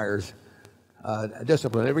requires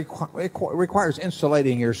discipline. It requires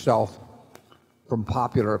insulating yourself from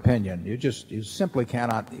popular opinion. You simply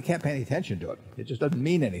can't pay any attention to it. It just doesn't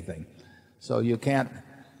mean anything. So you can't,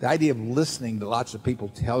 the idea of listening to lots of people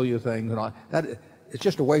tell you things and all, that, it's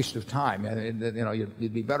just a waste of time. And, you know,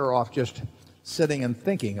 you'd be better off just sitting and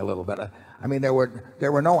thinking a little bit. I mean, there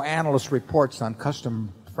were no analyst reports on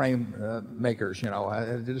custom frame makers, you know.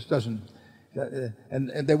 It just doesn't,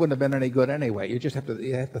 and they wouldn't have been any good anyway. You have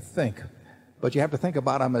to think. But you have to think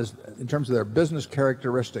about them as in terms of their business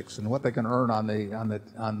characteristics and what they can earn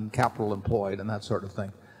on capital employed and that sort of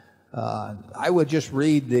thing. I would just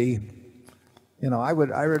read I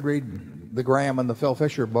would read the Graham and the Phil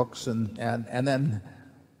Fisher books and then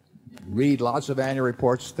read lots of annual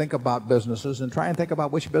reports, think about businesses, and try and think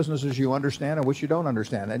about which businesses you understand and which you don't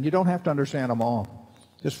understand. And you don't have to understand them all.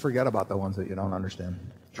 Just forget about the ones that you don't understand.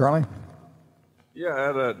 Charlie? Yeah,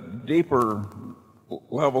 at a deeper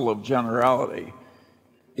level of generality,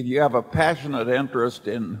 if you have a passionate interest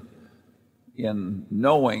in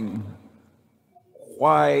knowing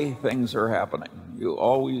why things are happening, you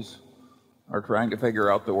always are trying to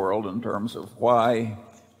figure out the world in terms of why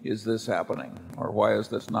is this happening or why is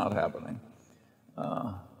this not happening.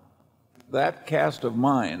 That cast of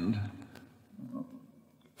mind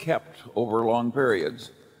kept over long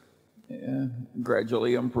periods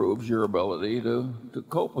gradually improves your ability to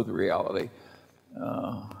cope with reality.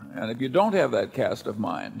 And if you don't have that cast of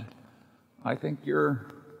mind, I think you're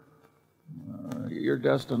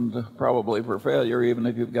destined probably for failure, even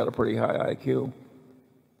if you've got a pretty high IQ.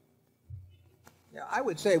 Yeah, I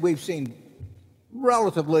would say we've seen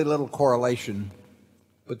relatively little correlation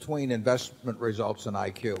between investment results and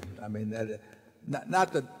IQ. I mean,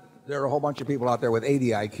 not that there are a whole bunch of people out there with 80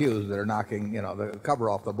 IQs that are knocking, you know, the cover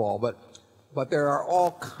off the ball, but there are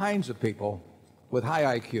all kinds of people with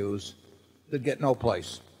high IQs that get no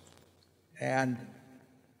place. And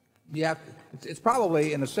it's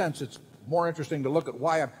probably, in a sense, it's more interesting to look at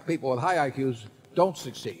why people with high IQs don't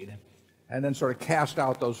succeed and then sort of cast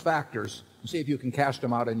out those factors and see if you can cast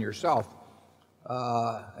them out in yourself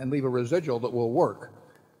and leave a residual that will work.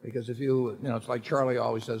 Because if you know, it's like Charlie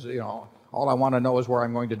always says, you know, all I want to know is where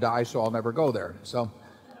I'm going to die, so I'll never go there. So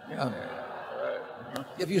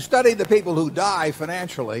if you study the people who die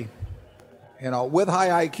financially, you know, with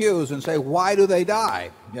high IQs and say, why do they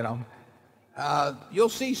die? You know, you'll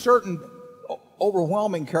see certain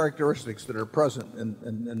overwhelming characteristics that are present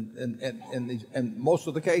in most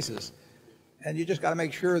of the cases. And you just got to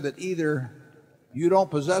make sure that either you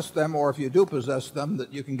don't possess them, or if you do possess them,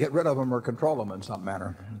 that you can get rid of them or control them in some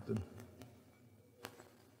manner.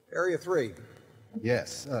 Area 3.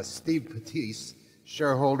 Yes, Steve Patisse,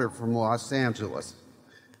 shareholder from Los Angeles.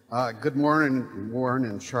 Good morning, Warren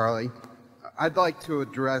and Charlie. I'd like to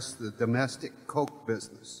address the domestic Coke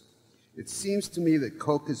business. It seems to me that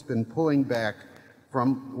Coke has been pulling back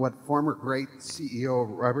from what former great CEO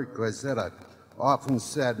Robert Goizueta often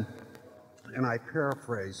said, and I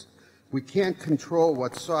paraphrase, we can't control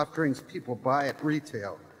what soft drinks people buy at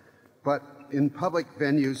retail, but in public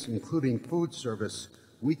venues, including food service,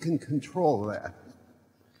 we can control that.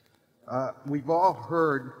 We've all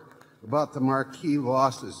heard about the marquee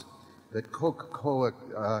losses that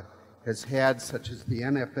Coca-Cola has had, such as the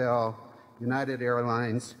NFL, United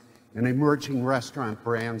Airlines, and emerging restaurant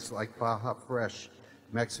brands like Baja Fresh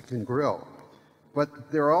Mexican Grill.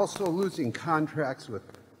 But they're also losing contracts with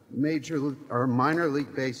major or minor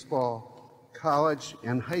league baseball, college,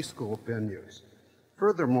 and high school venues.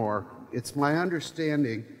 Furthermore, it's my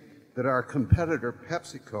understanding that our competitor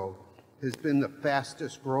PepsiCo has been the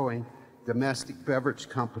fastest growing domestic beverage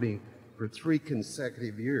company for 3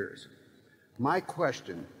 consecutive years. My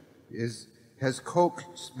question is, has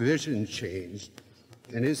Coke's vision changed,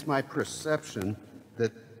 and is my perception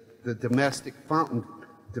that the domestic fountain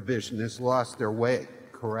division has lost their way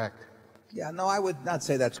correct? Yeah, no, I would not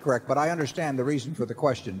say that's correct, but I understand the reason for the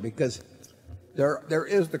question, because there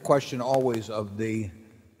is the question always of the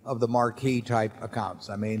marquee type accounts.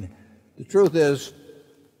 I mean, the truth is,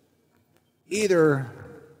 either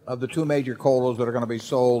of the 2 major colas that are going to be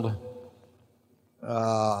sold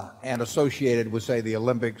and associated with, say, the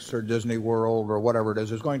Olympics or Disney World or whatever it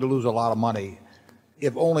is going to lose a lot of money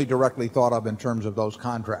if only directly thought of in terms of those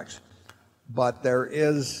contracts. But there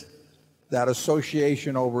is that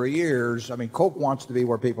association over years. I mean, Coke wants to be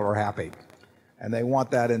where people are happy, and they want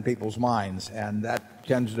that in people's minds, and that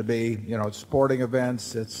tends to be, you know, it's sporting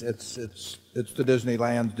events, it's the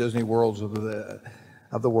Disneylands, Disney Worlds of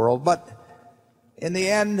the world. But in the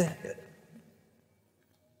end,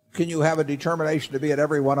 can you have a determination to be at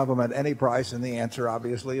every one of them at any price? And the answer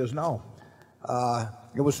obviously is no.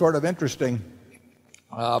 It was sort of interesting.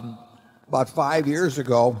 About 5 years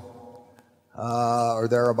ago or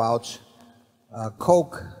thereabouts,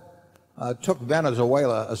 Coke took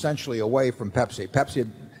Venezuela essentially away from Pepsi. Pepsi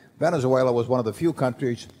had Venezuela was one of the few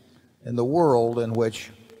countries in the world in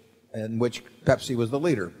which Pepsi was the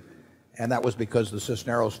leader. And that was because the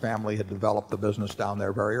Cisneros family had developed the business down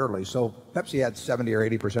there very early. So Pepsi had 70 or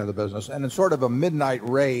 80% of the business. And in sort of a midnight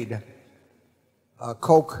raid,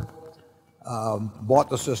 Coke bought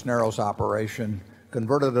the Cisneros operation,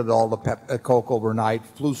 converted it all to Coke overnight,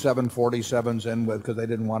 flew 747s in with because they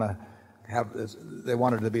didn't want to have this, they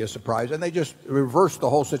wanted it to be a surprise, and they just reversed the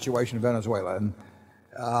whole situation in Venezuela. And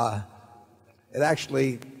it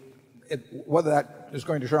actually, whether that is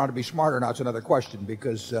going to turn out to be smart or not is another question,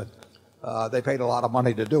 because they paid a lot of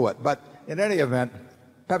money to do it. But in any event,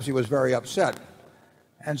 Pepsi was very upset.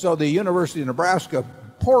 And so the University of Nebraska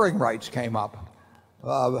pouring rights came up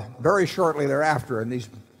very shortly thereafter.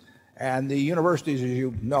 And the universities, as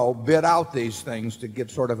you know, bid out these things to give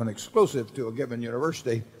sort of an exclusive to a given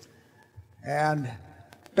university. And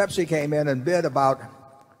Pepsi came in and bid about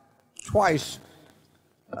twice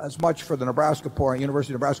as much for the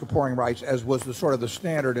University of Nebraska pouring rights as was the sort of the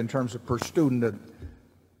standard in terms of per student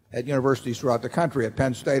at universities throughout the country, at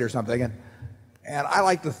Penn State or something. And I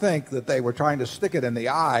like to think that they were trying to stick it in the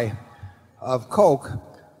eye of Coke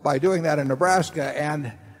by doing that in Nebraska.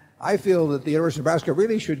 And I feel that the University of Nebraska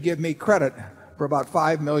really should give me credit for about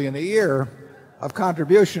 $5 million a year of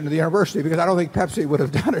contribution to the university, because I don't think Pepsi would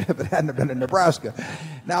have done it if it hadn't been in Nebraska.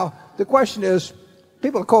 Now, the question is,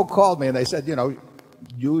 people at Coke called me and they said, do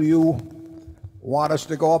you want us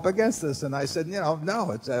to go up against this? And I said, no,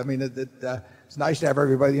 it's nice to have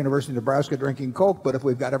everybody at the University of Nebraska drinking Coke, but if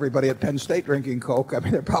we've got everybody at Penn State drinking Coke,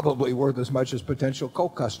 they're probably worth as much as potential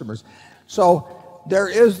Coke customers. So there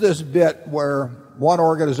is this bit where one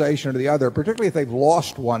organization or the other, particularly if they've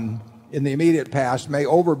lost one in the immediate past, may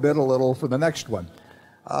overbid a little for the next one.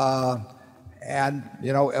 For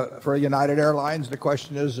United Airlines, the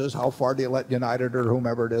question is how far do you let United or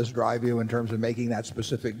whomever it is drive you in terms of making that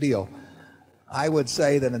specific deal? I would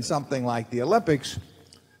say that in something like the Olympics,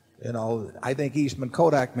 I think Eastman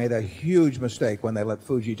Kodak made a huge mistake when they let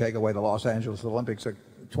Fuji take away the Los Angeles Olympics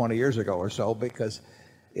 20 years ago or so, because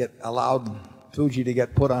it allowed Fuji to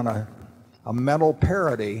get put on a mental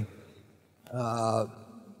parity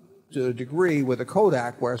to a degree with the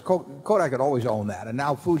Kodak, whereas Kodak had always owned that. And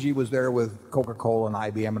now Fuji was there with Coca-Cola and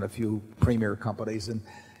IBM and a few premier companies, and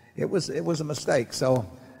it was a mistake. So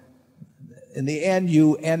in the end,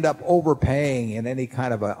 you end up overpaying in any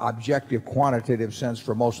kind of an objective, quantitative sense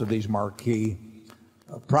for most of these marquee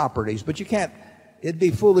properties. But you can't, it'd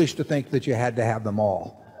be foolish to think that you had to have them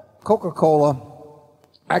all. Coca-Cola,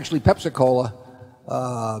 actually Pepsi-Cola,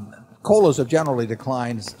 colas have generally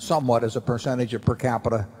declined somewhat as a percentage of per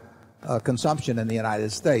capita consumption in the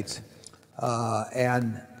United States.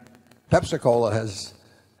 And Pepsi-Cola has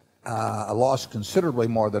lost considerably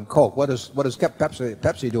more than Coke. What has kept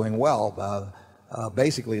Pepsi doing well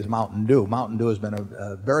basically is Mountain Dew. Mountain Dew has been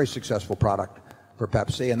a very successful product for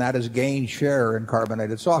Pepsi, and that has gained share in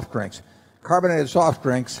carbonated soft drinks. Carbonated soft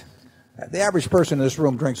drinks, the average person in this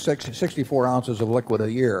room drinks 64 ounces of liquid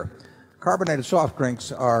a year. Carbonated soft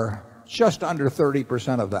drinks are just under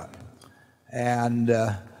 30% of that. And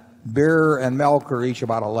beer and milk are each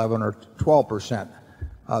about 11 or 12%.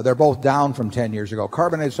 They're both down from 10 years ago.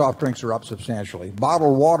 Carbonated soft drinks are up substantially.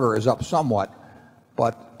 Bottled water is up somewhat,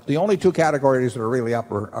 but the only two categories that are really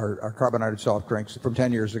up are carbonated soft drinks from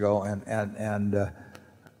 10 years ago and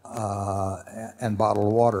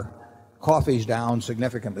bottled water. Coffee's down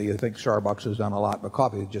significantly. You think Starbucks has done a lot, but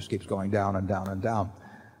coffee just keeps going down and down and down.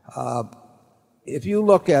 If you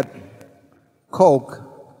look at Coke,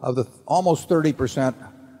 of the almost 30%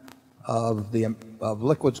 of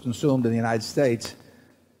liquids consumed in the United States,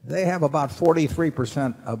 they have about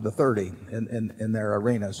 43% of the 30 in their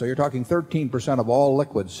arena. So you're talking 13% of all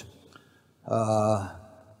liquids,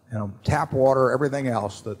 tap water, everything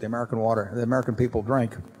else that the American people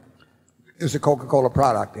drink is a Coca-Cola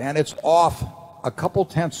product. And it's off a couple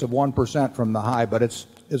tenths of 1% from the high, but it's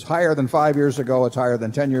higher than 5 years ago. It's higher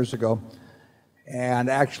than 10 years ago. And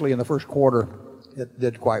actually in the first quarter, it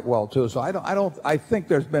did quite well too. So I think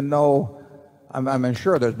there's been I'm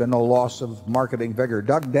sure there's been no loss of marketing vigor.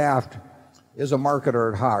 Doug Daft is a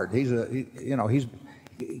marketer at heart. He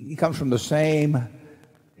comes from the same,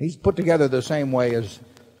 he's put together the same way as,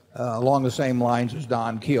 along the same lines as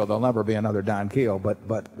Don Keough. There'll never be another Don Keough,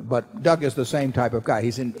 but Doug is the same type of guy.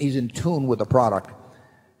 He's in tune with the product.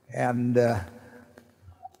 And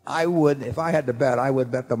I would, if I had to bet, I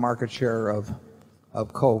would bet the market share of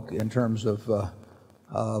Coke in terms of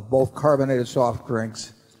both carbonated soft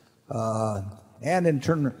drinks and in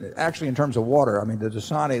terms of water. I mean,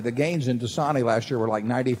 the gains in Dasani last year were like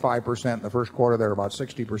 95%. In the first quarter, they were about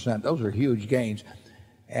 60%. Those are huge gains.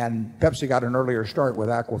 And Pepsi got an earlier start with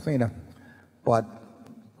Aquafina, but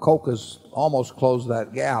Coke has almost closed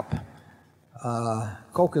that gap.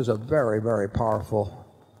 Coke is a very, very powerful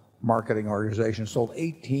marketing organization. Sold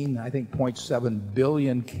 0.7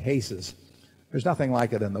 billion cases. There's nothing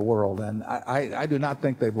like it in the world, and I do not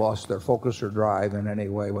think they've lost their focus or drive in any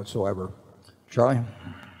way whatsoever. Charlie?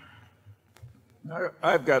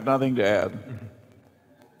 I've got nothing to add.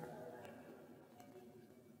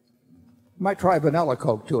 Might try vanilla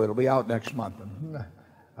Coke too. It'll be out next month.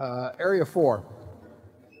 Area 4.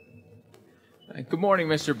 Good morning,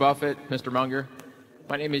 Mr. Buffett, Mr. Munger.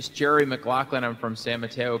 My name is Jerry McLaughlin. I'm from San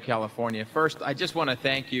Mateo, California. First, I just want to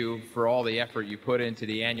thank you for all the effort you put into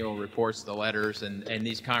the annual reports, the letters, and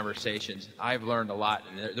these conversations. I've learned a lot,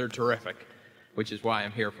 and they're terrific, which is why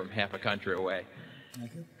I'm here from half a country away.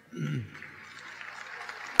 Thank you.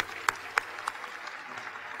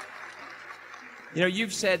 You know,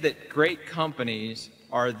 you've said that great companies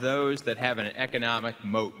are those that have an economic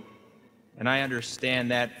moat. And I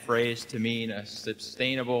understand that phrase to mean a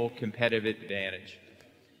sustainable competitive advantage.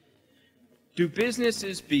 Do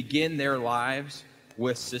businesses begin their lives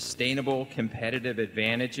with sustainable competitive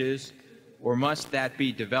advantages, or must that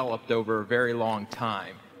be developed over a very long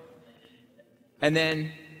time? And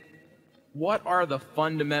then, what are the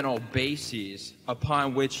fundamental bases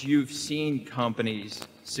upon which you've seen companies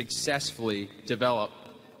successfully develop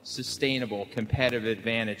sustainable competitive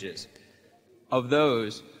advantages? Of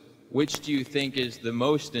those, which do you think is the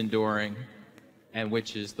most enduring and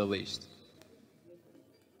which is the least?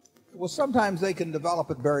 Well, sometimes they can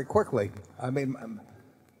develop it very quickly. I mean,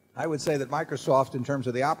 I would say that Microsoft, in terms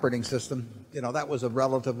of the operating system, that was a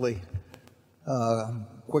relatively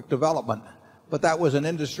quick development. But that was an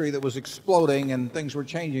industry that was exploding and things were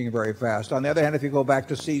changing very fast. On the other hand, if you go back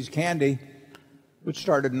to See's Candy, which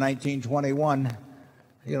started in 1921,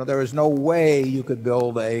 there is no way you could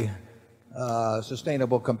build a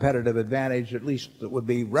sustainable competitive advantage, at least that would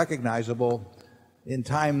be recognizable in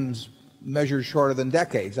times measured shorter than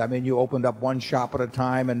decades. I mean, you opened up one shop at a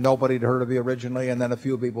time and nobody had heard of you originally, and then a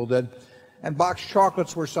few people did. And boxed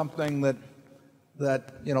chocolates were something that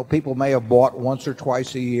people may have bought once or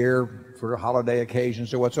twice a year for holiday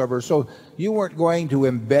occasions or whatsoever. So you weren't going to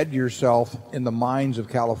embed yourself in the minds of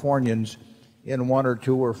Californians in 1 or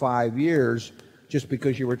 2 or 5 years just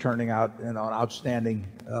because you were turning out an outstanding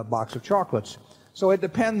box of chocolates. So it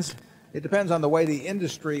depends on the way the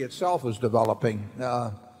industry itself is developing.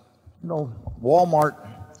 Walmart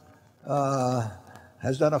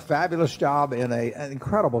has done a fabulous job an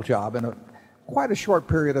incredible job in quite a short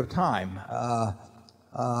period of time.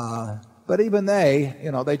 But even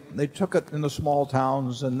they took it in the small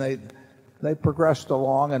towns and they progressed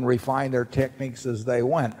along and refined their techniques as they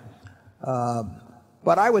went.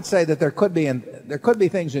 But I would say that there could be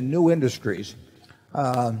things in new industries.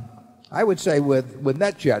 I would say with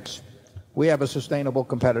NetJets, we have a sustainable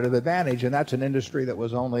competitive advantage, and that's an industry that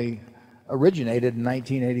was only originated in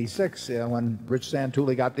 1986 when Rich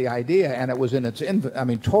Santulli got the idea, and it was in its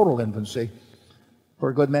total infancy for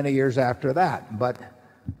a good many years after that. But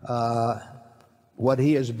what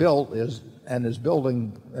he has built is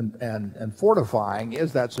building and fortifying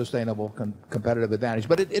is that sustainable competitive advantage.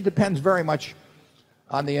 But it depends very much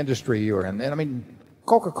on the industry you're in. And I mean,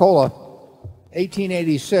 Coca-Cola,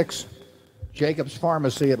 1886, Jacobs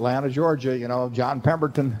Pharmacy, Atlanta, Georgia, John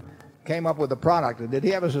Pemberton came up with the product. Did he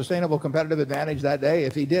have a sustainable competitive advantage that day?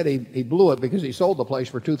 If he did, he blew it because he sold the place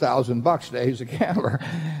for $2,000 today. He's a gambler.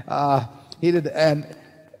 He did, and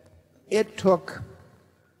it took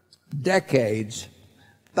decades,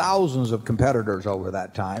 thousands of competitors over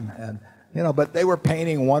that time, and but they were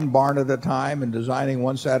painting one barn at a time and designing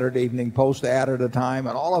one Saturday Evening Post ad at a time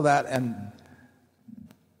and all of that, and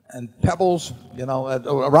Pebbles,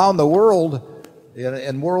 around the world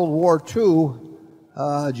in World War II,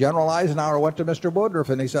 General Eisenhower went to Mr. Woodruff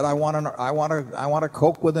and he said, I want a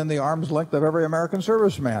Coke within the arm's length of every American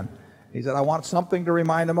serviceman. He said, I want something to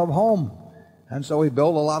remind him of home. And so he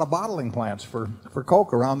built a lot of bottling plants for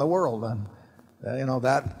Coke around the world. And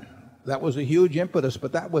that was a huge impetus,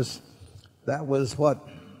 but that was what,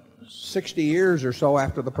 60 years or so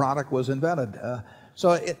after the product was invented.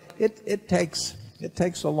 So it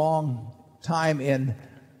takes a long time in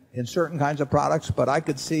certain kinds of products, but I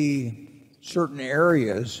could see certain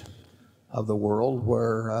areas of the world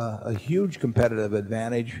where a huge competitive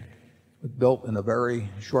advantage was built in a very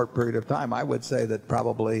short period of time. I would say that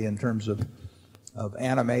probably in terms of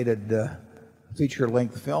animated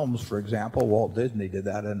feature-length films, for example, Walt Disney did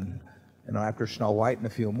that, and after Snow White and a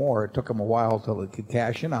few more, it took him a while till it could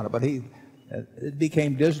cash in on it. But it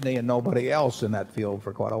became Disney and nobody else in that field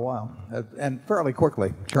for quite a while, and fairly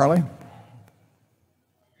quickly. Charlie?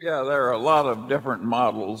 Yeah, there are a lot of different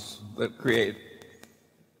models that create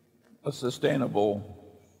a sustainable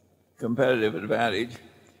competitive advantage,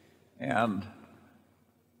 and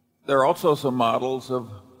there are also some models of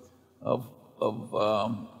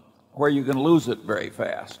where you can lose it very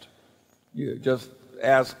fast. You just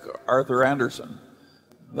ask Arthur Andersen.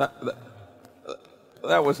 That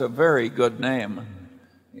was a very good name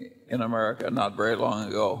in America not very long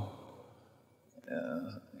ago,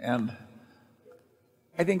 and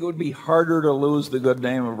I think it would be harder to lose the good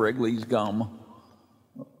name of Wrigley's Gum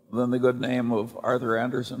than the good name of Arthur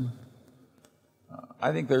Andersen.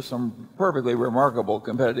 I think there's some perfectly remarkable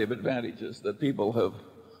competitive advantages that people have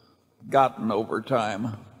gotten over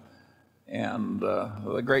time. And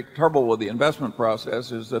the great trouble with the investment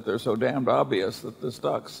process is that they're so damned obvious that the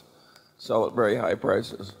stocks sell at very high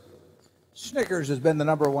prices. Snickers has been the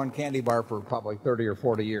 #1 candy bar for probably 30 or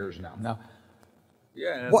 40 years now.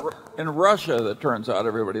 Yeah, in Russia, it turns out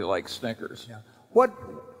everybody likes Snickers. Yeah.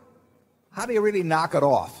 How do you really knock it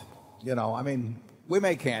off? You know, I mean, we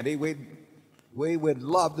make candy. We would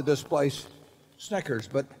love to displace Snickers,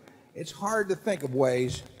 but it's hard to think of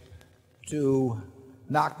ways to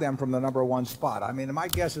knock them from the #1 spot. I mean, my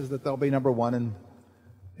guess is that they'll be #1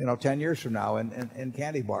 in 10 years from now in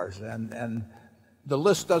candy bars, and the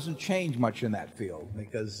list doesn't change much in that field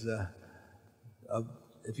because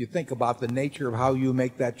if you think about the nature of how you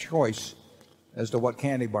make that choice as to what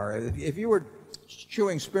candy bar, if you were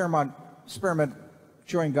chewing spearmint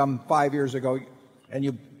chewing gum 5 years ago and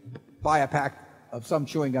you buy a pack of some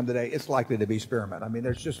chewing gum today, it's likely to be spearmint. I mean,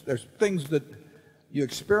 there's things that you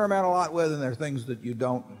experiment a lot with, and there are things that you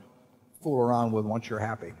don't fool around with once you're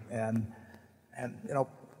happy. And you know,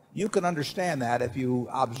 you can understand that if you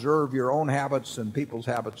observe your own habits and people's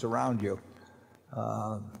habits around you.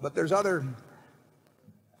 But there's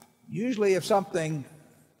usually if something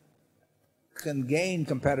can gain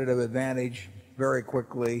competitive advantage very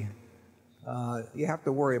quickly, you have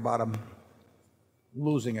to worry about them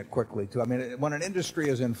losing it quickly too. I mean, when an industry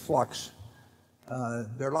is in flux,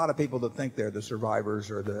 there are a lot of people that think they're the survivors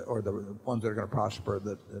or the ones that are going to prosper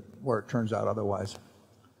where it turns out otherwise.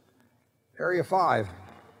 Area 5.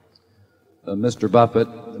 Mr. Buffett,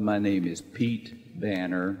 my name is Pete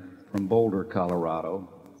Banner from Boulder, Colorado,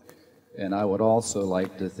 and I would also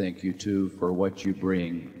like to thank you too for what you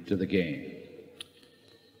bring to the game.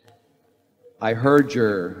 I heard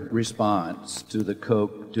your response to the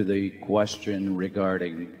question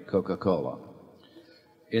regarding Coca-Cola.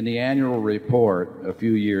 In the annual report a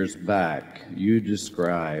few years back, you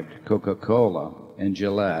described Coca-Cola and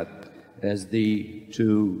Gillette as the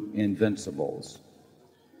two invincibles.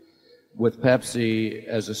 With Pepsi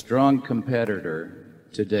as a strong competitor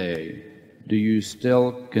today, do you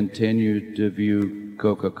still continue to view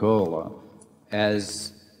Coca-Cola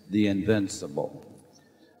as the invincible?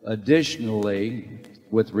 Additionally,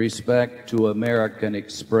 with respect to American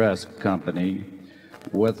Express Company,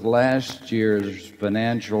 with last year's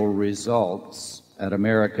financial results at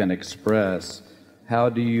American Express, how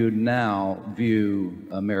do you now view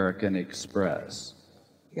American Express?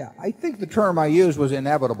 Yeah, I think the term I used was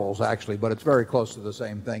inevitables, actually, but it's very close to the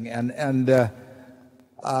same thing. And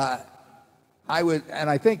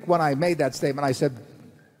I think when I made that statement, I said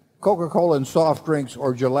Coca-Cola and soft drinks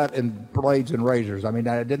or Gillette and blades and razors. I mean,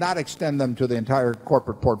 I did not extend them to the entire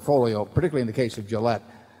corporate portfolio, particularly in the case of Gillette,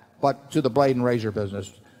 but to the blade and razor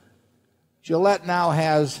business. Gillette now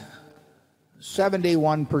has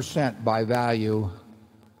 71% by value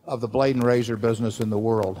of the blade and razor business in the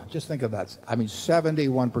world. Just think of that. I mean,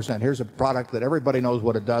 71%. Here's a product that everybody knows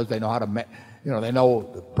what it does. They know how to make, you know, they know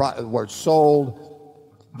where it's sold.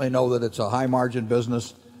 They know that it's a high margin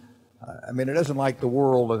business. I mean, it isn't like the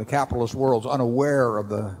world, or the capitalist world's unaware of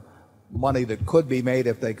the money that could be made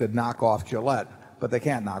if they could knock off Gillette, but they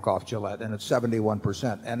can't knock off Gillette, and it's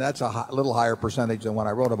 71%, and that's a little higher percentage than when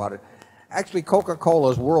I wrote about it. Actually,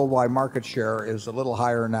 Coca-Cola's worldwide market share is a little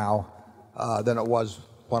higher now than it was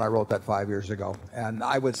when I wrote that 5 years ago, and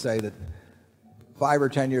I would say that 5 or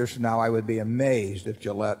 10 years from now, I would be amazed if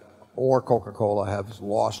Gillette or Coca-Cola have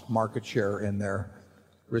lost market share in their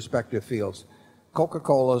respective fields.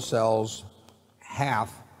 Coca-Cola sells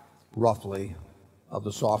half, roughly, of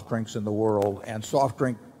the soft drinks in the world, and soft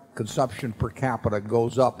drink consumption per capita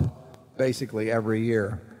goes up basically every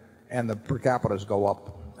year, and the per capitas go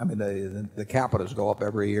up. I mean, the capitas go up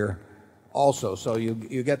every year also. So you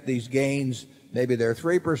get these gains. Maybe they're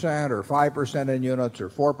 3% or 5% in units or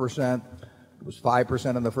 4%. It was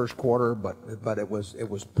 5% in the first quarter, but it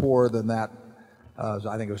was poorer than that.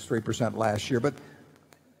 I think it was 3% last year. But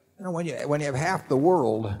you know, when you have half the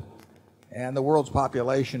world and the world's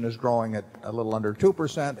population is growing at a little under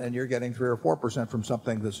 2%, and you're getting 3 or 4% from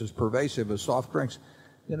something that's as pervasive as soft drinks,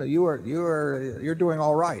 you know, you're doing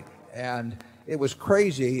all right. And it was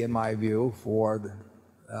crazy, in my view, for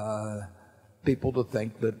people to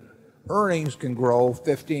think that earnings can grow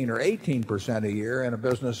 15 or 18% a year in a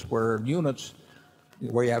business where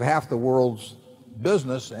where you have half the world's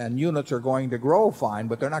business, and units are going to grow fine,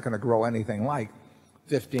 but they're not going to grow anything like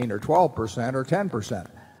 15 or 12% or 10%.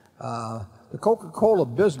 The Coca-Cola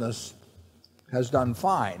business has done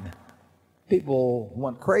fine. People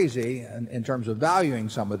went crazy in terms of valuing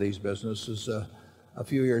some of these businesses a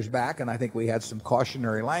few years back, and I think we had some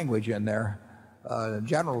cautionary language in there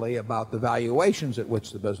generally about the valuations at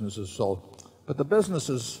which the businesses sold. But the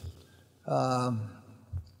businesses,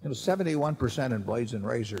 71% in blades and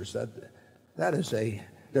razors, that is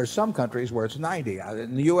there's some countries where it's 90.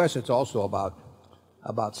 In the U.S. it's also about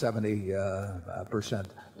 70%.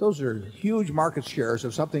 Those are huge market shares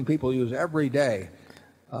of something people use every day.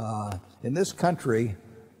 In this country,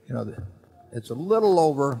 it's a little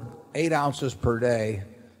over 8 ounces per day,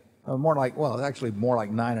 more like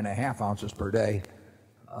 9.5 ounces per day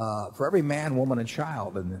for every man, woman, and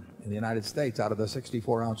child in the United States out of the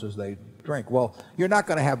 64 ounces they drink. Well, you're not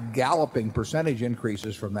going to have galloping percentage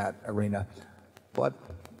increases from that arena, but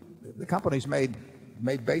the companies made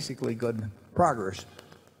basically good progress.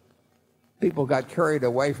 People got carried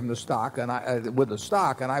away from the stock, and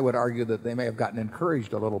I would argue that they may have gotten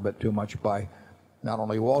encouraged a little bit too much by not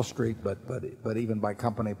only Wall Street but even by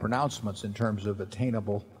company pronouncements in terms of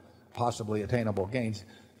possibly attainable gains.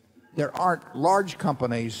 There aren't large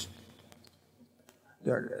companies.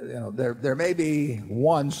 There may be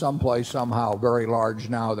one someplace somehow very large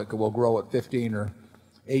now that will grow at 15 or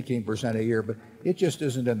 18% a year, but it just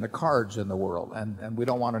isn't in the cards in the world, and we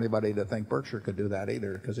don't want anybody to think Berkshire could do that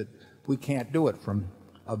either, because we can't do it from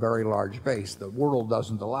a very large base. The world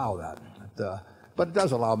doesn't allow that, but it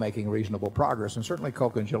does allow making reasonable progress, and certainly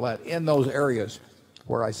Coke and Gillette in those areas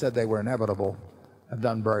where I said they were inevitable have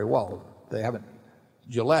done very well.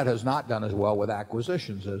 Gillette has not done as well with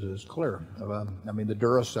acquisitions, as is clear. I mean,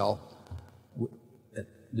 the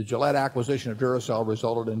Gillette acquisition of Duracell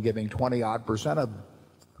resulted in giving 20-odd%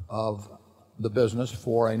 of the business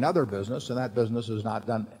for another business, and that business has not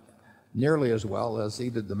done nearly as well as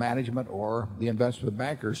either the management or the investment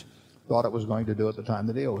bankers thought it was going to do at the time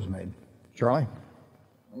the deal was made. Charlie?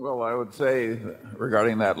 Well, I would say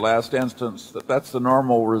regarding that last instance that's the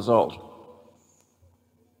normal result.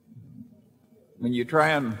 When you try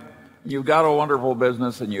and you've got a wonderful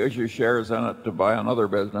business and you issue shares in it to buy another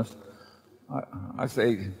business, I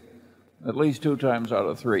say at least 2 times out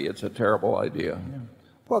of 3 it's a terrible idea. Yeah.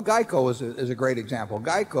 Well, Geico is a great example.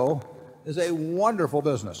 Geico is a wonderful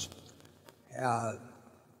business.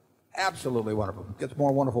 Absolutely wonderful. It gets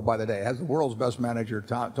more wonderful by the day. It has the world's best manager,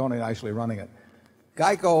 Tony Nicely, running it.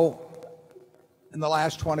 Geico, in the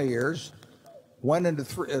last 20 years, went into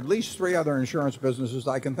at least 3 other insurance businesses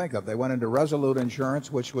I can think of. They went into Resolute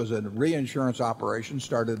Insurance, which was a reinsurance operation,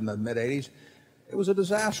 started in the mid-'80s. It was a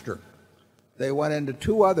disaster. They went into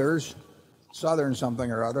 2 others, Southern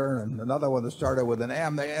something or other, and another one that started with an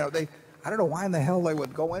M. I don't know why in the hell they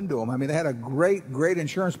would go into them. I mean, they had a great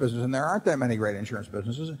insurance business, and there aren't that many great insurance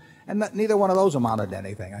businesses, and neither one of those amounted to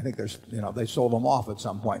anything. I think they sold them off at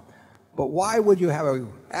some point. But why would you have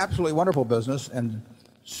an absolutely wonderful business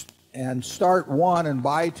and start one and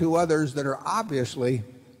buy 2 others that are obviously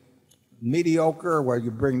mediocre, where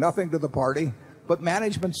you bring nothing to the party, but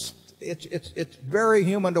management's it's very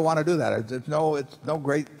human to want to do that. It's no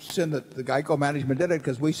great sin that the Geico management did it,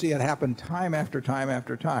 because we see it happen time after time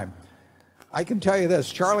after time. I can tell you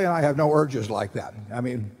this, Charlie and I have no urges like that. I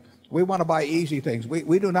mean, we want to buy easy things.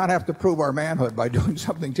 We do not have to prove our manhood by doing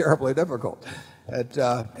something terribly difficult.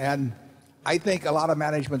 And I think a lot of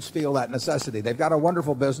managements feel that necessity. They've got a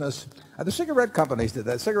wonderful business. The cigarette companies did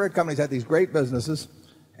that. Cigarette companies had these great businesses,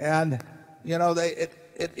 and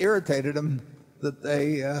it irritated them that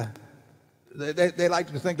they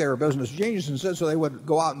liked to think they were business geniuses, so they would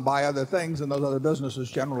go out and buy other things, and those other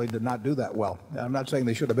businesses generally did not do that well. I'm not saying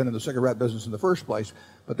they should have been in the cigarette business in the first place,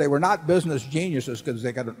 but they were not business geniuses because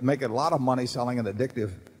they got to make a lot of money selling an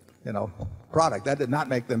addictive product. That did not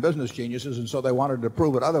make them business geniuses, and so they wanted to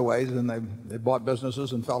prove it other ways, and they bought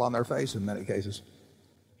businesses and fell on their face in many cases.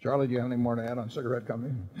 Charlie, do you have any more to add on cigarette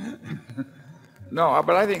company? No,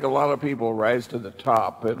 but I think a lot of people rise to the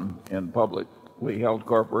top in publicly held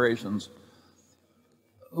corporations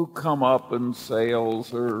who come up in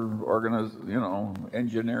sales or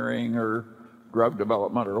engineering or drug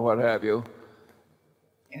development or what have you.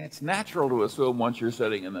 And it's natural to assume once you're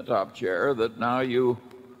sitting in the top chair that now you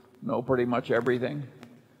know pretty much everything.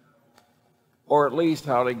 or at least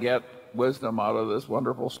how to get wisdom out of this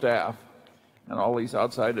wonderful staff and all these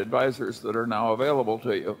outside advisors that are now available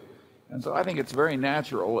to you. And so I think it's very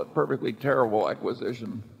natural that perfectly terrible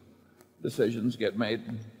acquisition decisions get made,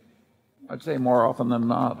 I'd say more often than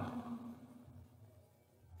not.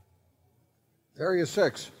 Area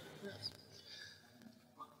 6.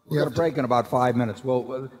 We got a break in about 5 minutes.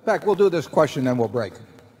 In fact, we'll do this question, then we'll break.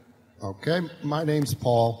 Okay, my name's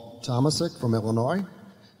Paul Tomasic from Illinois.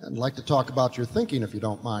 I'd like to talk about your thinking, if you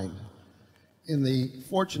don't mind. In the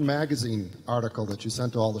Fortune magazine article that you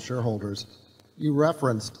sent to all the shareholders, you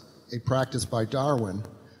referenced a practice by Darwin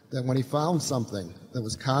that when he found something that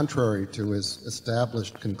was contrary to his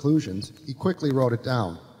established conclusions, he quickly wrote it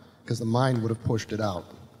down because the mind would have pushed it out.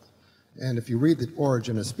 And if you read The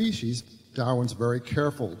Origin of Species, Darwin's very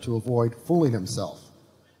careful to avoid fooling himself.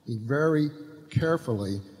 He very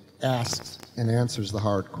carefully asks and answers the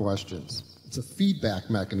hard questions. It's a feedback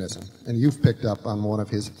mechanism, and you've picked up on one of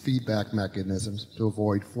his feedback mechanisms to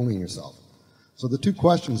avoid fooling yourself. So the two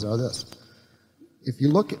questions are this. If you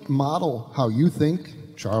look at model how you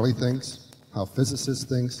think, Charlie thinks, how physicists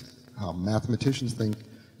think, how mathematicians think,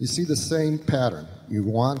 you see the same pattern. You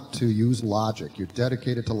want to use logic. You're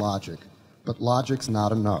dedicated to logic. But logic's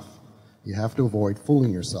not enough. You have to avoid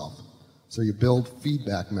fooling yourself. So you build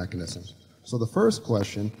feedback mechanisms. So the first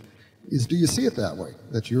question is, do you see it that way?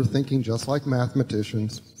 That you're thinking just like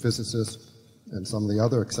mathematicians, physicists, and some of the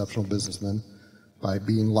other exceptional businessmen by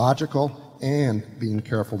being logical and being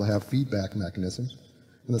careful to have feedback mechanisms.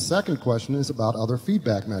 And the second question is about other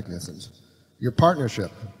feedback mechanisms. Your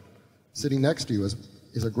partnership sitting next to you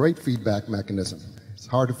is a great feedback mechanism. It's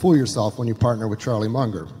hard to fool yourself when you partner with Charlie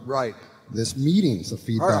Munger. Right. This meeting's a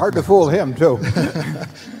feedback Hard to fool him, too.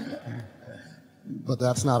 But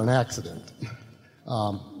that's not an accident.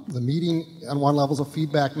 The meeting on one level is a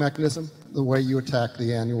feedback mechanism. The way you attack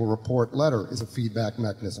the annual report letter is a feedback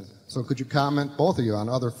mechanism. So could you comment, both of you, on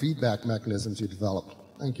other feedback mechanisms you developed?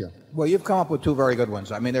 Thank you. Well, you've come up with two very good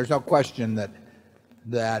ones. I mean, there's no question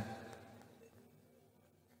that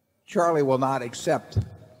Charlie will not accept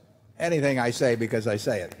anything I say because I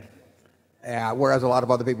say it, whereas a lot of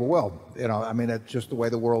other people will. You know, I mean, it's just the way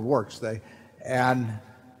the world works. And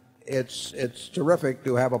it's terrific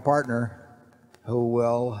to have a partner who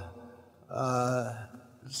will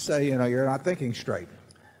say, you know, you're not thinking straight.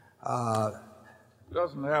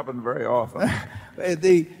 Doesn't happen very often.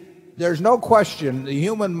 There's no question the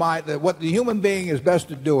human mind, that what the human being is best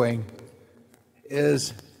at doing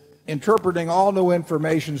is interpreting all new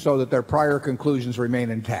information so that their prior conclusions remain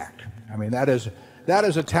intact. I mean, that is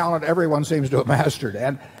a talent everyone seems to have mastered.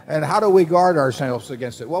 And how do we guard ourselves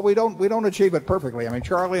against it? Well, we don't achieve it perfectly. I mean,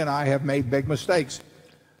 Charlie and I have made big mistakes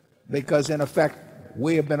because, in effect,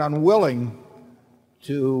 we have been unwilling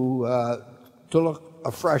to look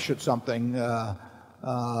afresh at something. You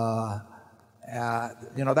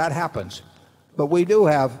know, that happens. But we do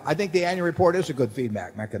have, I think the annual report is a good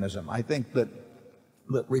feedback mechanism. I think that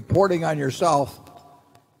reporting on yourself,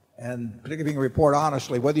 and particularly if you can report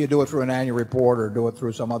honestly, whether you do it through an annual report or do it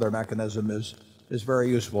through some other mechanism, is very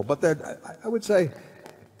useful. But I would say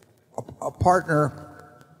a partner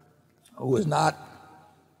who is not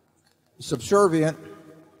subservient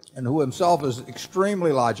and who himself is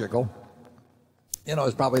extremely logical, you know,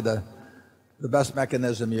 is probably the best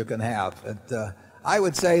mechanism you can have. And I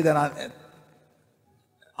would say that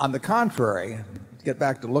on the contrary, to get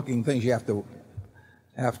back to looking things you have to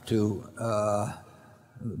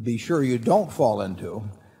be sure you don't fall into,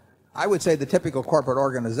 I would say the typical corporate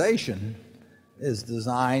organization is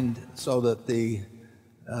designed so that the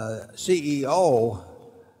CEO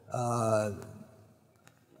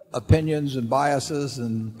opinions and biases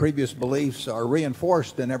and previous beliefs are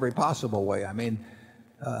reinforced in every possible way. I mean,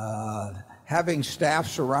 having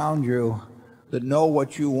staffs around you that know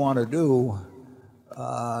what you want to do,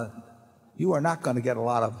 you are not going to get a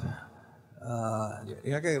lot of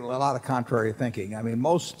contrary thinking. I mean,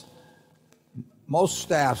 most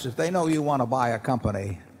staffs, if they know you want to buy a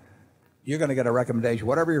company, you're going to get a recommendation.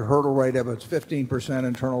 Whatever your hurdle rate, if it's 15%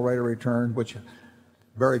 internal rate of return, which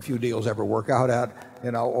very few deals ever work out at,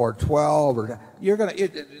 you know, or 12, or they're going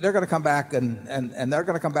to come back and they're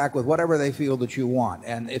going to come back with whatever they feel that you want.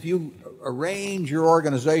 And if you arrange your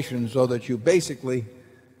organization so that you basically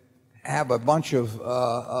have a bunch of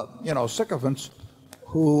you know, sycophants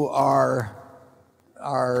who are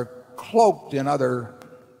cloaked in other,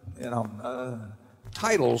 you know,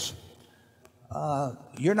 titles,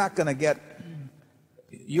 you're not going to get.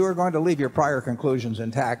 You are going to leave your prior conclusions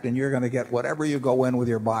intact, and you're going to get whatever you go in with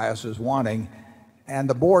your biases wanting, and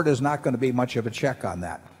the board is not going to be much of a check on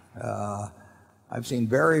that. I've seen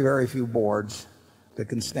very, very few boards that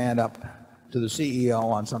can stand up to the CEO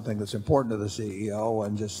on something that's important to the CEO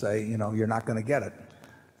and just say, you're not going to get it.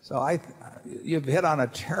 So you've hit on a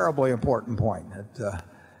terribly important point. That,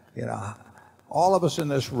 all of us in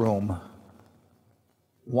this room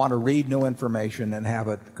want to read new information and have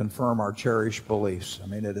it confirm our cherished beliefs. I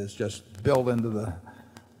mean, it is just built into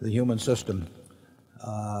the human system.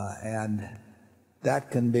 And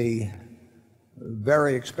that can be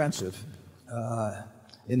very expensive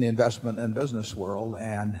in the investment and business world.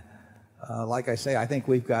 And like I say, I think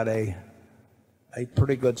we've got a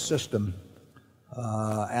pretty good system.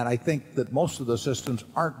 And I think that most of the systems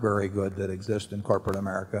aren't very good that exist in corporate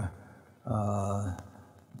America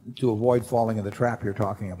to avoid falling in the trap you're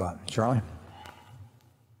talking about. Charlie?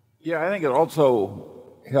 Yeah, I think it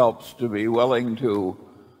also helps to be willing to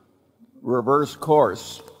reverse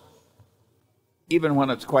course, even when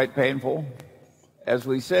it's quite painful. As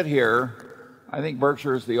we sit here, I think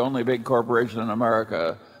Berkshire is the only big corporation in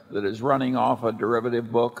America that is running off a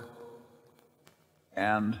derivative book.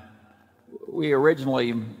 And we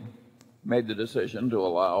originally made the decision to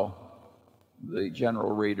allow the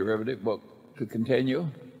General Re derivative book to continue.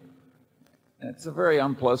 It's a very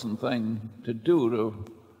unpleasant thing to do, to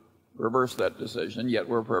reverse that decision, yet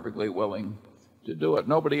we're perfectly willing to do it.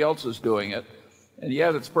 Nobody else is doing it, and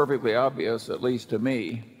yet it's perfectly obvious, at least to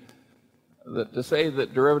me, that to say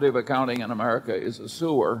that derivative accounting in America is a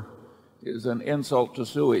sewer is an insult to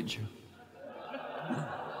sewage.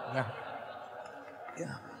 Yeah.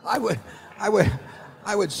 I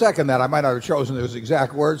would second that. I might not have chosen those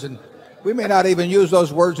exact words, and we may not even use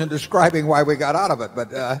those words in describing why we got out of it.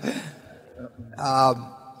 But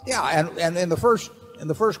yeah, and in the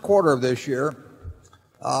first quarter of this year,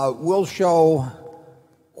 we'll show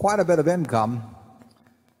quite a bit of income.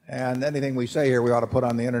 And anything we say here, we ought to put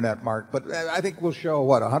on the internet, Mark. But I think we'll show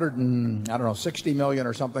what, 60 million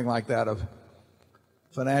or something like that of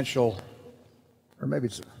financial, or maybe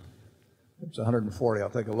it's 140. I'll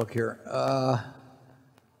take a look here.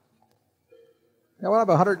 We'll have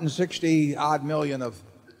 160 odd million of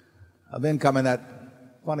income in that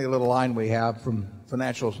funny little line we have from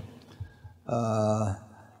financial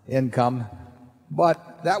income.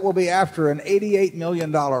 But that will be after an $88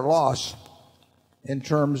 million loss in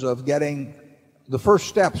terms of getting the first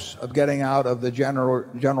steps of getting out of the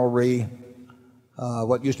General Re,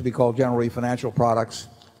 what used to be called General Re Financial Products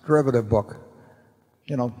derivative book.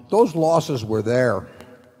 Those losses were there.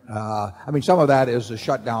 I mean, some of that is a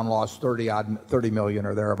shutdown loss, 30 million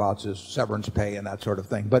or thereabouts is severance pay and that sort of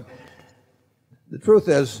thing. But the truth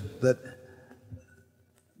is that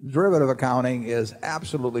derivative accounting is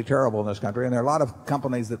absolutely terrible in this country, and there are a lot of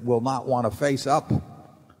companies that will not want to face up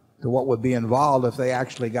to what would be involved if they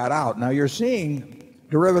actually got out. Now, you're seeing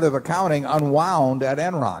derivative accounting unwound at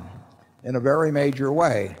Enron in a very major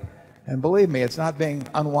way. And believe me, it's not being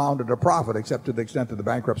unwound at a profit, except to the extent that the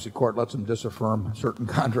bankruptcy court lets them disaffirm certain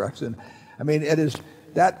contracts. And I mean, it is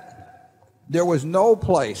that there was no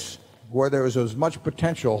place where there was as much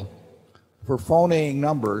potential for phonying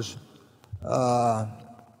numbers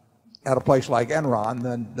at a place like Enron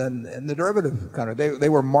than in the derivative country. They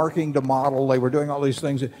were marking to model. They were doing all these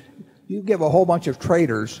things. You give a whole bunch of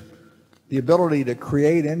traders the ability to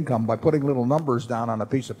create income by putting little numbers down on a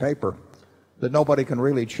piece of paper that nobody can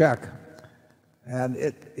really check, and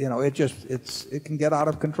it can get out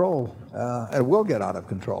of control. It will get out of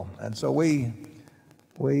control. And so we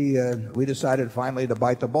decided finally to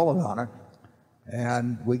bite the bullet on it,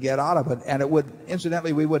 and we get out of it. And it would,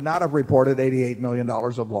 incidentally, we would not have reported $88 million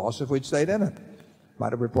of loss if we'd stayed in it.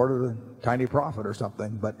 Might have reported a tiny profit or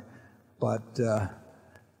something, but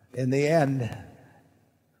in the end,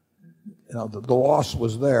 the loss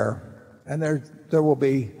was there, and there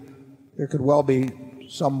could well be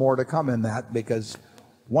some more to come in that, because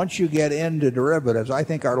once you get into derivatives, I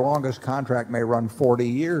think our longest contract may run 40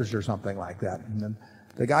 years or something like that. And then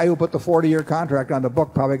the guy who put the 40-year contract on the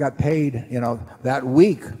book probably got paid, that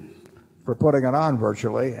week for putting it on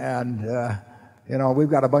virtually. And, we've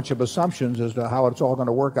got a bunch of assumptions as to how it's all going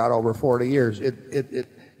to work out over 40 years.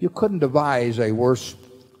 You couldn't devise a worse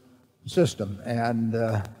system. And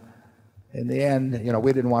in the end,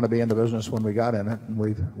 we didn't want to be in the business when we got in it, and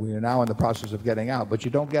we are now in the process of getting out. But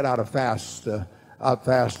you don't get out fast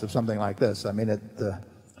of something like this. I mean, it's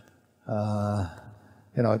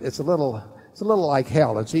a little like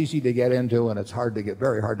hell. It's easy to get into, and it's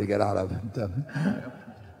very hard to get out of.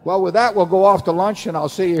 Well, with that, we'll go off to lunch, and I'll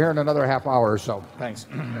see you here in another half hour or so. Thanks.